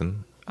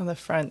 Allison. On the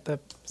front, that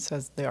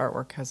says the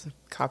artwork has a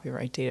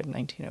copyright date of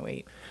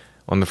 1908.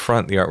 On the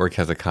front, the artwork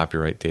has a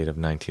copyright date of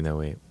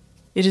 1908.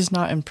 It is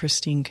not in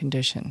pristine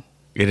condition.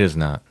 It is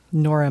not.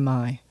 Nor am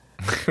I.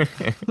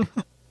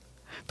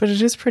 But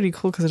it is pretty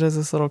cool because it has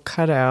this little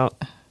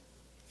cutout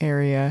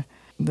area.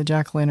 The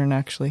jack-o'-lantern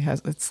actually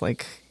has, it's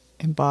like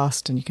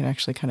embossed, and you can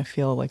actually kind of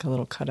feel like a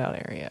little cutout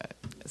area,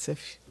 as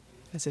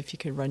if you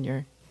could run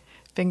your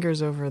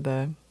fingers over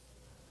the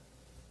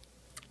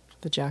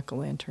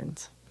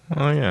jack-o'-lanterns.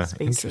 Oh, yeah.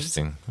 Spaces.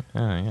 Interesting.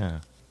 Oh, yeah.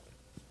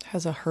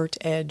 Has a hurt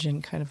edge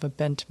and kind of a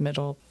bent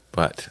middle.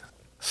 But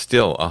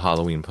still a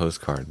Halloween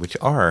postcard, which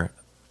are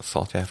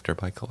sought after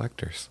by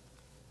collectors.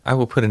 I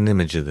will put an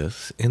image of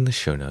this in the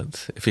show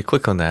notes. If you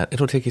click on that,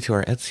 it'll take you to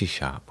our Etsy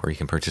shop where you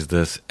can purchase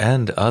this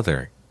and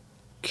other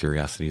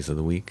curiosities of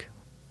the week.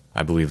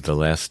 I believe the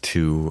last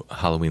 2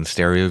 Halloween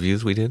stereo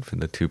views we did for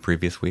the 2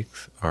 previous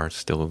weeks are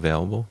still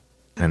available.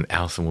 And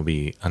Allison will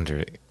be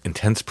under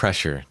intense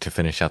pressure to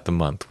finish out the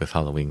month with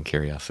Halloween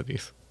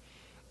curiosities.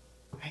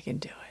 I can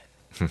do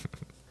it.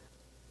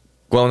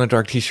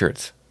 Glow-in-the-dark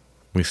t-shirts.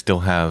 We still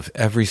have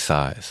every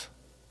size,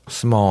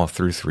 small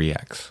through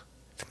 3X.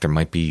 I think there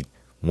might be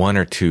 1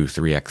 or 2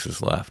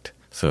 3Xs left.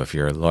 So if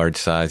you're a large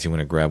size, you want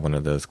to grab one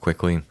of those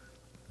quickly,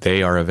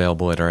 they are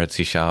available at our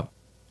Etsy shop.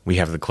 We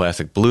have the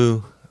classic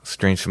blue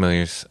Strange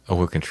Familiars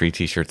Awoken Tree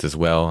t-shirts as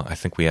well. I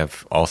think we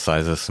have all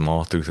sizes,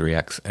 small through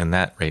 3X, and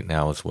that right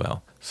now as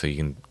well. So you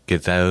can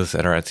get those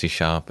at our Etsy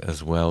shop,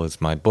 as well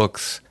as my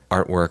books,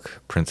 artwork,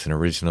 prints and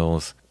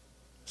originals,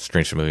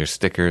 Strange Familiar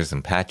stickers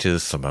and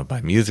patches. Some of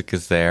my music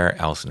is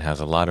there. Allison has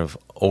a lot of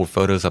old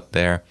photos up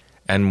there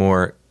and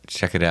more.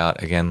 Check it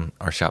out. Again,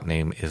 our shop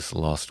name is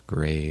Lost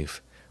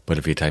Grave. But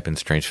if you type in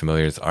Strange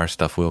Familiars, our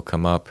stuff will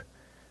come up.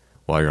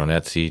 While you're on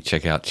Etsy,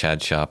 check out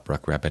Chad's shop,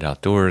 Ruck Rabbit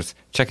Outdoors.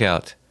 Check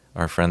out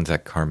our friends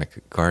at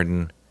Karmic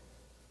Garden.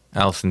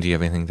 Allison, do you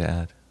have anything to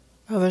add?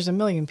 Oh, there's a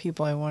million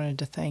people I wanted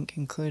to thank,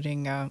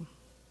 including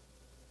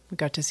we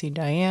got to see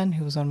Diane,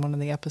 who was on one of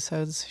the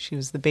episodes. She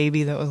was the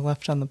baby that was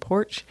left on the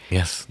porch.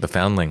 Yes, the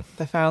foundling.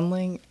 The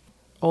foundling.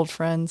 Old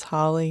friends,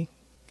 Holly.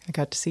 I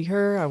got to see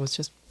her. I was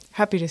just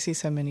happy to see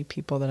so many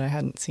people that I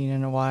hadn't seen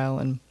in a while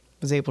and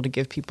was able to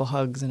give people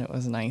hugs, and it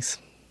was nice.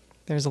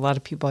 There's a lot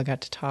of people I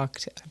got to talk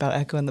about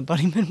Echo and the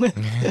Bunnymen with.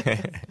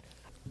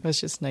 It was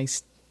just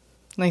nice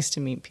to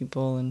meet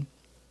people, and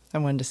I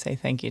wanted to say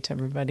thank you to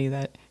everybody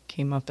that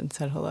came up and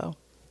said hello.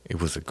 It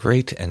was a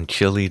great and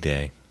chilly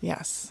day.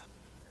 Yes.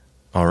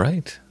 All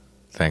right.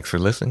 Thanks for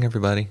listening,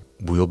 everybody.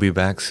 We'll be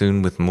back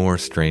soon with more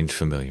Strange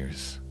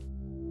Familiars.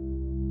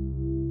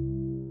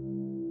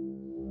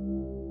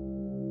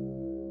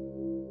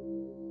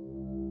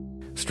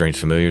 Strange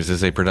Familiars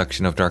is a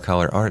production of Dark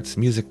Holler Arts,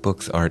 music,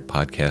 books, art,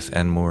 podcasts,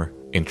 and more.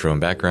 Intro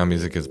and background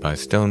music is by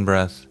Stone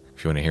Breath.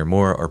 If you want to hear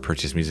more or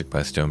purchase music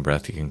by Stone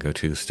Breath, you can go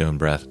to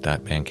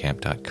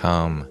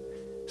stonebreath.bandcamp.com.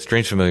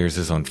 Strange Familiars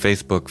is on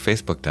Facebook,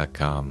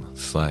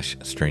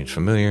 facebook.com/Strange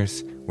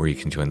Familiars, where you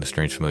can join the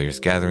Strange Familiars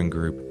Gathering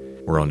group.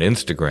 We're on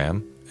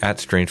Instagram,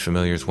 @Strange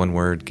Familiars, one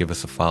word. Give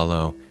us a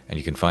follow, and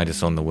you can find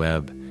us on the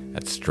web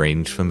at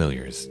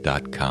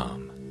strangefamiliars.com.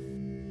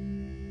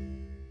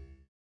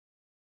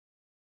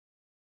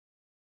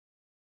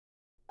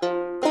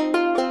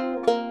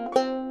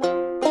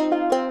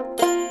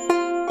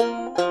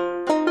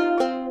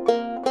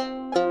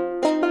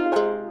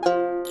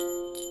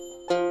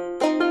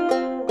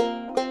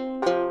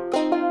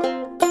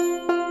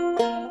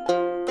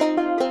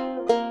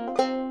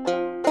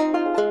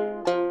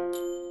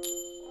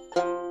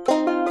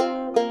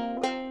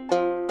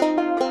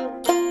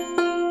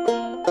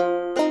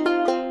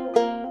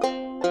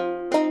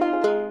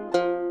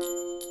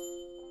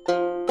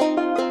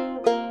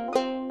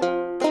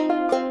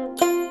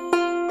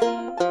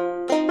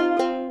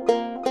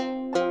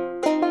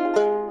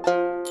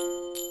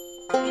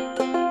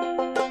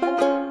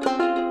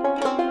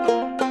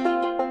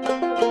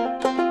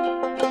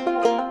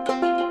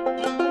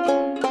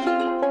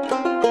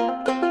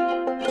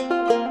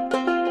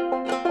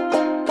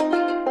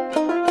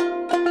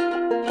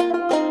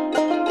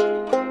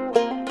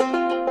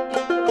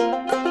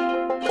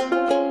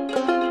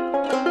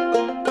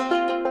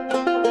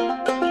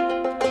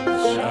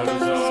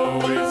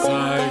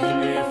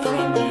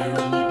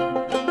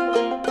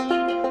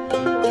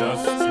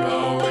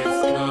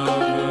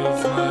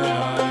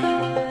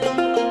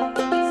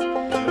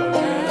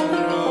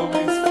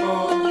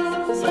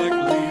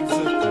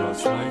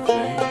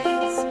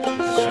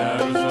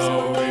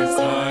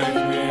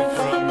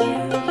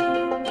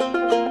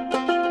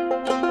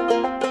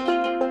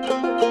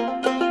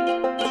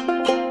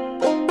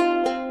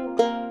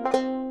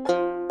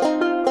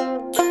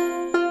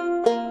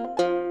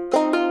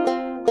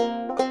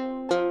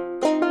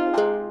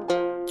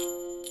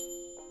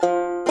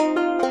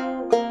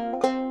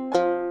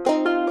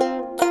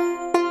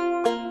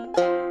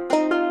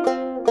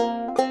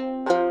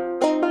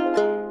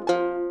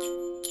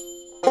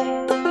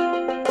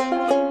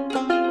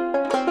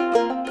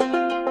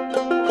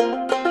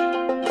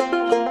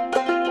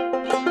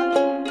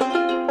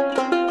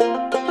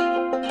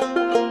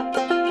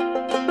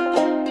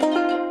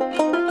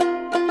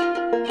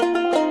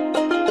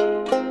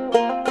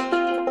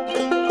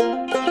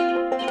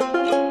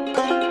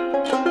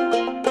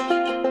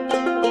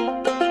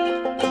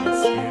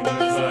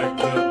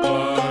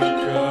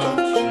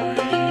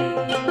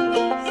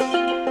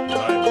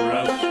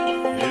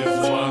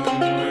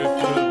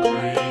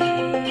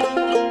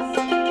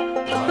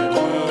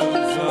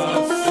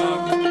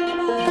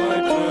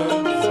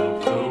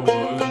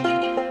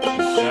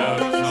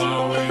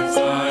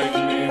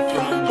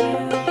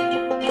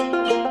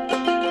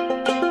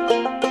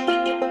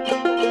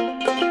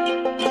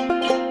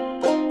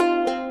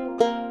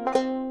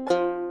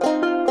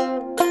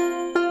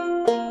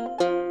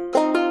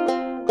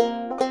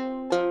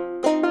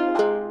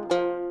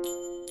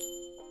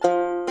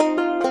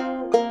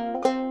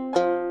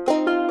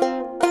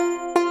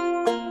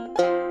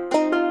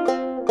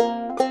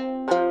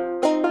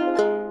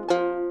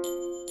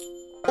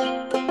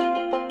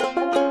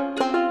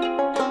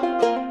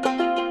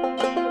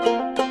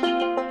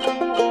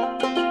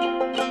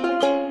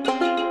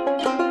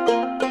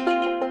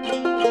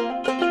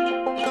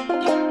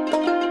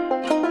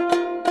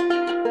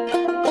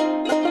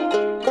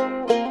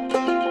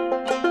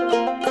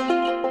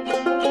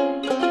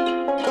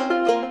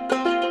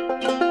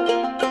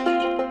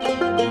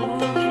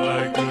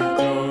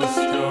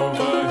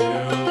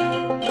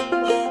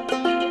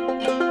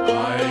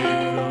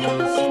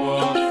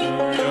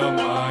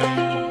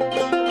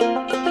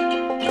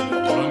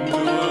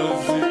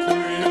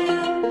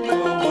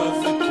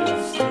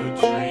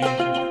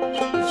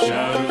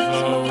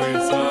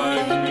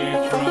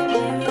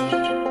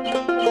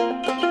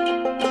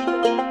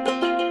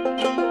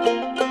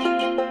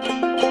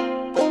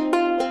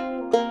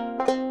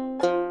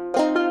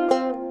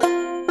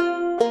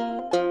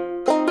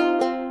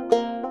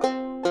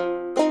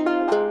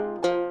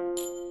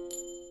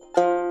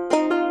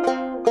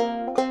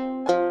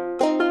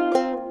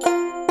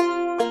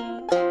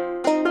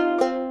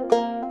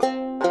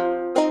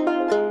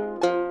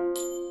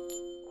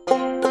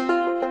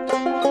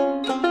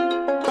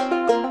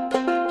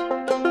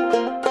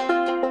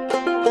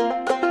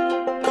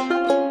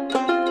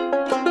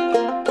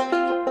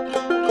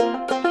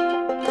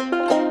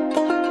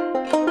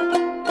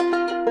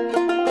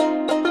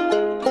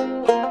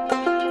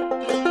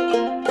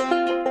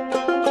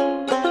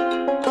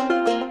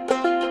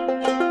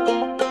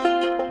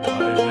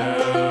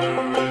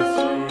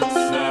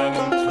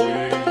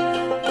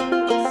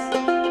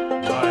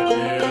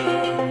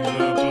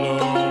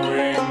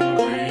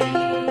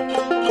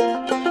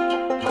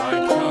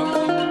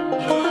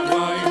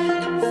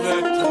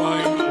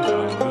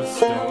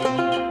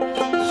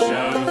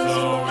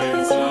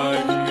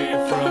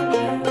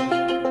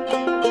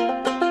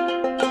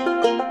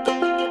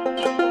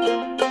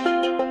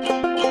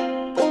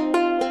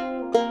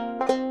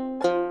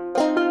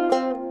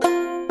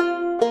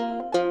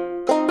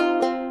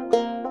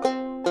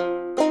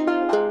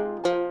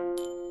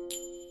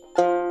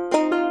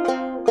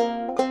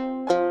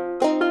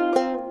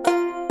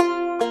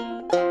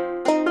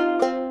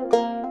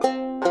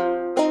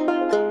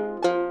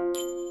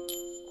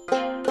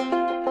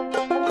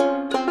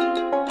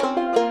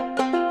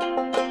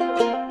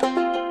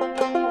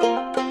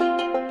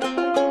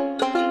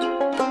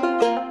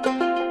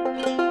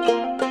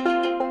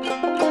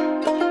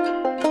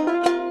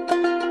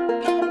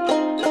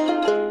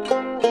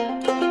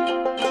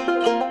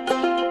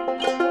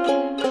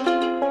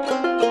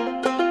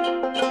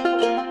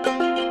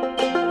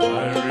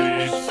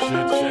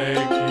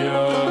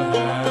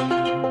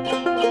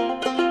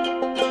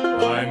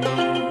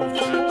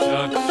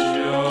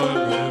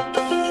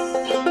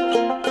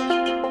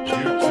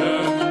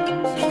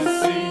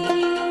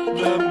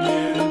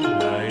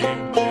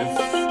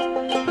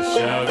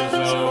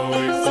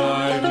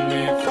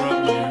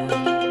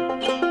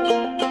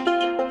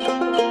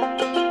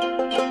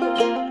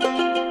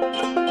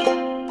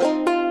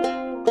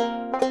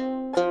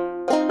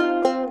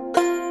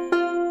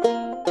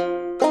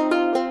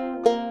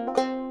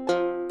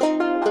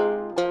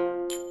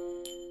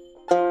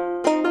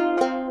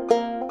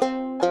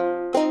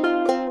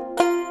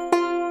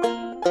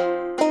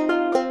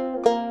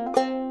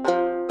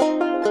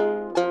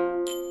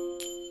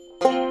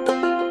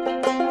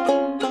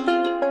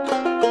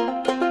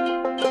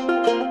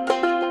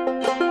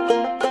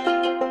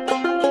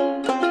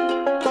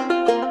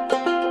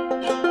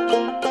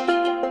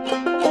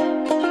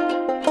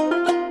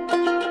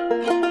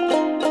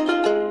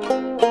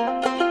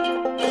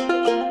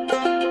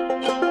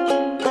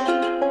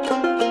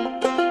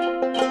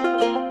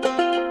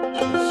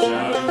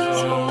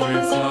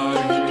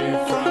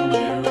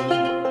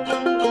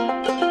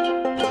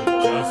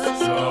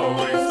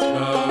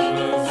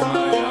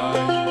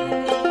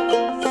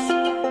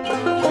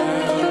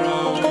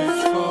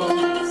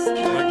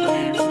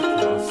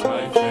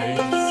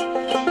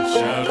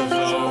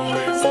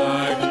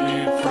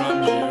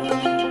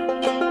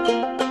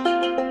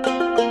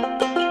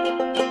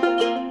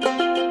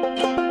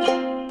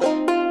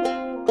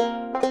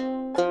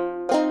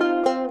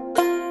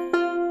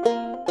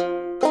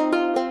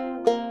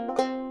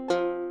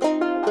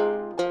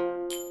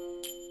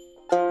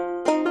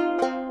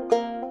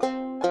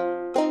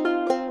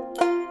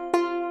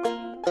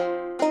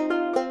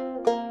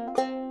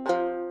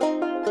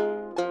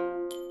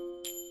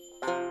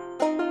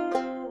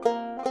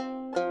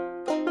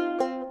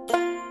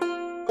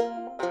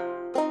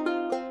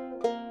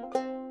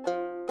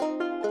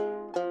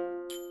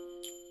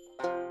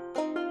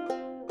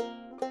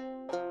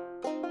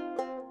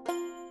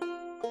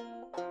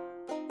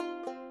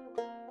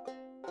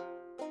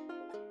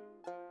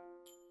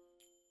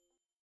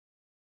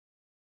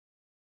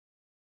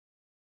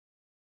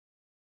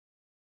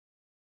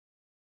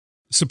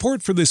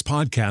 Support for this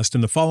podcast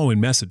and the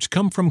following message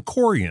come from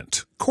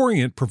Corient.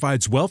 Corient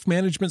provides wealth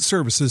management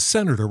services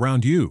centered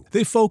around you.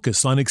 They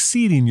focus on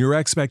exceeding your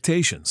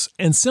expectations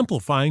and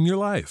simplifying your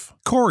life.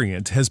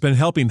 Corient has been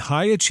helping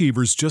high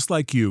achievers just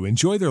like you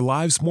enjoy their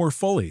lives more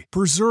fully,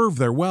 preserve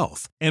their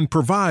wealth, and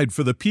provide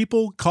for the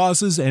people,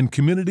 causes, and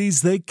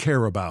communities they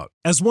care about.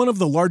 As one of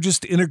the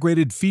largest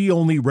integrated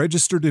fee-only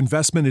registered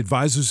investment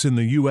advisors in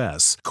the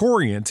U.S.,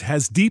 Corient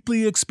has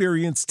deeply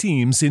experienced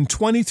teams in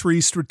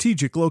 23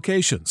 strategic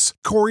locations.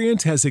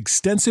 Corient has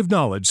extensive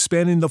knowledge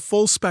spanning the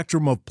full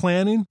spectrum of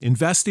planning,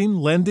 investing,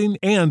 lending,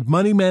 and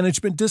money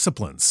management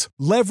disciplines.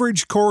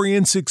 Leverage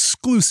Corient's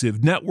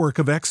exclusive network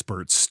of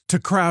experts to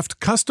craft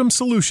custom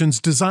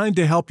solutions designed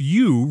to help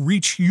you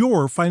reach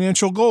your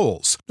financial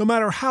goals, no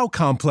matter how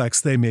complex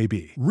they may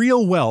be.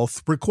 Real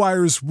wealth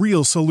requires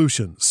real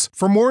solutions.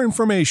 For more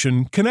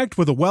information, connect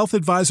with a wealth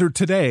advisor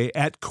today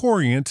at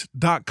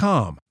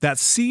Corient.com.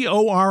 That's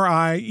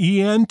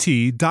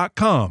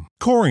Corient.com.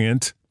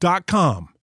 Corient.com.